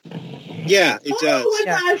Mask. Yeah, it does.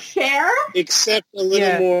 With Cher? Except a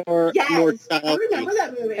little more childish. I remember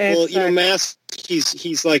that movie. Well, Mask,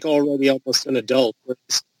 he's like already almost an adult.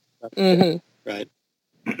 Mm-hmm. Right.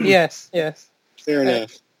 Yes. Fair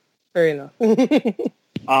enough. Fair enough.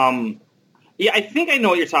 Yeah, I think I know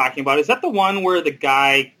what you're talking about. Is that the one where the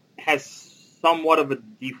guy has somewhat of a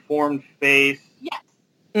deformed face? Yes.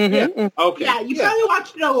 Mm-hmm. Yeah. Okay. Yeah, you probably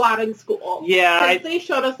watched it a lot in school. Yeah. They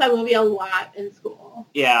showed us that movie a lot in school.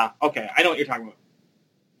 Yeah, okay. I know what you're talking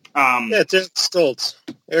about. Yeah, it's Eric Stoltz.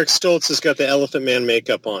 Eric Stoltz has got the Elephant Man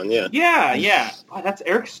makeup on, yeah. Yeah. Wow, that's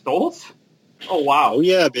Eric Stoltz? Oh, wow. Oh,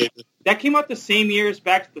 yeah, baby. That came out the same year as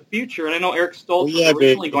Back to the Future, and I know Eric Stoltz was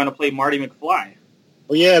originally going to play Marty McFly.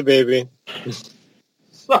 Oh, yeah, baby.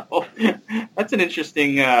 So, that's an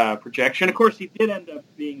interesting projection. Of course, he did end up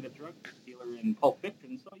being the drug dealer in Pulp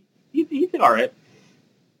Fiction, so he did all right.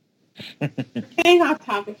 Getting off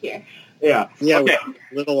topic here. Yeah. Okay.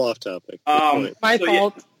 A little off topic. My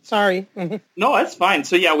fault. Yeah. Sorry. No, that's fine.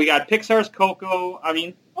 So, yeah, we got Pixar's Coco. I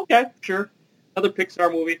mean, okay, sure. Another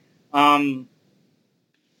Pixar movie. And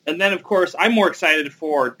then, of course, I'm more excited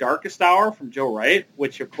for Darkest Hour from Joe Wright,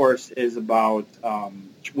 which, of course, is about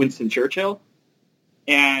Winston Churchill.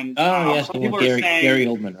 And yes, some people are saying, Gary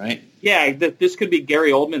Oldman, right? Yeah, that this could be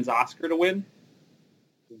Gary Oldman's Oscar to win.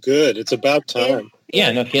 Good. It's about time.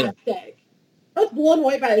 Yeah, no kidding. I was blown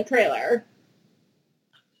away by the trailer.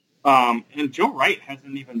 And Joe Wright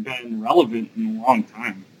hasn't even been relevant in a long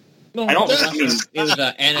time. No, I don't. It was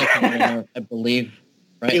Anakin, I believe.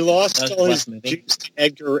 Right? He lost all his juice to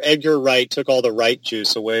Edgar. Edgar Wright took all the Wright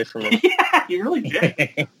juice away from him. Yeah, he really did.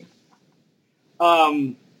 Because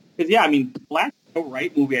I mean, the last Joe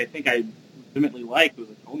Wright movie I think I legitimately liked was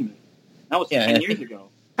Atonement. That was 10 years ago.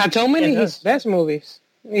 Atonement is his best movies.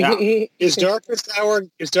 Yeah. Is Darkest Hour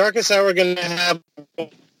going to have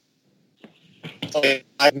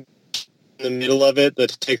in the middle of it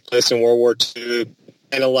that takes place in World War II,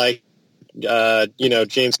 kind of like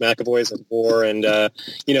James McAvoy's in War, and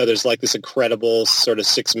there's like this incredible sort of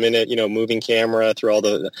 6-minute moving camera through all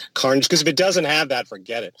the carnage? Because if it doesn't have that,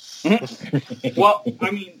 forget it. Well,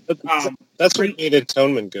 I mean, that's what made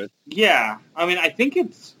Atonement good. Yeah, I mean, I think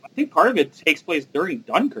part of it takes place during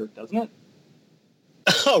Dunkirk, doesn't it?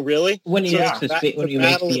 Oh, really? When he makes the speech.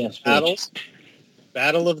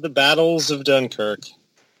 Battle of the Battles of Dunkirk.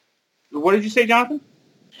 What did you say, Jonathan?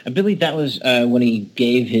 I believe that was when he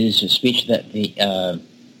gave his speech that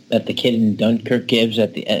the kid in Dunkirk gives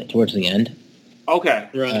towards the end. Okay.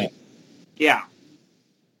 Right. Yeah.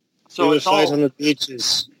 So we will it's fight all on the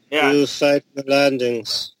beaches. Yeah. We will fight on the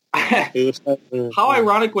landings. How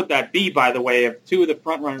ironic would that be, by the way, if two of the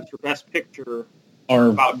frontrunners for Best Picture are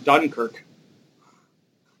about Dunkirk?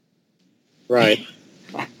 Right.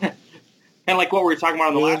 And like what we were talking about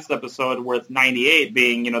in the last episode, with 98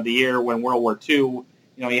 being, the year when World War II,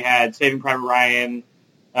 you had Saving Private Ryan,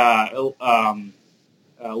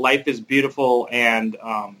 Life is Beautiful, and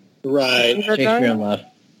right. Shakespeare in Love.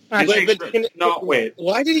 Wait.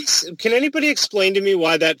 Why did can anybody explain to me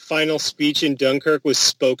why that final speech in Dunkirk was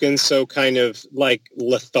spoken so kind of like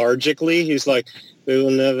lethargically? He's like, "We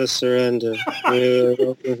will never surrender." Yeah,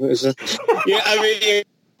 I mean,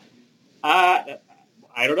 I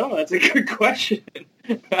don't know. That's a good question.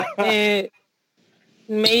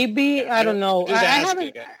 Maybe, I don't know. Has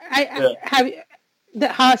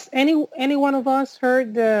any one of us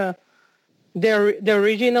heard the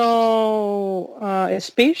original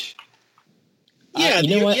speech? Yeah,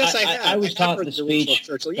 you know what? yes, I have. I was taught the speech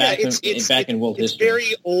back in world history. It's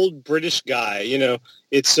very old British guy, you know.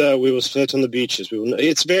 It's we will sit on the beaches.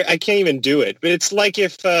 It's very. I can't even do it, but it's like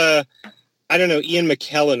if I don't know, Ian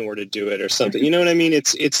McKellen were to do it or something. You know what I mean?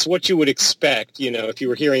 It's what you would expect, you know, if you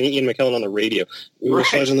were hearing Ian McKellen on the radio. We will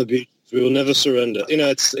fight on the beach. We will never surrender. You know,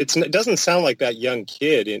 it doesn't sound like that young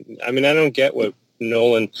kid. I mean, I don't get what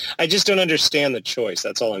Nolan. I just don't understand the choice.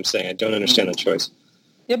 That's all I'm saying. I don't understand the choice.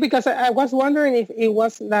 Yeah, because I was wondering if it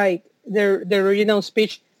was like the original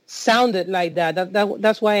speech sounded like that.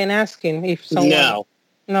 That's why I'm asking if someone.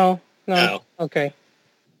 No. Okay.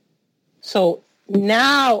 So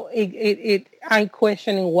now I'm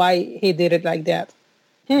questioning why he did it like that.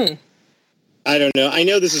 I don't know. I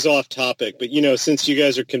know this is off topic, but you know, since you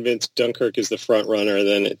guys are convinced Dunkirk is the front runner,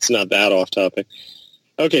 then it's not that off topic.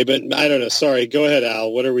 Okay, but I don't know. Sorry. Go ahead,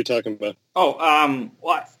 Al. What are we talking about?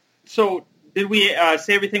 What? So did we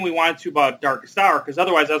say everything we wanted to about Darkest Hour? Because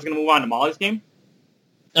otherwise I was going to move on to Molly's game.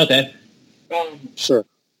 Okay. Sure.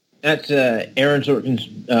 That's Aaron Sorkin's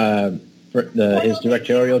his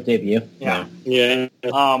directorial debut. Yeah. Yeah.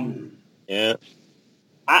 Yeah.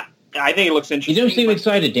 I think it looks interesting. You don't seem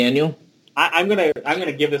excited, Daniel. I'm gonna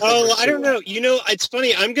give this. Oh, I don't know. You know, it's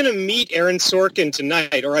funny. I'm gonna meet Aaron Sorkin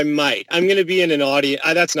tonight, or I might. I'm gonna be in an audience.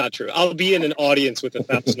 That's not true. I'll be in an audience with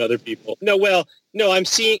 1,000 other people. No, I'm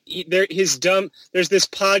seeing there's this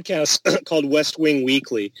podcast called West Wing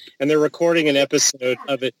Weekly, and they're recording an episode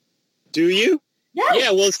of it. Do you? Yes.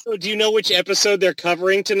 Yeah. Well, so do you know which episode they're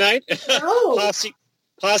covering tonight? No.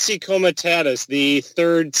 Posse Comitatus, the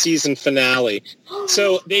third season finale.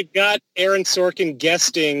 So they've got Aaron Sorkin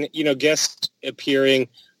guest appearing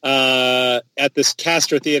at this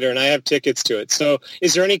Castro Theater, and I have tickets to it. So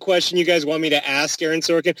is there any question you guys want me to ask Aaron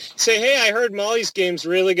Sorkin? Say, hey, I heard Molly's game's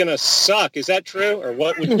really going to suck. Is that true? Or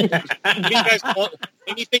what? Anything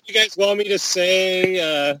you guys want me to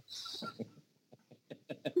say?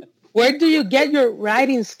 Where do you get your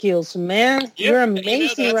writing skills, man? Yep, You're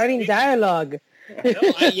amazing writing dialogue. I'm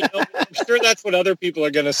sure that's what other people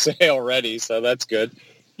are going to say already, so that's good.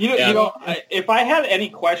 You know, if I had any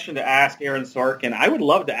question to ask Aaron Sorkin, I would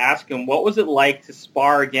love to ask him, what was it like to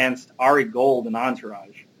spar against Ari Gold in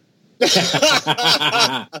Entourage? That's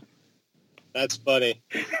funny.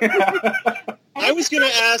 I was going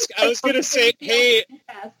to say, hey.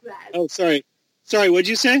 Oh, sorry. Sorry, what'd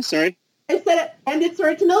you say? Sorry. I said, and it's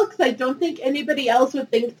original because I don't think anybody else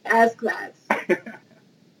would think to ask that.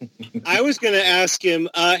 I was going to ask him,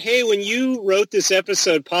 hey, when you wrote this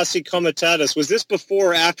episode, Posse Comitatus, was this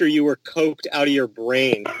before or after you were coked out of your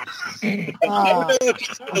brain? I don't know if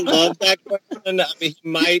he's going to love that question. I mean, he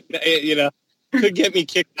might, could get me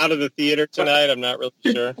kicked out of the theater tonight. I'm not really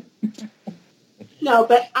sure. No,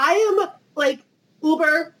 but I am like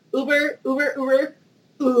uber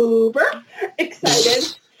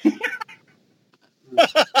excited.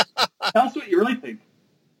 Tell us what you really think.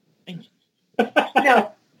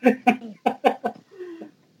 No.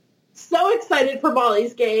 So excited for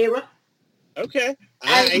Molly's game. Okay.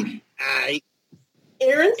 Aaron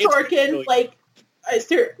Sorkin,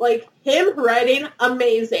 really him writing,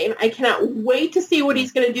 amazing. I cannot wait to see what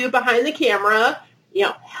he's going to do behind the camera. You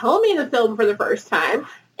know, helming the film for the first time.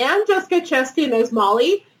 And Jessica Chastain as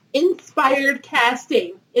Molly. Inspired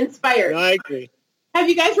casting. Inspired. No, I agree. Have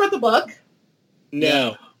you guys read the book?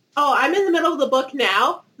 No. Oh, I'm in the middle of the book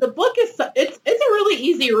now. The book is it's a really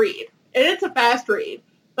easy read, and it's a fast read.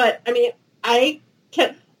 But I mean, I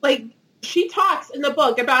can she talks in the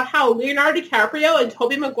book about how Leonardo DiCaprio and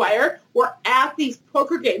Tobey Maguire were at these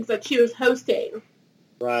poker games that she was hosting.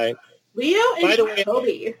 Right. Leo and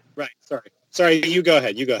Toby. Right. Sorry. You go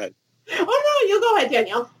ahead. Oh no, you go ahead,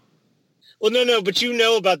 Danielle. Well, no, but you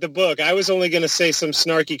know about the book. I was only going to say some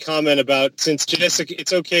snarky comment about since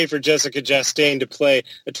it's okay for Jessica Chastain to play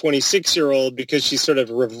a 26-year-old because she's sort of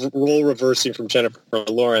role reversing from Jennifer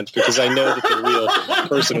Lawrence because I know that the real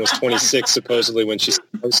person was 26 supposedly when she's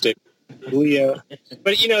hosting Leo.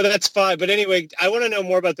 But that's fine. But anyway, I want to know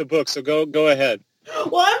more about the book, so go ahead.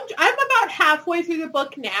 Well, I'm about halfway through the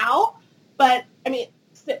book now, but I mean,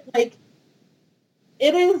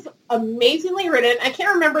 it is amazingly written. I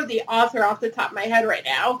can't remember the author off the top of my head right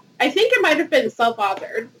now. I think it might have been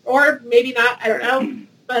self-authored, or maybe not. I don't know.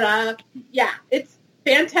 But, yeah, it's a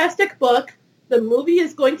fantastic book. The movie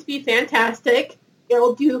is going to be fantastic.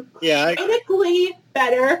 It'll do critically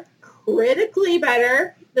better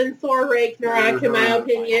than Thor Ragnarok, in my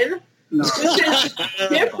opinion. No. Which is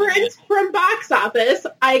different from box office.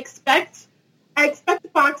 I expect the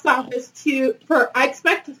box office I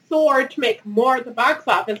expect Thor to make more at the box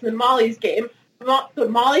office than Molly's game,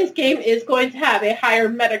 Molly's Game is going to have a higher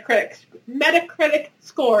Metacritic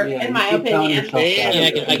score, in my opinion.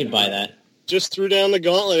 Yeah, I can buy that. Just threw down the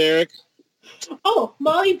gauntlet, Eric. Oh,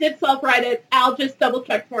 Molly did self-write it. Al just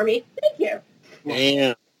double-checked for me. Thank you.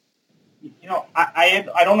 Damn. I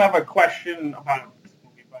don't have a question about this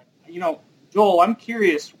movie, but Joel, I'm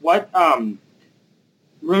curious. What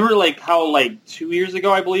remember how 2 years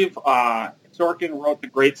ago, I believe, Sorkin wrote the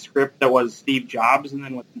great script that was Steve Jobs, and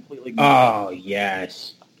then was completely ignored. Oh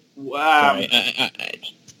yes. Sorry,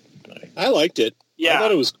 I liked it. Yeah, I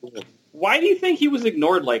thought it was cool. Why do you think he was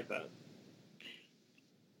ignored like that?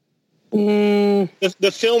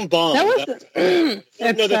 The film bombed. Exactly.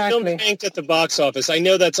 No, the film tanked at the box office. I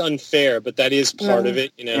know that's unfair, but that is part of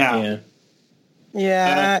it.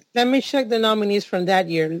 Yeah. Let me check the nominees from that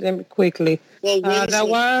year. Let me quickly. Well, that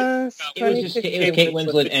was it was Kate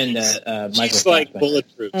Winslet and Michael. She's like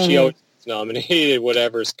bulletproof. She always gets nominated.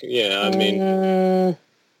 Whatever's. I mean,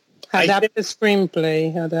 adapted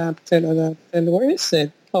screenplay. Adapted. Where is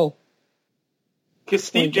it? Oh. Because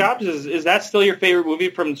Steve Jobs, is that still your favorite movie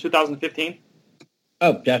from 2015?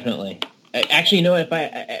 Oh, definitely. Actually, you know what? If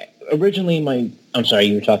I originally I'm sorry,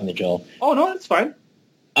 you were talking to Joel. Oh no, that's fine.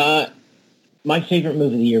 My favorite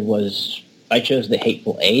movie of the year I chose The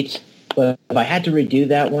Hateful Eight, but if I had to redo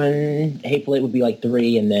that one, Hateful Eight would be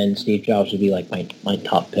 3, and then Steve Jobs would be my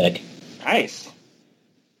top pick. Nice.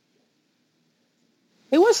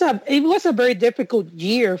 It was a very difficult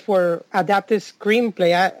year for adapted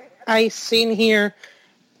screenplay. I seen here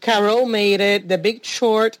Carol made it, The Big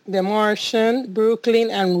Short, The Martian,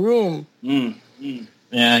 Brooklyn, and Room.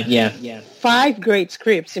 Yeah. 5 great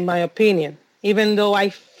scripts, in my opinion. Even though I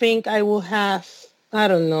think I will have, I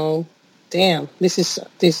don't know. Damn, this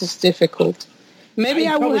is difficult. Maybe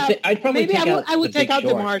I would take out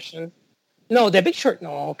The Martian. No, The Big Short.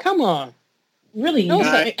 No, come on. Really? No,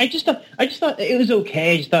 I just thought it was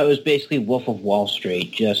okay. I just thought it was basically Wolf of Wall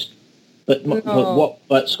Street. But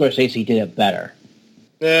Scorsese did it better.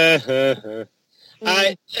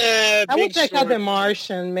 I would take out The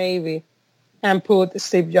Martian, maybe, and put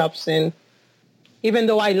Steve Jobs in. Even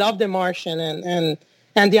though I love The Martian, and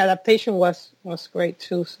the adaptation was great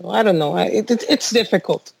too. So I don't know. It's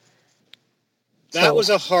difficult. That was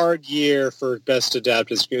a hard year for Best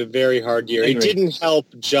Adapted. A very hard year. It didn't help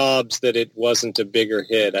Jobs that it wasn't a bigger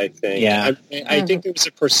hit, I think. Yeah. I think there was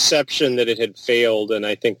a perception that it had failed, and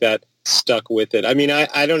I think that stuck with it. I mean,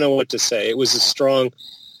 I don't know what to say. It was a strong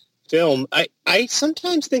film. I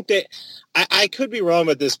sometimes think that, I could be wrong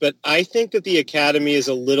with this, but I think that the Academy is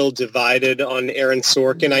a little divided on Aaron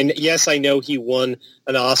Sorkin. I know he won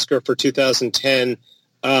an Oscar for 2010,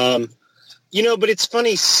 but it's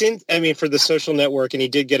funny for The Social Network, and he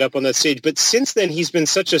did get up on that stage. But since then, he's been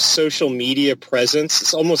such a social media presence.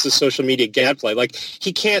 It's almost a social media gadfly.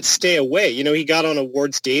 He can't stay away. He got on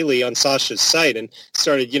Awards Daily on Sasha's site and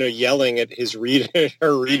started, yelling at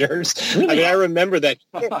her readers. Really? I mean, I remember that.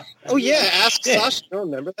 Oh yeah, ask Sasha. You don't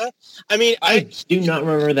remember that? I mean, I do not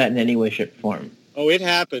remember that in any way, shape, or form. Oh, it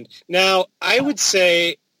happened. Now, I would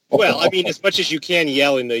say. Well, I mean, as much as you can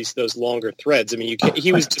yell in those longer threads. I mean,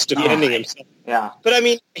 he was just defending himself. Yeah. But I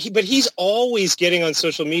mean, he's always getting on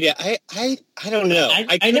social media. I don't know.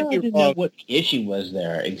 I didn't know what the issue was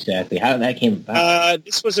there exactly. How that came about.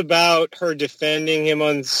 This was about her defending him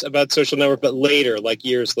about Social Network, but later,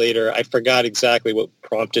 years later, I forgot exactly what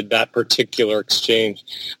prompted that particular exchange.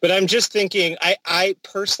 But I'm just thinking, I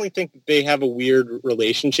personally think that they have a weird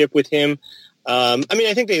relationship with him. I mean,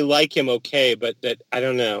 I think they like him okay, but that I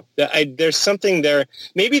don't know. There's something there.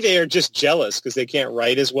 Maybe they are just jealous because they can't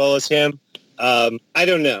write as well as him. I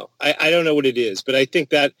don't know. I don't know what it is, but I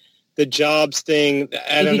think that the Jobs thing,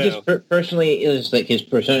 I don't know. Personally, it was his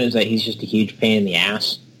persona is that he's just a huge pain in the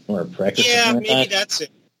ass or a prick. Yeah, maybe that's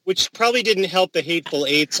it. Which probably didn't help the Hateful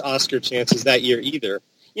Eight's Oscar chances that year either.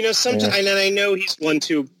 Sometimes, and I know he's won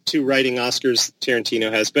two writing Oscars, Tarantino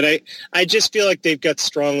has, but I just feel like they've got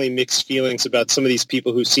strongly mixed feelings about some of these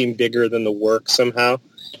people who seem bigger than the work somehow.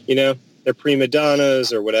 They're prima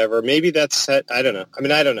donnas or whatever. Maybe that's, I don't know. I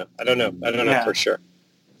mean, I don't know for sure.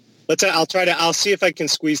 I'll see if I can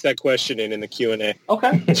squeeze that question in the Q&A.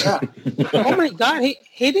 Okay. Yeah. Oh my God,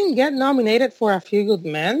 he didn't get nominated for A Few Good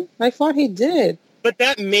Men? I thought he did. But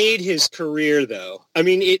that made his career, though. I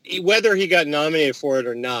mean, whether he got nominated for it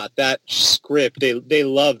or not, that script, they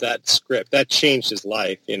love that script. That changed his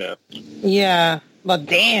life, Yeah, but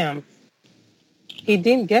damn. He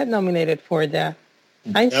didn't get nominated for that.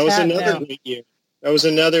 That was another great year. That was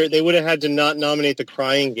another, they would have had to not nominate The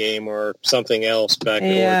Crying Game or something else back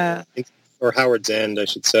or Howard's End, I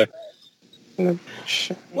should say. Well,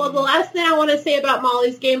 the last thing I want to say about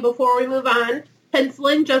Molly's Game before we move on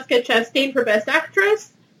penciling Jessica Chastain for Best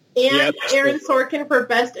Actress, and Aaron Sorkin for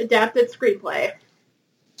Best Adapted Screenplay.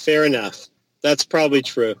 Fair enough. That's probably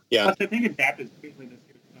true. Yeah. Plus, I think adapted screenplay this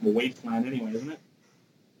year is kind of a wasteland anyway, isn't it?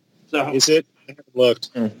 So is it? I haven't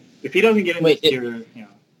looked. If he doesn't get in this year, you know.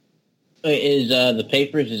 Is the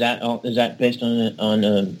Papers, is that based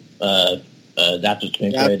on adapted screenplay?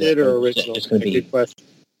 Adapted or original? It's going to be good question.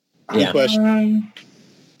 Yeah. Good question.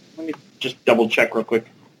 Let me just double check real quick.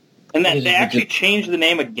 And then they actually changed the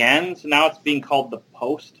name again, so now it's being called The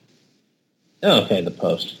Post. Oh, okay, The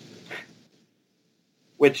Post.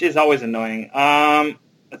 Which is always annoying.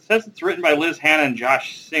 It says it's written by Liz Hannah and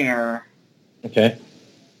Josh Singer. Okay.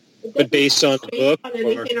 But based on the book? I'm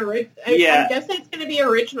guessing it's going to be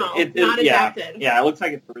original, not adapted. Yeah, it looks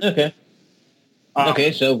like it's original. Okay.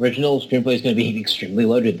 Okay, so original screenplay is going to be extremely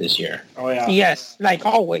loaded this year. Oh, yeah. Yes, like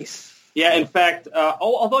always. Yeah, in fact,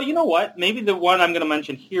 although, you know what? Maybe the one I'm going to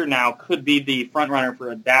mention here now could be the frontrunner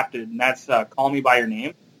for adapted, and that's Call Me By Your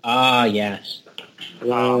Name. Ah, yes.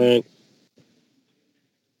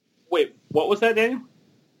 Wait, what was that, Daniel?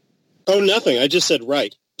 Oh, nothing. I just said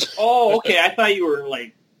right. Oh, okay. I thought you were,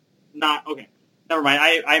 like, not... Okay. Never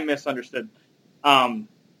mind. I misunderstood.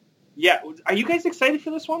 Yeah. Are you guys excited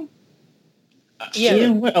for this one? Yeah,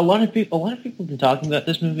 a lot of people have been talking about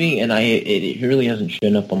this movie, and it really hasn't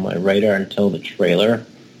shown up on my radar until the trailer.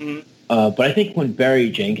 Mm-hmm. But I think when Barry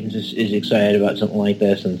Jenkins is excited about something like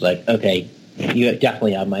this, and it's like, okay, you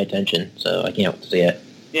definitely have my attention, so I can't wait to see it.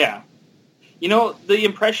 Yeah. You know, the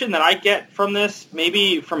impression that I get from this,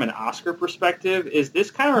 maybe from an Oscar perspective, is this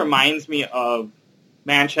kind of reminds me of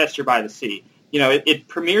Manchester by the Sea. You know, it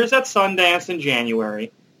premieres at Sundance in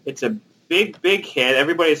January. It's a big, big hit.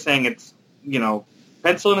 Everybody's saying it's, you know,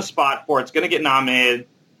 pencil in a spot for it. It's going to get nominated,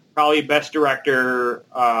 probably Best Director,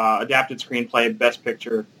 Adapted Screenplay, Best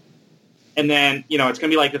Picture. And then, you know, it's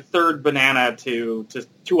going to be like the third banana to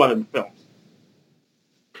two other films.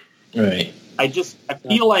 Right. I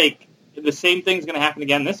feel like the same thing's going to happen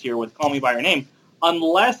again this year with Call Me By Your Name,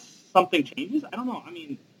 unless something changes. I don't know. I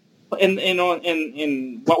mean,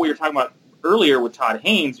 in what we were talking about earlier with Todd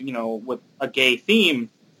Haynes, you know, with a gay theme,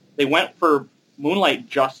 they went for Moonlight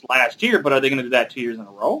just last year, but are they going to do that 2 years in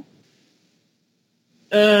a row?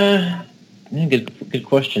 Good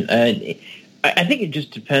question. I think it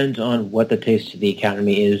just depends on what the taste of the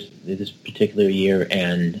Academy is this particular year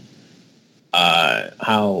and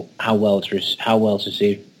how well it's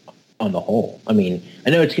received on the whole. I mean, I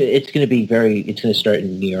know it's going to start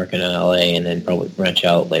in New York and LA and then probably branch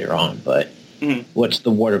out later on. But what's the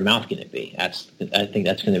word of mouth going to be? I think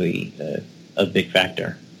that's going to be a big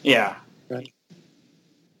factor. Yeah. Right.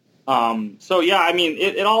 So yeah, I mean,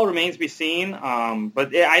 it all remains to be seen.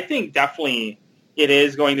 But I think definitely it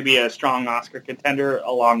is going to be a strong Oscar contender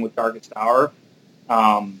along with Darkest Hour.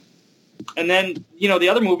 And then, you know, the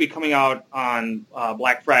other movie coming out on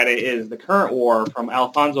Black Friday is The Current War from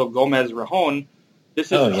Alfonso Gomez Rejon.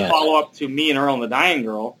 This is a follow-up to Me and Earl and the Dying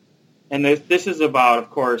Girl. And this is about,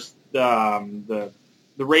 of course, the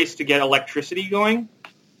race to get electricity going.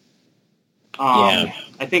 I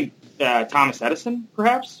think Thomas Edison,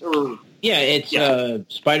 perhaps?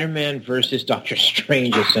 It's Spider-Man versus Doctor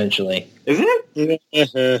Strange, essentially. Is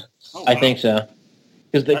it? Oh, I think so.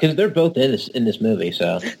 Because they're both in this movie,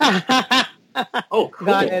 so. Oh, cool.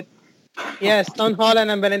 Got it. Yes, Tom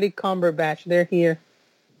Holland and Benedict Cumberbatch, they're here.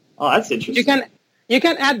 Oh, that's interesting. You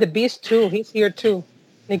can add the Beast too. He's here too.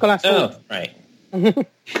 Nicolas. Oh, right.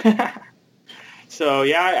 So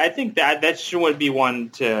yeah, I think that would be one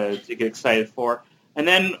to get excited for. And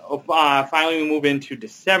then finally we move into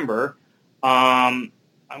December.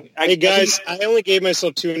 Hey guys, I only gave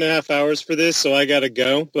myself 2.5 hours for this, so I got to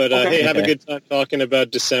go. But hey, have a good time talking about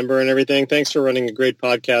December and everything. Thanks for running a great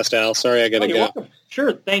podcast, Al. Sorry, I got to go. Welcome.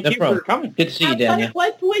 Sure, thank you for coming. Good to see you, Daniel.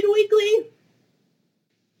 West Wing Weekly.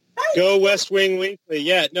 Go West Wing Weekly.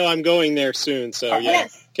 Yeah, no, I'm going there soon. So yeah.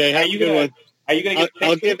 Yes. Okay, have a good one. Are you going to get?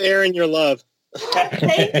 I'll give Aaron your love.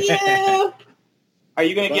 Thank you. Are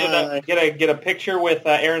you going to get a picture with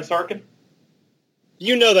Aaron Sorkin?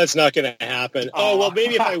 You know that's not going to happen. Oh, well,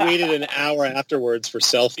 maybe if I waited an hour afterwards for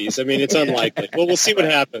selfies. I mean, it's unlikely. Well, we'll see what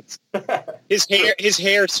happens. His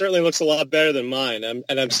hair certainly looks a lot better than mine, and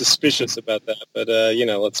I'm suspicious about that. But,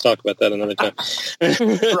 let's talk about that another time.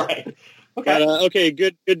 Right. Okay. But, okay,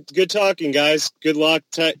 good talking, guys. Good luck.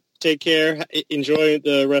 Take care. Enjoy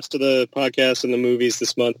the rest of the podcast and the movies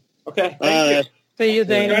this month. Okay. Thank you. See you,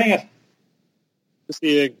 Dana.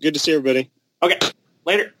 Good to see everybody. Okay.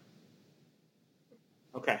 Later.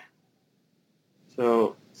 Okay.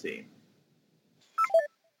 So, let's see.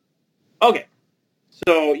 Okay.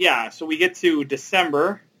 So we get to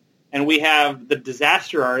December, and we have The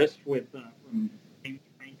Disaster Artist with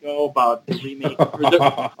ago about the remake.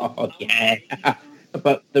 Or yeah,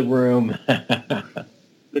 about The Room.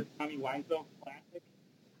 The Tommy Wiseau classic.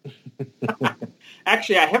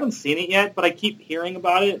 Actually, I haven't seen it yet, but I keep hearing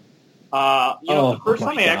about it. The first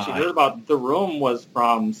time I actually heard about The Room was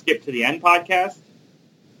from Skip to the End podcast,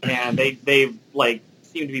 and they like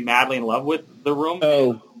seem to be madly in love with The Room.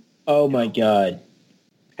 Oh my God!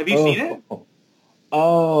 Have you seen it?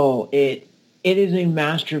 Oh, it is a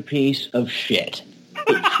masterpiece of shit.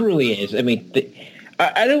 It truly is. I mean,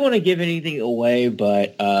 I don't want to give anything away,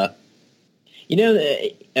 but the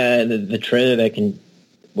trailer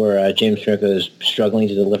where James Franco is struggling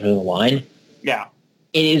to deliver the line. Yeah,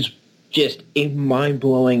 it is just a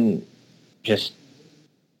mind-blowing. It's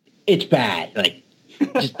bad. Like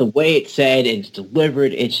just the way it's said, it's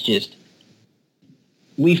delivered. It's just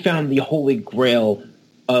we found the holy grail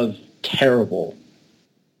of terrible.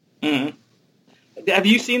 Mm-hmm. Have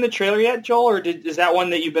you seen the trailer yet, Joel, or is that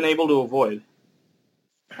one that you've been able to avoid?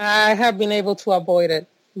 I have been able to avoid it,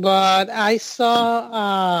 but I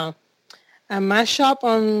saw a mashup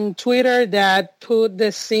on Twitter that put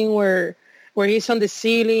the scene where he's on the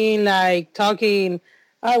ceiling, like talking.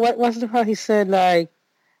 What's the part he said? Like,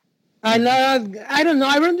 I don't know.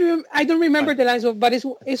 I don't remember the lines, but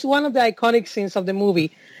it's one of the iconic scenes of the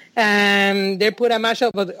movie. And they put a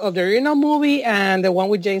mashup of the original movie and the one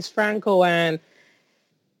with James Franco, and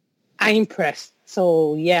I'm impressed.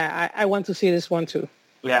 So, yeah, I want to see this one, too.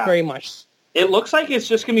 Yeah. Very much. It looks like it's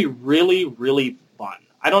just going to be really, really fun.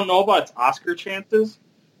 I don't know about its Oscar chances.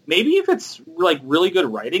 Maybe if it's, like, really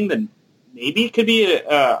good writing, then maybe it could be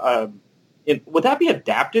would that be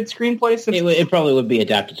adapted screenplay? It probably would be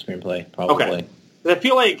adapted screenplay, probably. Okay. I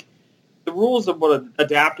feel like the rules of what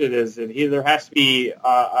adapted is it either has to be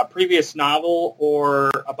a previous novel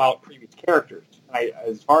or about previous characters.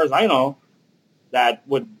 As far as I know, that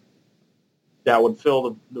would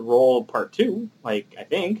fill the role of part two. Like I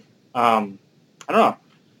think, I don't know.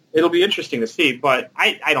 It'll be interesting to see, but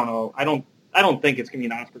I don't know. I don't think it's gonna be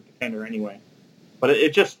an Oscar contender anyway. But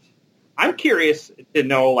I'm curious to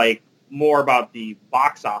know like more about the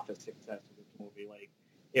box office success of this movie. Like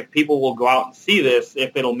if people will go out and see this,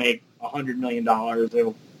 if it'll make $100 million,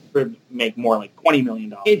 it'll make more like $20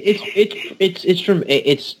 million.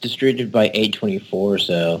 It's distributed by A24,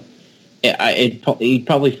 so you'd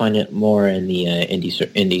probably find it more in the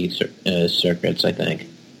indie circuits, I think.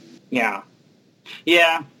 Yeah.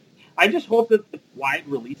 I just hope that it's wide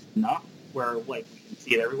released enough where like we can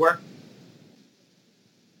see it everywhere.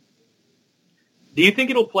 Do you think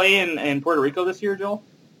it'll play in Puerto Rico this year, Joel?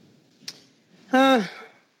 I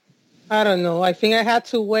don't know. I think I had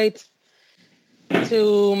to wait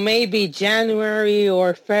to maybe January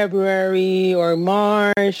or February or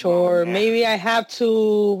March, or maybe I have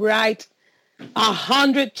to write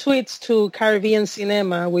 100 tweets to Caribbean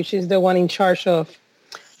Cinema, which is the one in charge of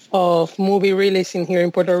movie releasing here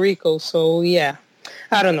in Puerto Rico. So yeah,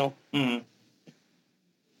 I don't know. Mm-hmm.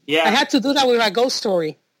 Yeah, I had to do that with my Ghost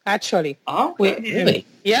Story. Actually, really?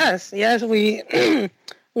 Yes. We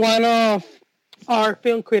one of our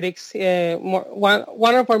film critics,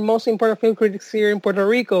 one of our most important film critics here in Puerto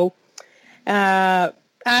Rico,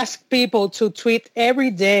 asked people to tweet every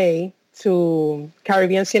day to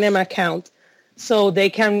Caribbean Cinema account so they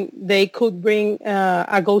could bring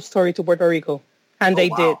a Ghost Story to Puerto Rico, and they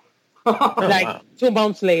did. Like 2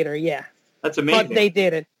 months later, yeah. That's amazing. But they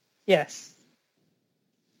did it. Yes.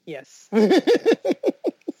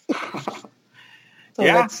 So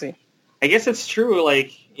let's see. I guess it's true.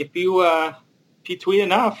 Like if you tweet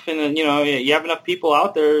enough, and then you have enough people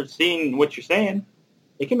out there seeing what you're saying,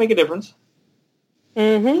 it can make a difference.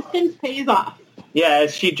 Mm-hmm. Distance pays off. Yeah,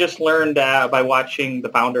 she just learned by watching The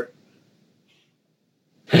Founder.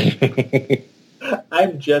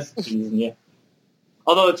 I'm just teasing you.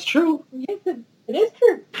 Although it's true. Yes, it is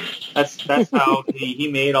true. That's how he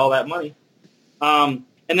made all that money.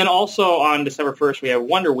 And then also on December 1st, we have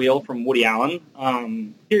Wonder Wheel from Woody Allen.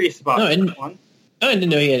 Curious about this one. I didn't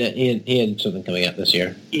know he had something coming out this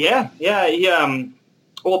year. Yeah.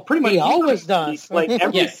 Well, pretty much he always does. Like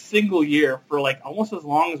every single year for like almost as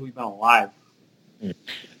long as we've been alive.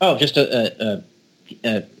 Oh, just a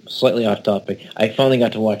slightly off topic. I finally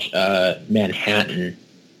got to watch Manhattan.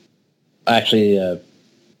 Actually, a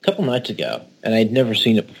couple nights ago, and I'd never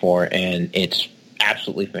seen it before, and it's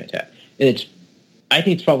absolutely fantastic. I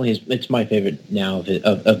think it's probably it's my favorite now of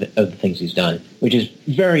the things he's done, which is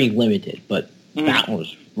very limited, but that one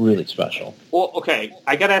was really special. Well, okay,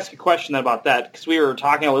 I got to ask a question about that, because we were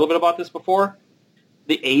talking a little bit about this before.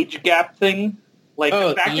 The age gap thing, like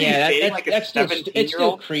the fact that he's dating like a 17-year-old. It's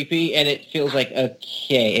still creepy, and it feels like,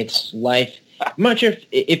 okay, it's life. I'm not sure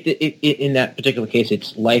if in that particular case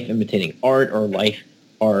it's life imitating art or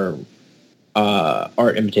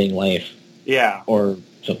art imitating life. Yeah. Or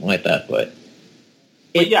something like that, but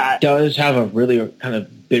it does have a really kind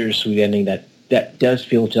of bittersweet ending that does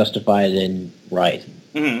feel justified and right.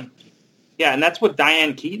 Mm-hmm. Yeah, and that's with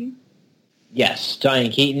Diane Keaton? Yes,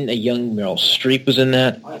 Diane Keaton, a young Meryl Streep was in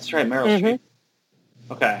that. Oh, that's right, Meryl Streep.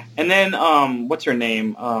 Okay. And then, what's her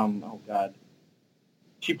name? Oh, God.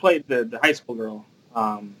 She played the high school girl.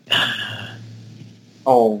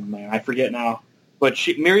 Oh, man, I forget now. But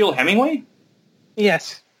Muriel Hemingway?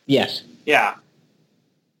 Yes. Yes. Yeah.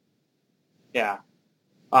 Yeah.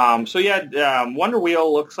 Wonder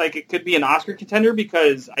Wheel looks like it could be an Oscar contender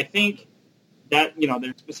because I think that,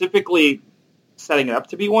 they're specifically setting it up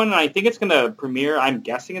to be one, and I think it's going to premiere, I'm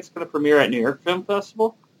guessing it's going to premiere at New York Film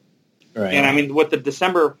Festival. Right. And, I mean, with the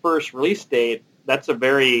December 1st release date, that's a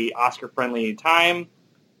very Oscar-friendly time.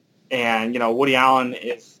 And, Woody Allen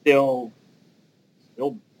is still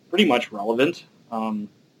pretty much relevant, even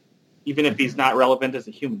if he's not relevant as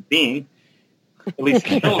a human being. At least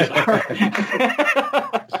the films are.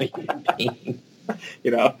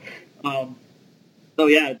 So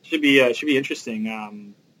yeah, it should be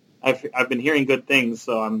interesting. I've been hearing good things,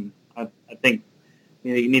 so I think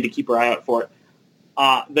you need to keep our eye out for it.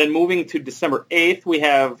 Then moving to December 8th, we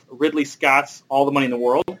have Ridley Scott's All the Money in the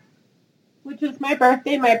World, which is my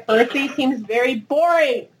birthday. My birthday seems very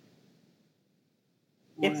boring.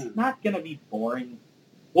 It's not gonna be boring.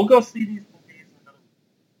 We'll go see these.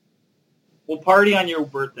 We'll party on your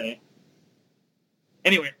birthday.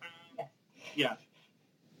 Anyway, yeah.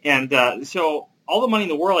 And so All the Money in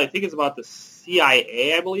the World, I think, is about the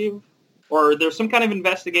CIA, I believe. Or there's some kind of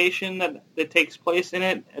investigation that takes place in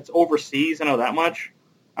it. It's overseas, I know that much.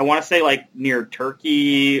 I want to say, like, near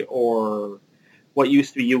Turkey or what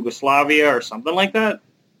used to be Yugoslavia or something like that.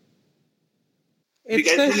 It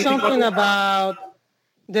says something about...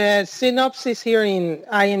 The synopsis here in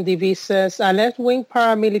IMDb says a left-wing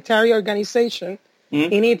paramilitary organization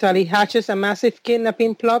in Italy hatches a massive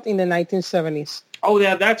kidnapping plot in the 1970s. Oh,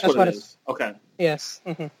 yeah, that's what it is. Okay. Yes.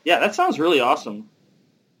 Mm-hmm. Yeah, that sounds really awesome.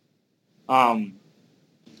 And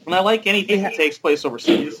I like anything that takes place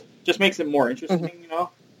overseas. Just makes it more interesting,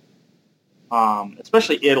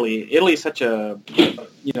 Especially Italy. Italy is such a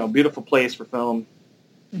beautiful place for film.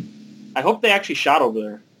 I hope they actually shot over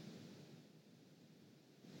there.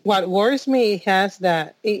 What worries me is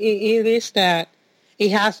that it is that it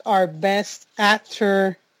has our best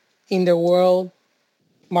actor in the world,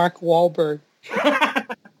 Mark Wahlberg.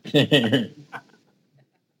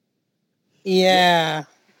 Yeah.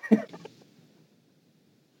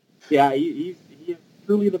 Yeah, he is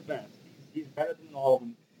truly the best. He's better than all of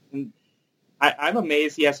them. And I'm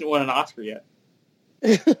amazed he hasn't won an Oscar yet.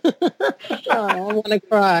 I want to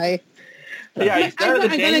cry. Yeah, he's better than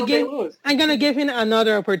Daniel Day-Lewis. I'm gonna give him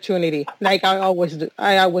another opportunity, like I always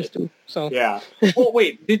do. So yeah. Well,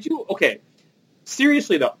 wait. Did you? Okay.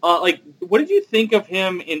 Seriously though, what did you think of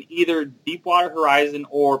him in either Deepwater Horizon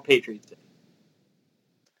or Patriots Day?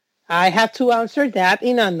 I have to answer that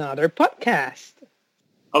in another podcast.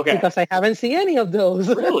 Okay. Because I haven't seen any of those.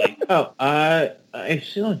 Really? I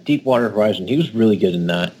saw Deepwater Horizon. He was really good in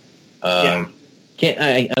that. Yeah.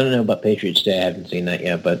 I don't know about Patriots Day. I haven't seen that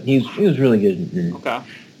yet, but he was really good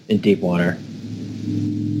in Deepwater.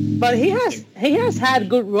 But he has had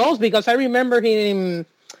good roles because I remember him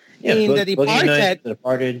in The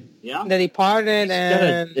Departed. Yeah. The Departed, He's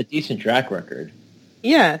and got a decent track record.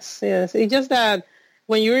 Yes. It's just that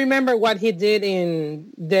when you remember what he did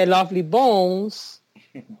in The Lovely Bones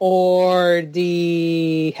or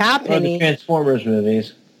The Happening,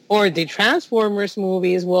 or the Transformers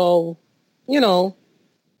movies, well,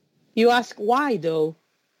 you ask why though?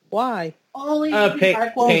 Why? Only Mark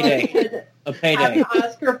Wahlberg should have an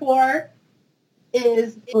Oscar for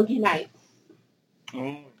is Boogie Nights.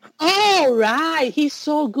 Oh, right. He's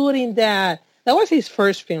so good in that. That was his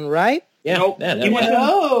first film, right? Yeah. Nope.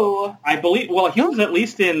 I believe, he was at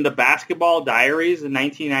least in The Basketball Diaries in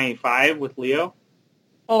 1995 with Leo.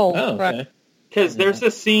 Oh, right. Okay. Because there's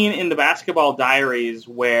a scene in The Basketball Diaries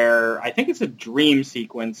where I think it's a dream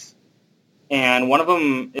sequence, and one of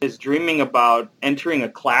them is dreaming about entering a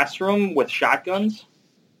classroom with shotguns.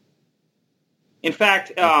 In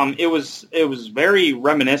fact, it was very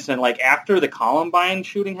reminiscent. Like after the Columbine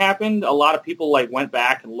shooting happened, a lot of people went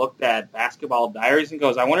back and looked at Basketball Diaries and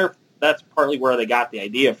goes, "I wonder if that's partly where they got the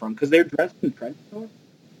idea from," because they're dressed in trench coats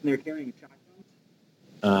and they're carrying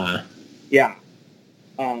shotguns. Yeah.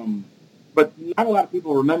 But not a lot of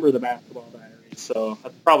people remember the Basketball Diaries, so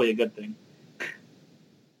that's probably a good thing.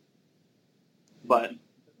 But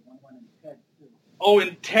Oh,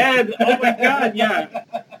 and Ted. Oh my God, yeah.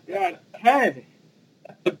 Yeah, Ted.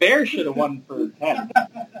 The bear should have won for Ted.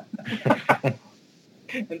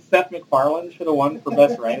 And Seth MacFarlane should have won for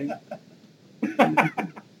best writing.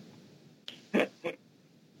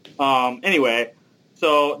 Anyway,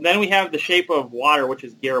 so then we have The Shape of Water, which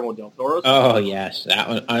is Guillermo del Toro's. Oh yes, that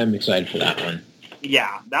one. I'm excited for that one.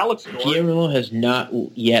 Yeah, that looks good. Guillermo has not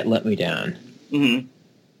yet let me down. Mm-hmm.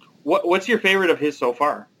 What's your favorite of his so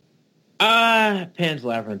far? Pan's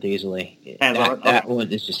Labyrinth easily. Pan's Labyrinth. That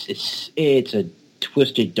one is just it's a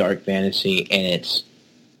twisted dark fantasy, and it's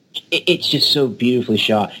just so beautifully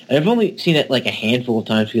shot. And I've only seen it like a handful of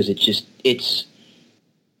times because it's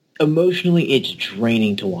emotionally it's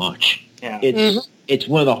draining to watch. Yeah. It's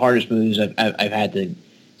one of the hardest movies I've had to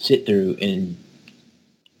sit through in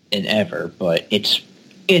ever, but it's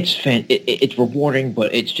rewarding,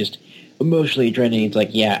 but it's just emotionally draining. It's like,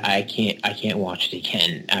 yeah, I can't watch it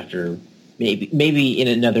again after maybe in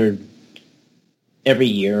another every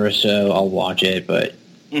year or so I'll watch it, but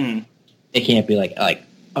it can't be like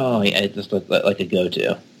oh yeah, it just looked like a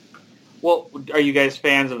go-to. Well, are you guys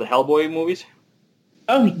fans of the Hellboy movies?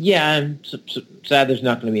 Oh yeah, I'm sad there's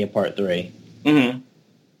not going to be a part 3. Mm-hmm.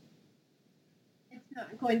 It's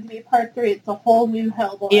not going to be part 3. It's a whole new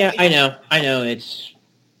Hellboy. Yeah, I know.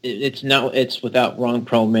 It's without Ron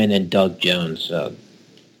Perlman and Doug Jones. So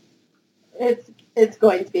it's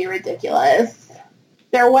going to be ridiculous.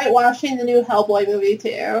 They're whitewashing the new Hellboy movie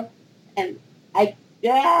too, and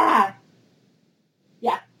yeah,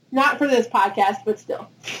 not for this podcast, but still.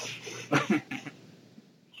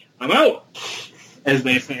 I'm out, as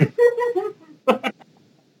they say.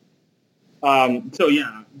 So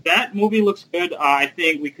yeah, that movie looks good. I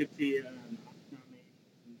think we could see an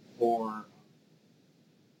nomination for.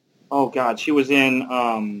 Oh God, she was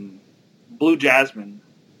in Blue Jasmine.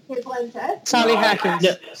 Sally Hawkins.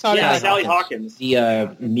 No, Sally Hawkins.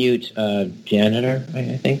 The mute janitor,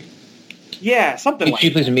 I think. Yeah, something like that. She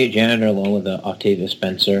plays a mute janitor along with Octavia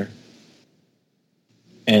Spencer.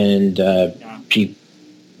 And she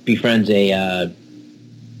befriends a,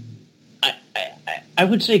 I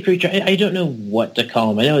would say creature. I don't know what to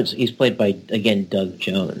call him. I know he's played by, again, Doug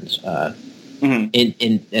Jones.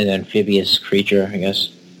 In an amphibious creature, I guess.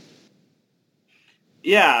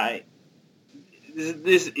 Yeah.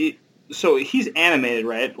 So he's animated,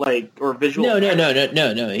 right? Like, or visual?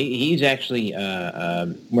 No. He's actually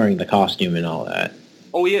wearing the costume and all that.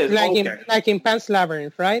 Oh, he is? Like in Pan's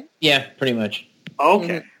Labyrinth, right? Yeah, pretty much. Okay.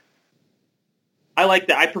 Mm-hmm. I like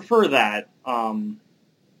that. I prefer that, when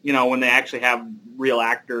they actually have real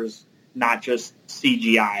actors, not just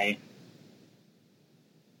CGI.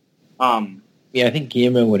 Yeah, I think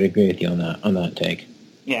Guillermo would agree with you on that take.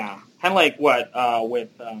 Yeah. Kind of like with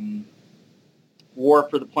War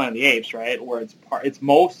for the Planet of the Apes, right? Where it's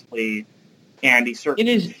mostly Andy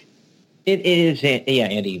Serkis. It is, yeah,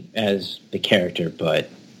 Andy as the character, but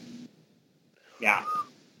yeah.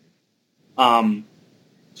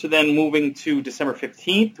 So then moving to December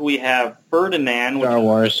 15th, we have Ferdinand. Star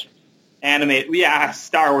Wars. Animated. Yeah,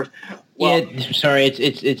 Star Wars. Well, yeah, sorry,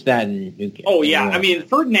 it's that in New Game. Oh, yeah. I mean,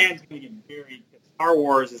 Ferdinand's going to get buried. Star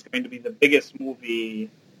Wars is going to be the biggest movie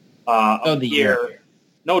of the year.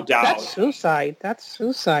 No doubt. That's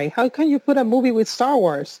suicide. How can you put a movie with Star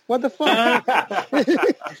Wars? What the fuck?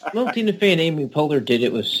 Well, Tina Fey and Amy Poehler did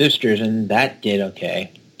it with Sisters, and that did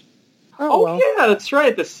okay. Well. Yeah, that's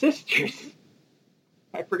right. The Sisters.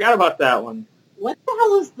 I forgot about that one. What the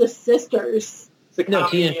hell is The Sisters? No,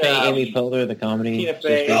 Tina Fey, Amy Poehler, the comedy. Tina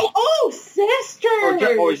Fey.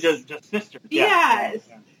 Sisters! Or just Sisters. Yes.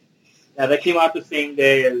 Yeah, that came out the same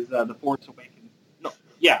day as The Force Awakens. No,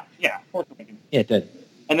 yeah, Force Awakens. Yeah, it did.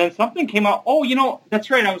 And then something came out. Oh, that's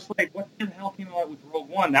right. I was like, what the hell came out with Rogue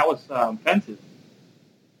One? That was Fences.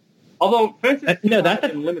 Although Fences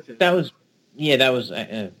limited. That was yeah.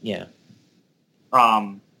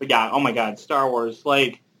 But yeah, oh my God, Star Wars.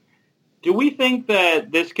 Like, do we think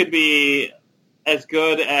that this could be as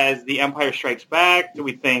good as The Empire Strikes Back? Do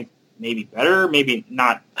we think maybe better? Maybe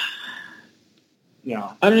not.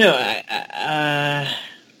 I don't know.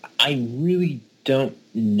 I really don't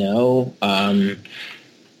know.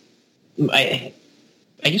 I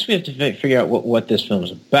guess we have to figure out what this film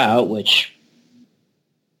is about, which,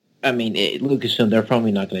 I mean, Lucasfilm, they're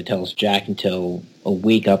probably not going to tell us jack until a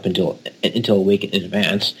week until a week in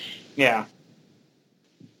advance. Yeah.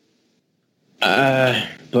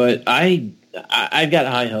 But I've got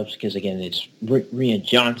high hopes because, again, it's Rian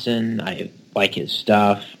Johnson. I like his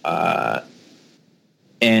stuff.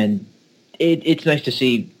 And it's nice to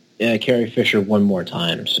see Carrie Fisher one more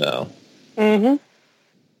time, so. Mm-hmm.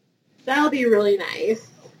 That'll be really nice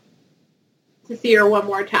to see her one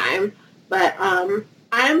more time. But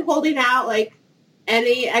I'm holding out like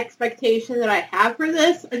any expectation that I have for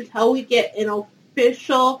this until we get an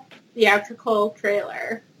official theatrical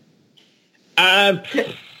trailer. All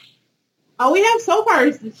we have so far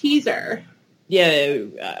is the teaser.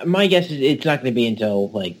 Yeah, my guess is it's not going to be until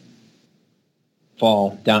like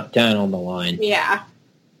fall down on the line. Yeah.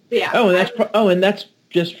 And that's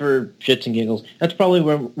just for shits and giggles. That's probably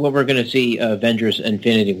what we're going to see Avengers: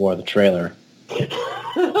 Infinity War, the trailer. So,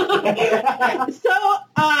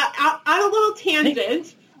 on a little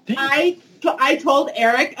tangent, I told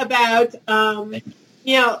Eric about all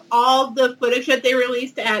the footage that they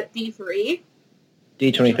released at D3.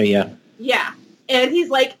 D23, yeah. Yeah, and he's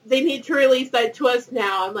like, they need to release that to us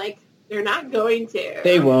now. I'm like, they're not going to.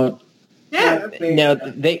 They won't. Yeah. No,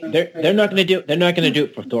 they're not going to do it. They're not going to do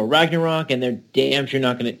it for Thor Ragnarok, and they're damn sure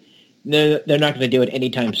not going to. They're not going to do it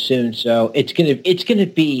anytime soon. So it's going to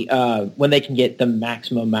be when they can get the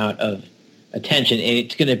maximum amount of attention, and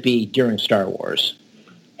it's going to be during Star Wars.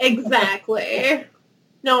 Exactly.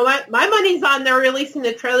 No, my money's on they're releasing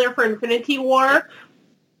the trailer for Infinity War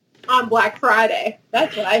on Black Friday.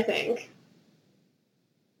 That's what I think.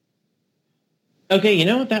 Okay, you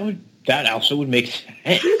know what? That also would make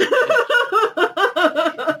sense.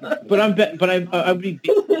 I would be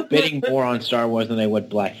bidding more on Star Wars than I would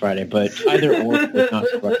Black Friday. But either or would not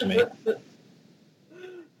surprise me.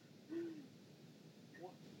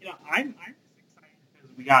 I'm excited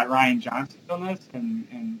because we got Ryan Johnson on this,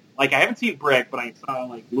 and like I haven't seen Brick, but I saw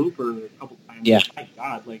like Looper a couple times. Yeah. My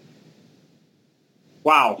God, like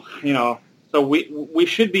wow, So we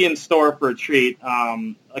should be in store for a treat.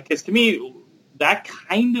 Because to me, that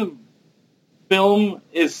kind of film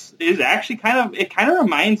is actually it kind of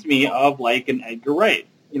reminds me of like an Edgar Wright,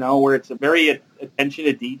 where it's a very attention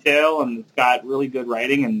to detail and it's got really good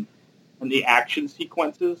writing and the action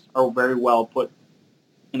sequences are very well put,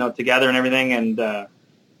 together and everything. And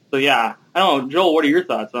so yeah, I don't know, Joel, what are your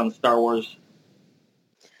thoughts on Star Wars?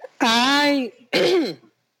 I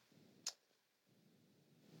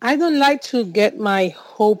don't like to get my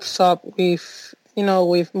hopes up with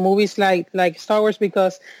movies like Star Wars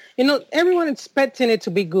because everyone expecting it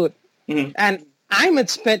to be good, and I'm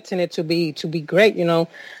expecting it to be great.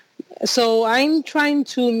 So I'm trying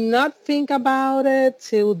to not think about it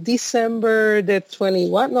till December the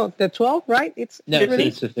 12th, right? It's the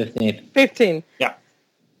 15th. 15. Yeah.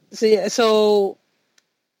 So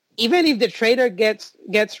even if the trailer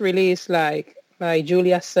gets released, like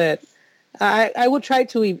Julia said, I would try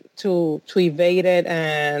to evade it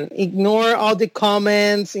and ignore all the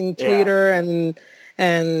comments in Twitter and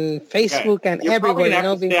Facebook and You're everywhere. You're probably going to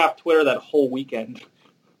have to stay off Twitter that whole weekend.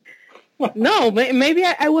 No, maybe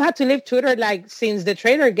I will have to leave Twitter like since the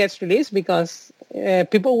trailer gets released because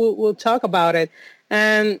people will talk about it.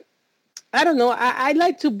 And I don't know. I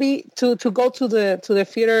like to go to the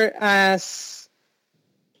theater as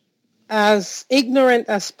ignorant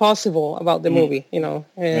as possible about the movie.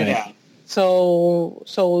 Yeah.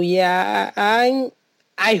 So yeah,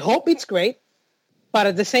 I hope it's great, but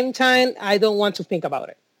at the same time, I don't want to think about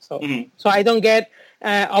it. So I don't get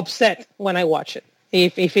upset when I watch it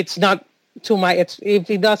if it's not if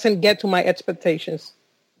it doesn't get to my expectations.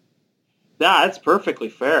 Yeah, that's perfectly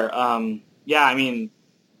fair. Yeah, I mean,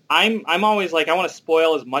 I'm always like I want to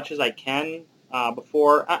spoil as much as I can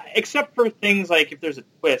before, except for things like if there's a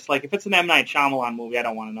twist, like if it's an M. Night Shyamalan movie, I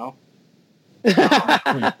don't want to know. You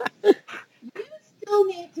still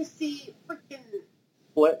need to see freaking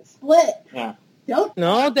Split. Yeah.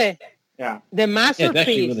 The masterpiece.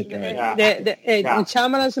 Really good.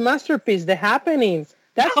 Shyamalan's masterpiece, The Happening.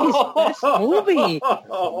 That's his best movie.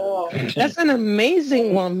 That's an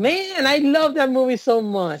amazing one, man. I love that movie so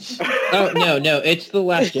much. Oh no, it's The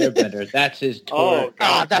Last Airbender. That's his tour. Oh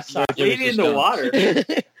God, that's Lady in the Water.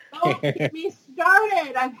 Don't get me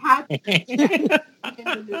started. I've had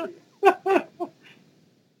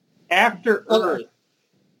After Earth.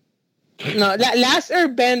 No, Last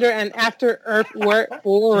Airbender and After Earth were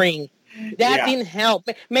boring. That didn't help.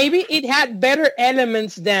 Maybe it had better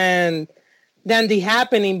elements than The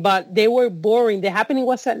Happening, but they were boring. The Happening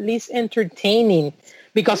was at least entertaining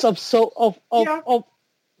because of so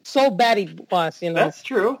bad it was. That's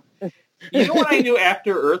true. You know what I knew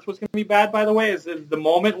After Earth was going to be bad, by the way, is the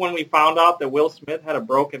moment when we found out that Will Smith had a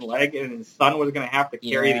broken leg and his son was going to have to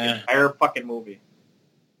carry the entire fucking movie.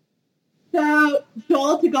 So,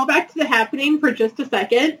 Joel, to go back to The Happening for just a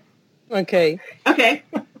second. Okay.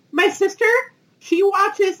 My sister, she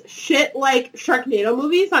watches shit like Sharknado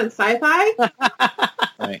movies on Sci-Fi.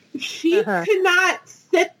 Right. She cannot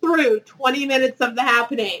sit through 20 minutes of The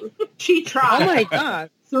Happening. She tried. Oh, my God.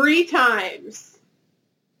 3 times.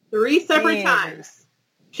 3 separate times.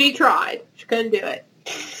 She tried. She couldn't do it.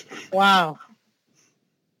 Wow.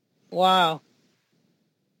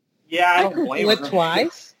 Yeah, I don't blame her. What,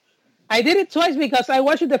 twice? I did it twice because I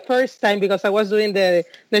watched it the first time because I was doing the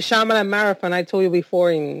Shyamalan marathon I told you before.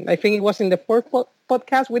 I think it was in the fourth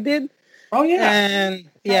podcast we did. Oh, yeah. And,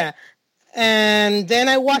 yeah. And then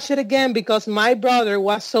I watched it again because my brother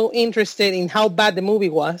was so interested in how bad the movie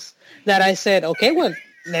was that I said, okay, well,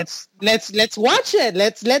 let's watch it.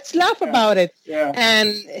 Let's laugh about it. Yeah.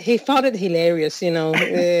 And he found it hilarious,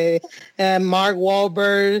 Mark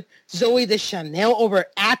Wahlberg, Zoe Deschanel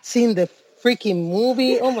overacting the freaking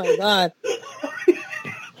movie. Oh my God.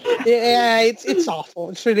 Yeah, it's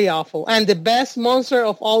awful. It's really awful. And the best monster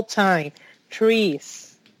of all time,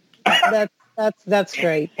 trees. That's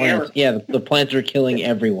great. Plants. Yeah, the plants are killing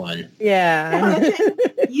everyone. Yeah.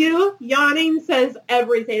 You yawning says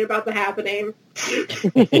everything about the happening.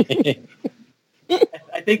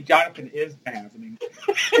 I think Jonathan is happening.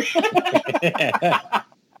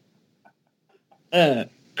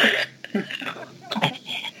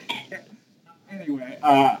 Anyway,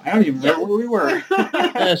 I don't even remember where we were.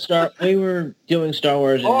 We were doing Star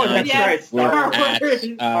Wars. Oh, that's right. Star Wars.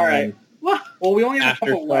 All right. Well, we only have a After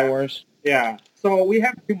couple Star left. Wars. Yeah. So we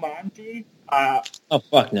have Jumanji. Oh,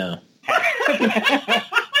 fuck no.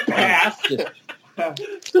 Pass.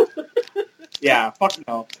 Yeah, fuck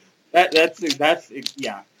no. That's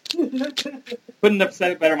yeah. Couldn't have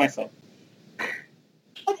said it better myself.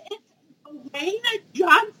 But it's Dwayne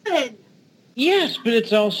Johnson. Yes, but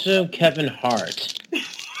it's also Kevin Hart.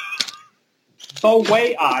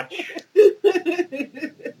 Bawayach.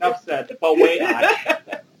 Enough said.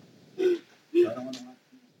 Bawayach.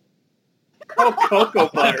 Oh, cocoa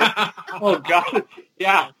butter. Oh, God.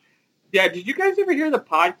 Yeah. Yeah, did you guys ever hear the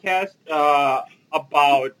podcast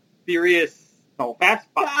about Fast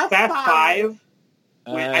Five?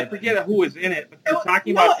 I forget who was in it, but they're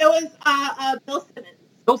talking about... No, it was Bill Simmons.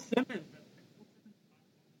 Bill Simmons.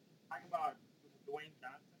 Talking about Dwayne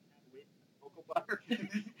Johnson and cocoa butter.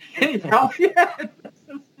 And he probably had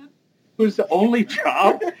whose only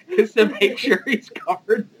job is to make sure he's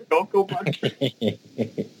covered in cocoa butter.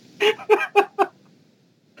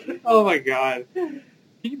 Oh my God. Can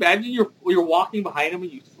you imagine you're walking behind him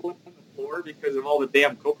and you slip on the floor because of all the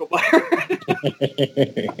damn cocoa butter?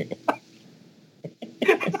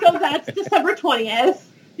 So that's December 20th.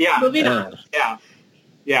 Yeah. Moving on.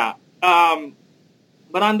 Yeah.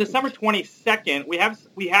 But on December 22nd,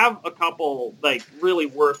 we have a couple like really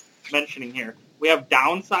worth mentioning here. We have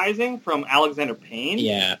Downsizing from Alexander Payne.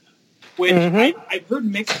 Yeah. Which I've heard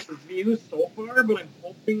mixed reviews so far, but I'm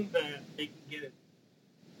hoping that they can get it,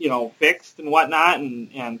 fixed and whatnot,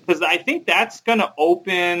 and because I think that's going to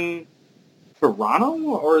open Toronto,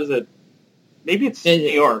 or is it? Maybe it's New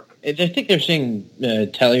York. I think they're saying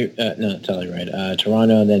Toronto,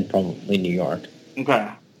 and then probably New York. Okay.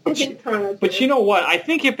 But you know what? I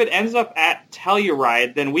think if it ends up at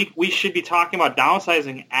Telluride, then we should be talking about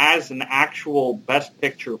Downsizing as an actual Best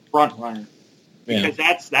Picture frontrunner.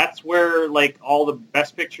 Because that's where like all the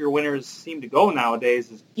Best Picture winners seem to go nowadays.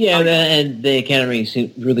 And the Academy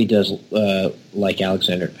really does like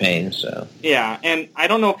Alexander Payne. So yeah, and I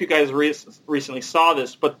don't know if you guys recently saw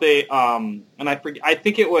this, but they I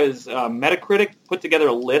think it was Metacritic put together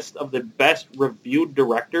a list of the best reviewed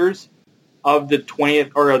directors of the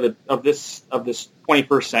 20th or of this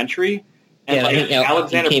 21st century. And I think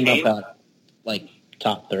Alexander came Payne, up like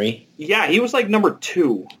top 3. Yeah, he was like number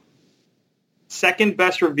 2. Second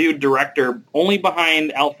best reviewed director, only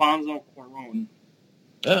behind Alfonso Cuarón.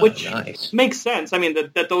 Which nice. Makes sense. I mean,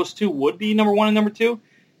 that those two would be number 1 and number 2,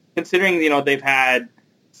 considering, they've had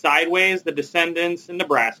Sideways, The Descendants, in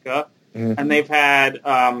Nebraska, and they've had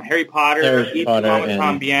Harry Potter,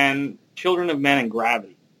 Bien, Children of Men, and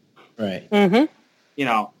Gravity. Right. Mm-hmm.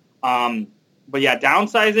 But yeah,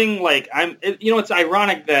 Downsizing, like, it's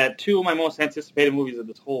ironic that 2 of my most anticipated movies of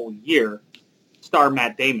this whole year star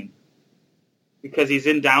Matt Damon. Because he's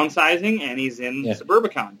in Downsizing and he's in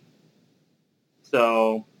Suburbicon.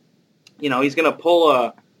 So, he's going to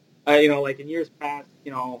pull like in years past,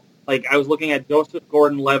 like I was looking at Joseph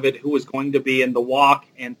Gordon-Levitt, who was going to be in The Walk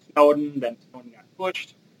and Snowden, then Snowden got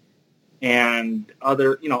pushed. And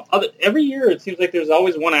every year it seems like there's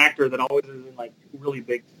always one actor that always is in like 2 really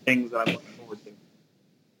big things that I'm looking forward to.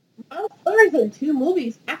 Well, Flores in 2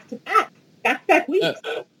 movies back-to-back weeks.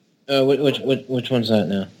 Which one's that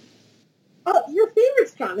now? Oh, your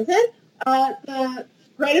favorites, Jonathan. The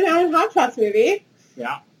Great American Hot Shots movie.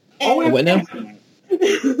 Yeah. What now?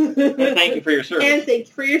 Thank you for your service. And thank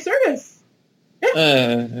you for your service.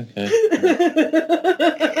 Okay.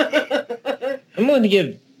 I'm willing to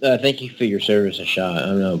give Thank You for Your Service a shot. I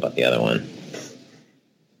don't know about the other one.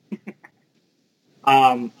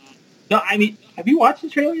 No, I mean, have you watched the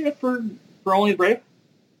trailer yet for Only the Brave?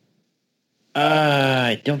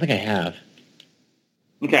 I don't think I have.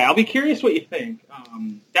 Okay, I'll be curious what you think.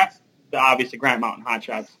 That's obviously Grand Mountain Hot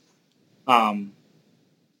Shots.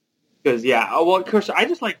 Because of course, I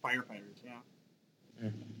just like firefighters. Yeah.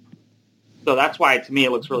 Mm-hmm. So that's why, to me,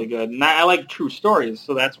 it looks really good, and I like true stories.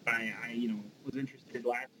 So that's why I was interested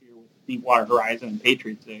last year with Deepwater Horizon and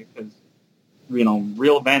Patriots Day, because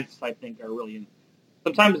real events I think are really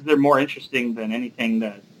sometimes they're more interesting than anything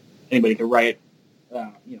that anybody could write,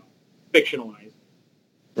 fictionalized.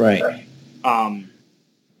 Right.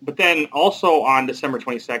 But then also on December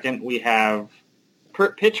 22nd, we have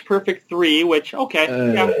Pitch Perfect 3, which,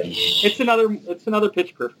 it's another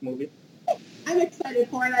Pitch Perfect movie. I'm excited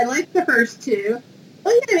for it. I like the first two. The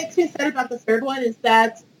only thing that makes me excited about the third one is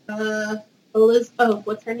that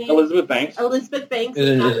what's her name? Elizabeth Banks. Elizabeth Banks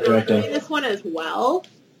is not directing this one as well,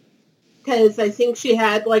 because I think she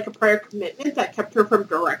had like a prior commitment that kept her from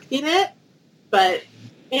directing it. But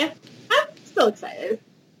yeah, I'm still excited.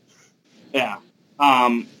 Yeah. I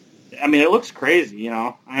mean, it looks crazy,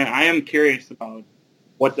 I am curious about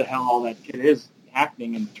what the hell all that shit is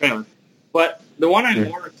happening in the trailer. But the one I'm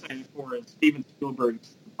more excited for is Steven Spielberg's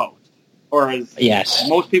The Post, or as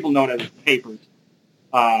most people know it as Papers.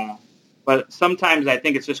 But sometimes I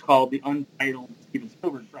think it's just called the Untitled Steven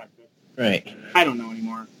Spielberg Project. Right. I don't know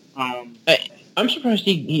anymore. I'm surprised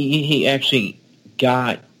he actually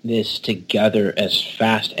got this together as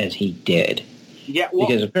fast as he did. Yeah, well,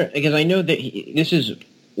 because I know that this is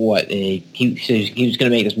what he says he was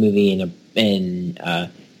going to make this movie in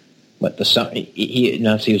the summer. He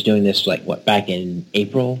announced he was doing this back in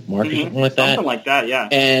April, March, or something like that. Something like that, yeah.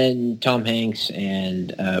 And Tom Hanks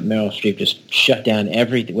and Meryl Streep just shut down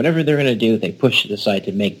everything. Whatever they're going to do, they pushed it aside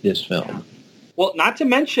to make this film. Well, not to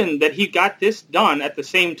mention that he got this done at the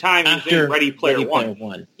same time he was in Ready Player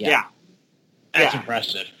One. Yeah. That's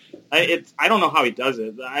impressive. I don't know how he does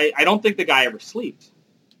it. I don't think the guy ever sleeps.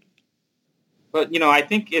 But I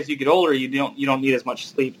think as you get older, you don't need as much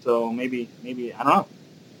sleep. So maybe I don't know.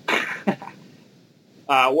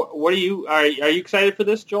 What are you excited for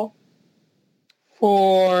this, Joel?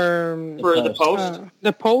 For The Post?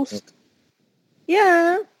 The Post.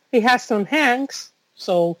 Yeah, he has Tom Hanks.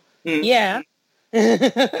 So yeah,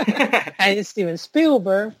 and Steven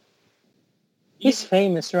Spielberg. He's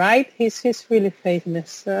famous, right? He's really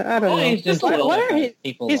famous. I don't know. What are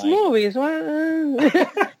his movies?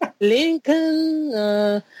 Lincoln.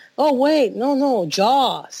 No,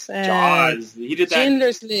 Jaws. Jaws. He did that.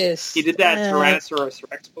 Schindler's List. He did that Tyrannosaurus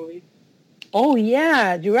Rex movie. Oh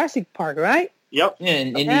yeah, Jurassic Park, right? Yep. Yeah,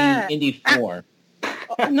 and Indy 4.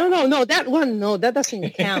 No, that one, no, that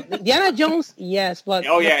doesn't count. Indiana Jones, yes, but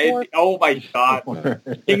oh my God,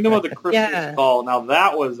 Kingdom of the Crystal Skull. Now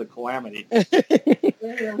that was a calamity.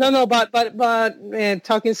 No, but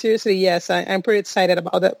talking seriously, yes, I'm pretty excited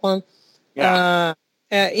about that one. Yeah,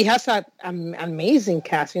 it has an amazing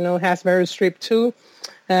cast. It has Meryl Streep too,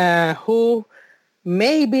 who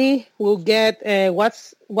maybe will get another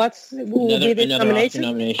Oscar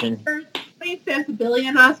nomination. He has a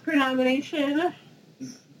billion Oscar nomination.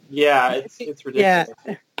 Yeah, it's ridiculous.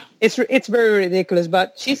 Yeah, it's very ridiculous.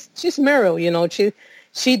 But she's Meryl.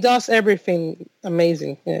 She does everything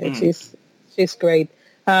amazing. Yeah, she's great.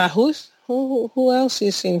 Who else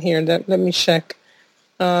is in here? Let me check.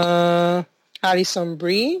 Alison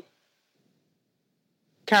Brie.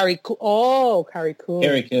 Carrie Coon. Carrie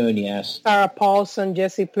Coon, yes. Sarah Paulson,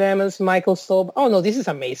 Jesse Plemons, Michael Stoll. Oh no, this is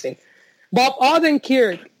amazing. Bob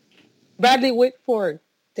Odenkirk, Bradley Whitford.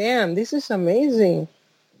 Damn, this is amazing.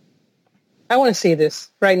 I want to see this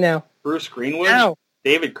right now. Bruce Greenwood,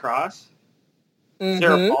 David Cross,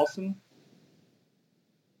 Sarah Paulson.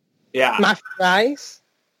 Yeah. Matthew Rice.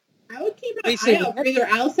 I would keep an eye out for either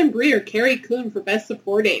Alison Brie or Carrie Coon for Best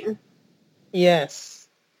Supporting. Yes.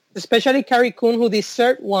 Especially Carrie Coon, who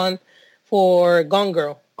deserved one for Gone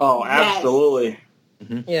Girl. Oh, absolutely.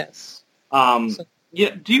 Yes. Do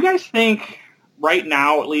you guys think right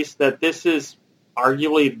now, at least, that this is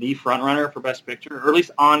arguably the front runner for Best Picture, or at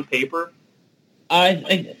least on paper?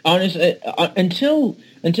 I honestly, until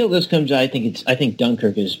this comes out, I think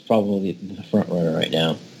Dunkirk is probably the front runner right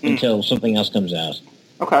now. Until something else comes out.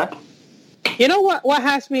 Okay. You know what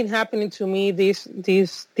has been happening to me this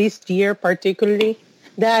year particularly,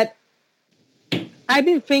 that I've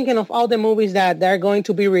been thinking of all the movies that are going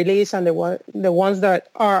to be released and the ones that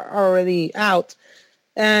are already out,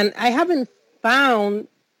 and I haven't found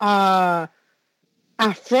a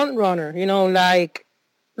front runner.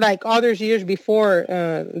 Like other years before,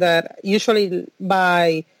 that usually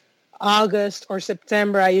by August or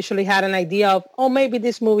September, I usually had an idea of, maybe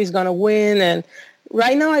this movie is going to win,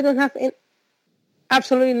 right now I don't have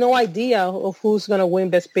absolutely no idea of who's gonna win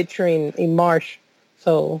Best Picture in March.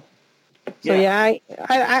 So yeah,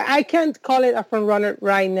 I can't call it a front runner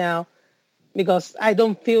right now because I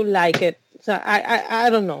don't feel like it. So I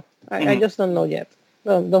don't know. I just don't know yet.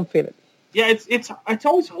 Don't feel it. Yeah, it's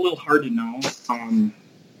always a little hard to know.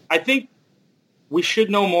 I think we should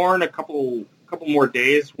know more in a couple more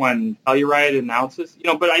days when Telluride announces.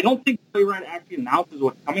 But I don't think Telluride actually announces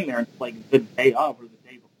what's coming there until like the day of or the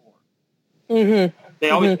day before. Mm-hmm. They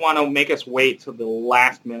always want to make us wait till the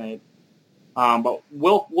last minute. But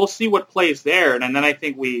we'll see what plays there, and then I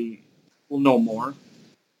think we will know more.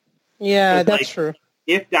 Yeah, that's true.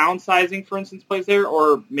 If downsizing, for instance, plays there,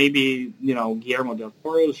 or maybe Guillermo del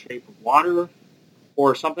Toro's Shape of Water,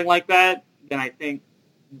 or something like that, then I think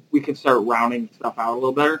we can start rounding stuff out a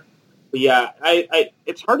little better. But yeah,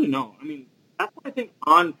 it's hard to know. I mean, that's why I think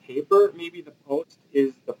on paper maybe The Post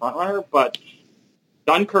is the front runner, but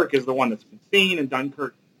Dunkirk is the one that's been seen, and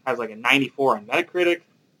Dunkirk has like a 94 on Metacritic,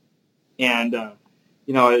 and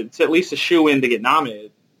it's at least a shoe-in to get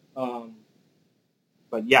nominated.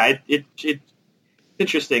 But yeah, it's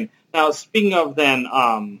interesting. Now, speaking of then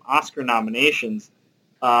Oscar nominations,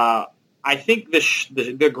 I think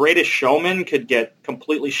the Greatest Showman could get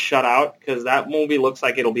completely shut out because that movie looks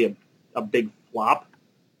like it'll be a big flop.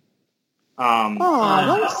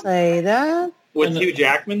 Don't say that. With Hugh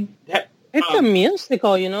Jackman. It's a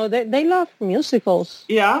musical, They love musicals.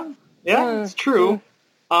 Yeah, it's true.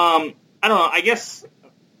 I don't know. I guess,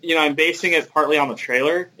 I'm basing it partly on the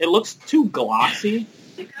trailer. It looks too glossy.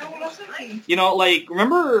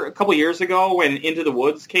 Remember a couple years ago when Into the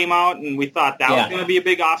Woods came out and we thought that was going to be a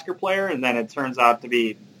big Oscar player, and then it turns out to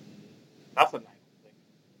be nothing.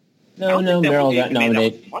 No, Meryl got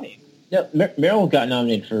nominated. No, Meryl got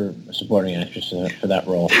nominated for supporting actress for that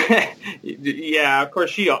role. Yeah, of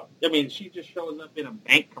course she just shows up in a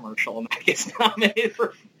bank commercial and that gets nominated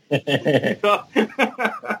for.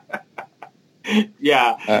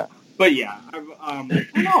 Yeah, but yeah, I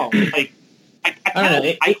don't know.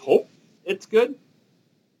 I hope it's good.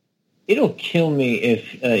 It'll kill me if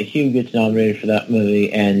Hugh gets nominated for that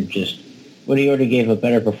movie and just when he already gave a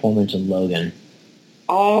better performance in Logan.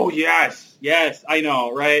 Oh yes, I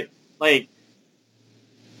know, right? Like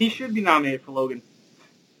he should be nominated for Logan.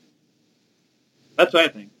 That's what I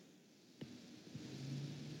think.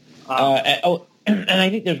 And I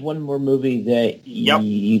think there's one more movie that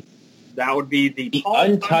that would be the Paul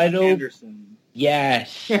Untitled Anderson.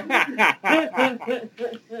 Yes.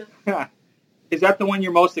 Is that the one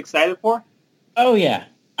you're most excited for? Oh, yeah.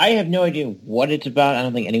 I have no idea what it's about. I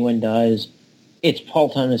don't think anyone does. It's Paul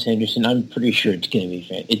Thomas Anderson. I'm pretty sure it's going to be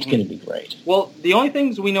going to be great. Well, the only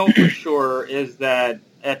things we know for sure is that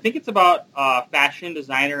I think it's about a fashion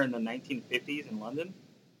designer in the 1950s in London.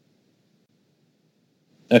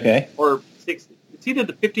 Okay. Or 60s. It's either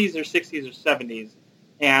the 50s or 60s or 70s.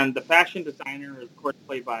 And the fashion designer is, of course,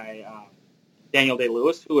 played by Daniel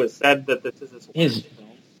Day-Lewis, who has said that this is his film.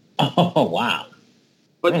 Oh, wow.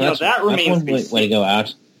 But, that remains to be seen. Way to go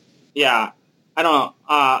out. Yeah. I don't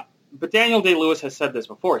know. But Daniel Day-Lewis has said this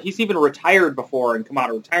before. He's even retired before and come out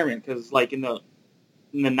of retirement because, like, in the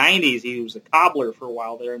 90s, he was a cobbler for a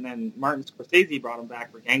while there, and then Martin Scorsese brought him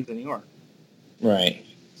back for Gangs of New York. Right.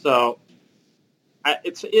 So,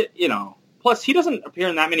 plus, he doesn't appear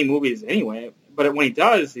in that many movies anyway, but when he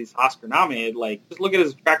does, he's Oscar nominated. Like, just look at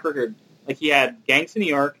his track record. Like, he had Gangs of New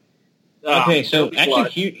York. So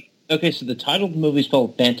the title of the movie is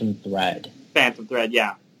called Phantom Thread. Phantom Thread,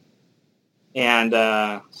 yeah. And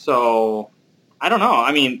so, I don't know.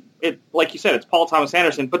 I mean, like you said, it's Paul Thomas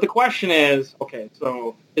Anderson. But the question is, okay,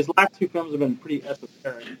 so his last two films have been pretty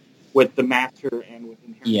esoteric with The Master and with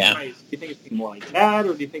Inherent Vice. Do you think it's going to be more like that,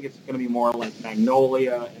 or do you think it's going to be more like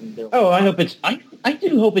Magnolia? I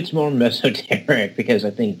do hope it's more esoteric because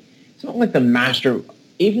I think it's not like The Master.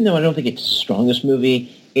 Even though I don't think it's the strongest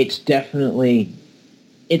movie, it's definitely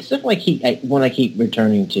one I keep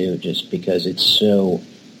returning to just because it's so.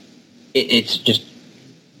 It's just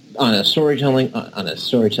on a storytelling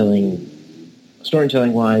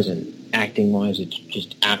wise and acting wise, it's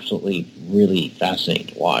just absolutely really fascinating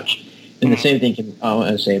to watch. And the same thing I want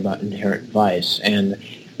to say about Inherent Vice. And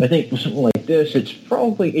I think for something like this, it's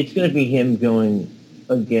going to be him going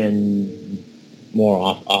again more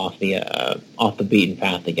off the beaten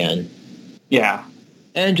path again. Yeah.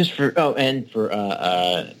 And just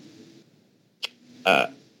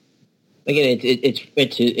again,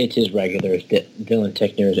 it's his regulars. Dylan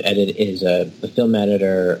Tickner's edit is the film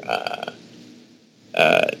editor.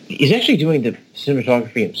 He's actually doing the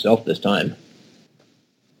cinematography himself this time.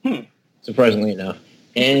 Surprisingly enough,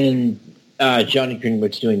 and Johnny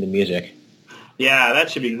Greenwood's doing the music. Yeah, that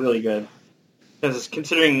should be really good. Because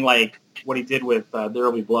considering like what he did with There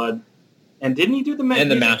Will Be Blood, and didn't he do the and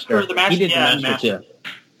the Master? The Master? He did yeah, the Master too.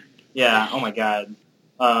 Yeah. Oh my God.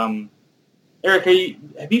 Eric,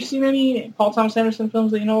 have you seen any Paul Thomas Anderson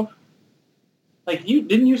films that you know of? Like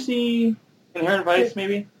didn't you see Inherent Vice?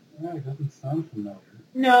 Maybe. Yeah, it doesn't sound familiar.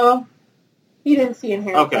 No, he didn't see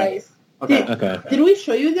Inherent Vice. Okay. Did we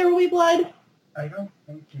show you There Will Be Blood? I don't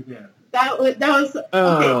think you did. That was that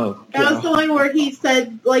was the one where he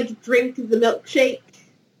said like drink the milkshake.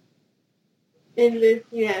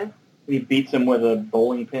 He beats him with a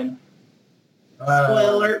bowling pin.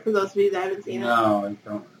 Spoiler alert for those of you that haven't seen it. No, I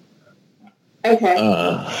don't. Okay.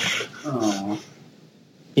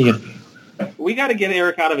 Yeah. We got to get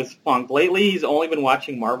Eric out of his funk. Lately, he's only been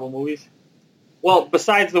watching Marvel movies. Well,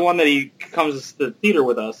 besides the one that he comes to the theater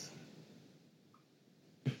with us.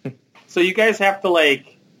 So you guys have to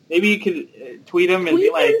maybe you could tweet him and be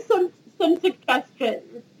like, some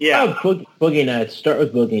suggestions. Yeah, Boogie Nights. Start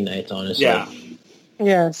with Boogie Nights, honestly. Yeah.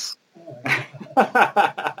 Yes.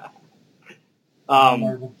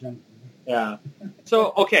 Yeah.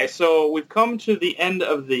 So we've come to the end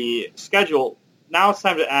of the schedule. Now it's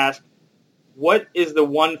time to ask, what is the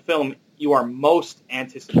one film you are most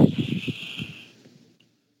anticipating?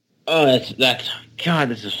 Oh, that's God,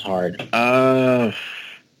 this is hard.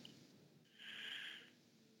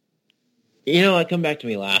 You know what? Come back to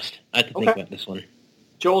me last. I have to think about this one.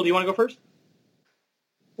 Joel, do you want to go first?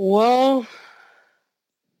 Well,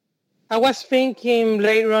 I was thinking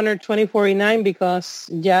Blade Runner 2049 because,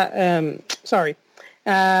 I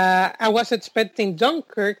was expecting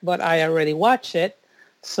Dunkirk, but I already watched it.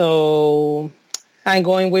 So I'm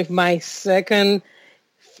going with my second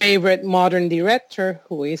favorite modern director,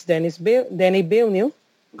 who is Denis Villeneuve.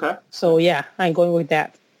 Okay. So, yeah, I'm going with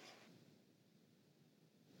that.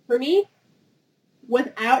 For me,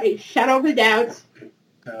 without a shadow of a doubt,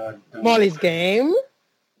 Molly's Game.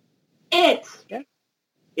 It.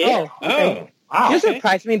 Yeah. Oh, okay. Wow. You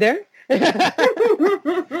surprised me there.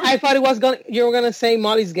 I thought you were gonna say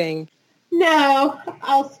Molly's Game. No,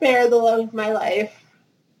 I'll spare the love of my life.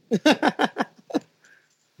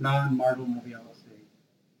 Non-Marvel movie I'll see.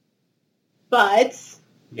 But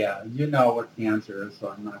yeah, you know what the answer is, so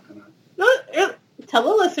I'm not gonna tell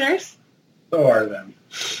the listeners. Thor then.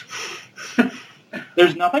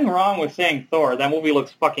 There's nothing wrong with saying Thor. That movie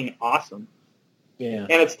looks fucking awesome. Yeah.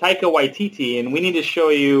 And it's Taika Waititi, and we need to show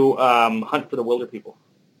you Hunt for the Wilder People.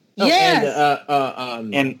 Yes.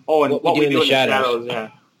 And what we do in the shadows. Yeah.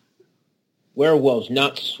 Werewolves,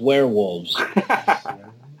 not swearwolves.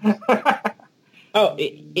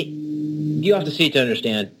 You have to see it to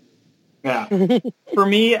understand. Yeah. For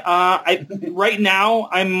me, right now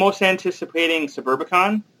I'm most anticipating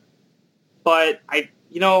Suburbicon, but I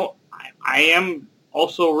am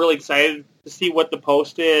also really excited to see what The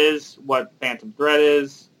Post is, what Phantom Thread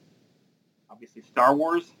is. Obviously, Star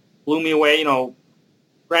Wars blew me away.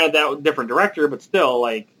 Granted that was a different director, but still,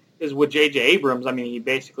 is with J.J. Abrams. I mean, he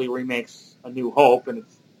basically remakes A New Hope, and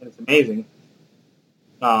it's amazing.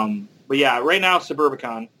 But yeah, right now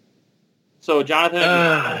Suburbicon. So, Jonathan,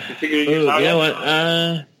 have you figured yours out yet?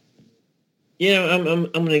 You know what?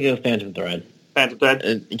 I'm going to go Phantom Thread. Phantom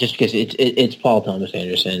Thread? Just because it's Paul Thomas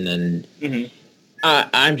Anderson, and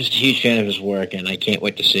I'm just a huge fan of his work, and I can't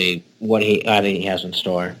wait to see what he has in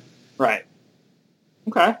store. Right.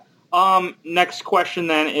 Okay. Next question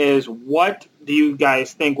then is, what do you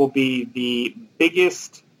guys think will be the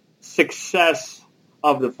biggest success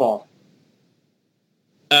of the fall?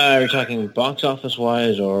 Are you talking box office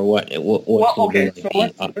wise, or what? What's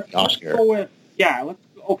the Oscar? Go with, so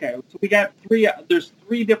we got three. There's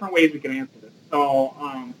three different ways we can answer this. So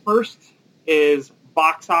first is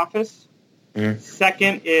box office. Mm-hmm.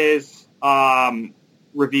 Second is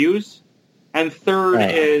reviews, and third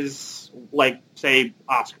is say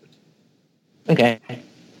Oscars. Okay.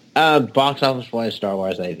 Box office wise, Star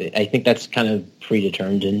Wars. I think that's kind of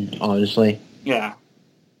predetermined, honestly. Yeah.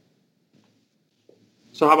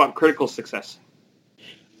 So how about critical success?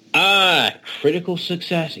 Critical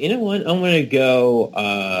success. You know what? I'm gonna go.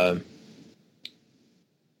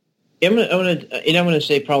 I'm gonna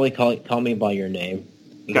say probably call Me by Your Name,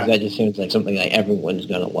 because that just seems like something that everyone's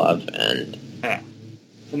gonna love. And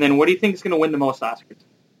then what do you think is gonna win the most Oscars?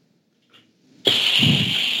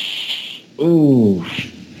 Ooh.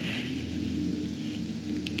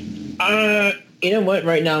 You know what?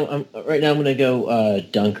 Right now I'm gonna go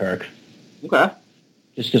Dunkirk. Okay.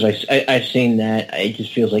 Just because I've seen that, it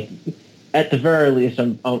just feels like, at the very least,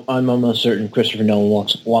 I'm almost certain Christopher Nolan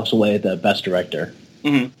walks away with the best director.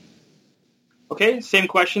 Mm-hmm. Okay, same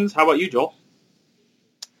questions. How about you, Joel?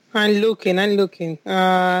 I'm looking.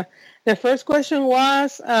 The first question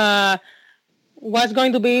was what's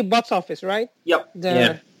going to be box office, right? Yep.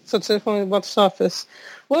 The successful box office.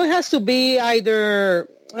 Well, it has to be either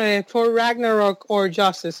Thor Ragnarok or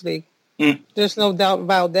Justice League. There's no doubt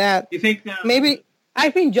about that. You think maybe I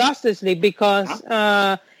think Justice League because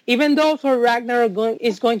even though Thor Ragnarok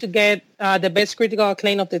is going to get the best critical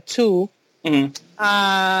acclaim of the two,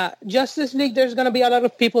 Justice League, there's going to be a lot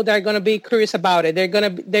of people that are going to be curious about it. They're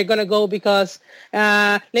gonna go because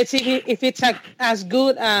let's see if it's as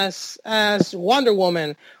good as Wonder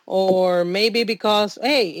Woman, or maybe because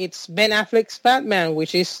it's Ben Affleck's Batman,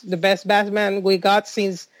 which is the best Batman we got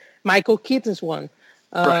since Michael Keaton's one.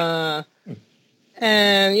 Right.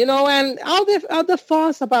 And and all the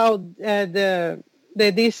fuss about the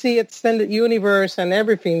DC extended universe and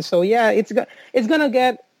everything. So yeah, it's gonna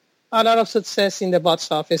get a lot of success in the box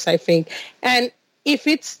office, I think. And if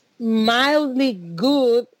it's mildly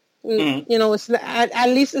good, it's at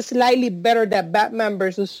least slightly better than Batman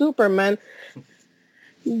versus Superman,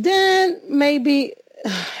 then maybe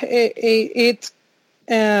it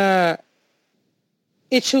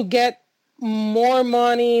should get more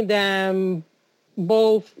money than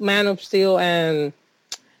both Man of Steel and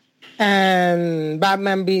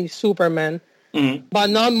Batman v Superman. But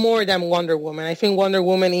not more than Wonder Woman. I think Wonder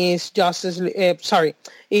Woman is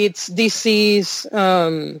it's DC's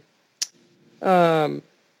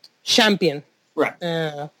champion,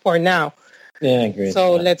 right? For now. Yeah, I agree.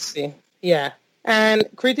 So let's see. Yeah, and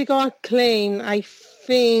critical acclaim. I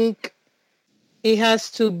think it has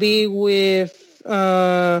to be with.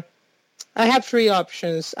 I have three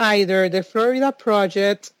options: either The Florida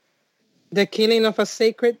Project, The Killing of a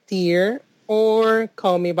Sacred Deer, or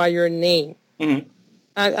Call Me by Your Name.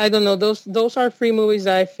 I don't know. Those are three movies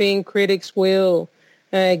that I think critics will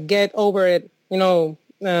get over it.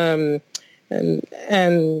 And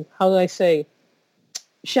how do I say?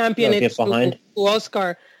 Champion it to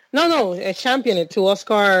Oscar. No, champion it to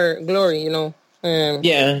Oscar glory.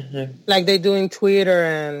 Like they do in Twitter,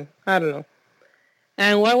 and I don't know.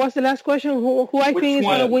 And what was the last question? Who I think is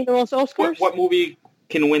going to win the most Oscars? What movie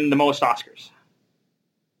can win the most Oscars?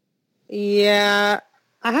 Yeah.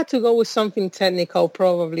 I had to go with something technical,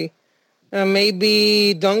 probably.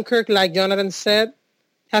 Maybe Dunkirk, like Jonathan said,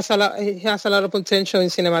 it has a lot of potential in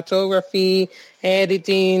cinematography,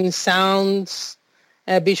 editing, sounds,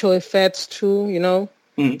 visual effects too.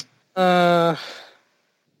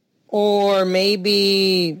 Or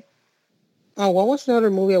maybe, what was the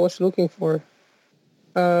other movie I was looking for?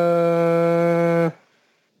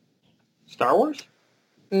 Star Wars?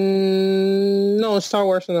 No, Star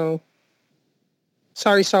Wars, no.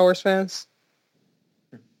 Sorry, Star Wars fans.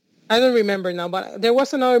 I don't remember now, but there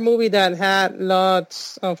was another movie that had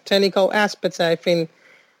lots of technical aspects that I think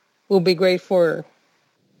would be great for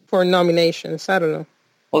nominations. I don't know.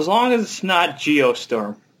 Well, as long as it's not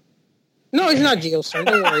Geostorm. No, it's not Geostorm.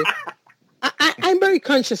 Don't worry. I'm very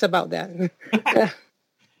conscious about that.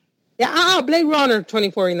 Blade Runner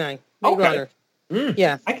 2049. Blade Runner.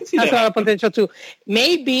 Yeah, I can see that's that. a lot of potential too.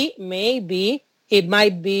 Maybe it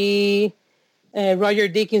might be Roger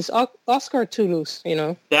Deakins' Oscar to lose,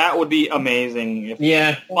 That would be amazing if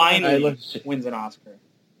finally wins an Oscar.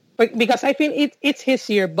 But because I think it's his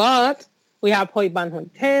year, but we have Hoyt Van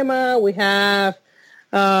Hoytema, we have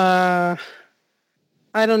I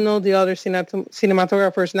don't know the other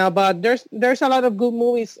cinematographers now, but there's a lot of good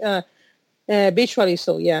movies visually.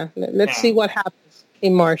 So yeah, let's see what happens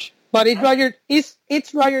in March. But it's Roger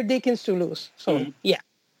Deakins to lose. So yeah,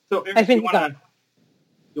 so I think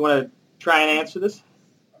you want to try and answer this?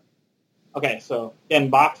 Okay, so then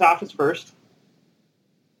box office first.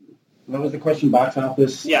 What was the question? Box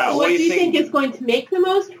office? Yeah. What do you think is going to make the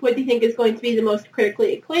most? What do you think is going to be the most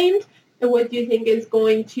critically acclaimed? And what do you think is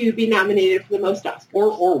going to be nominated for the most Oscars?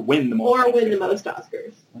 Or win the most? Or win the most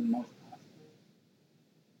Oscars.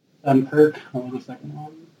 Kirk, what was the second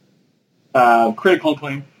one? Critical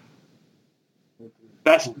acclaim.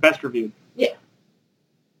 Best reviewed. Yeah.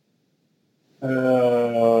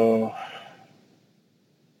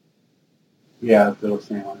 Yeah, those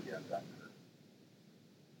same one again.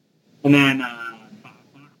 And then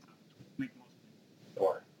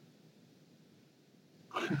Thor.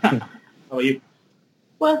 How about you?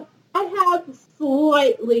 Well, I have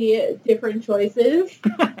slightly different choices.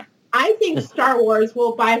 I think Star Wars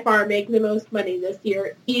will by far make the most money this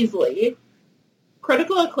year, easily.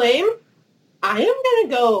 Critical acclaim, I am going to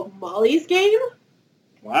go Molly's Game.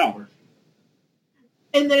 Wow.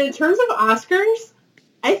 And then in terms of Oscars,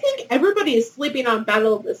 I think everybody is sleeping on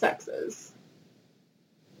Battle of the Sexes.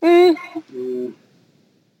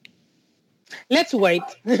 Let's wait.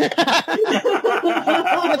 Let's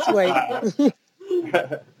wait.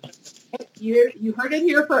 You heard it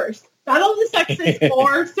here first. Battle of the Sexes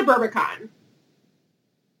or Suburbicon.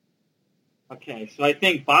 Okay, so I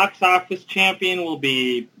think box office champion will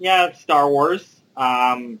be, Star Wars.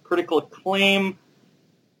 Critical acclaim.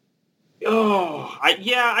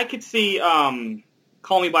 I could see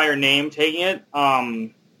Call Me By Your Name taking it.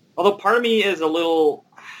 Although part of me is a little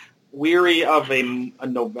weary of a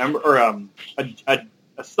November or a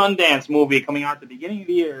Sundance movie coming out at the beginning of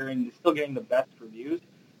the year and still getting the best reviews.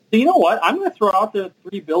 So you know what? I'm going to throw out the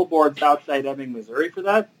 3 billboards outside Ebbing, Missouri for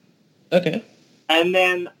that. Okay. And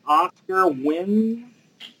then Oscar wins.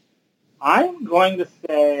 I'm going to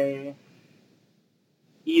say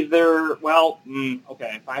either, if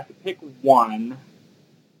I have to pick one.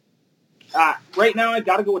 Right now I've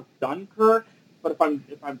got to go with Dunkirk, but if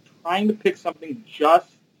I'm trying to pick something just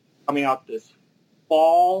coming out this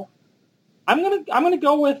fall, I'm gonna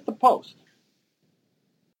go with The Post.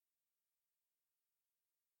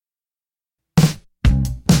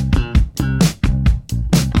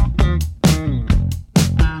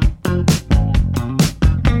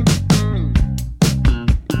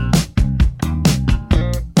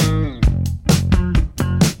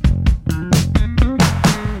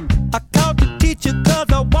 I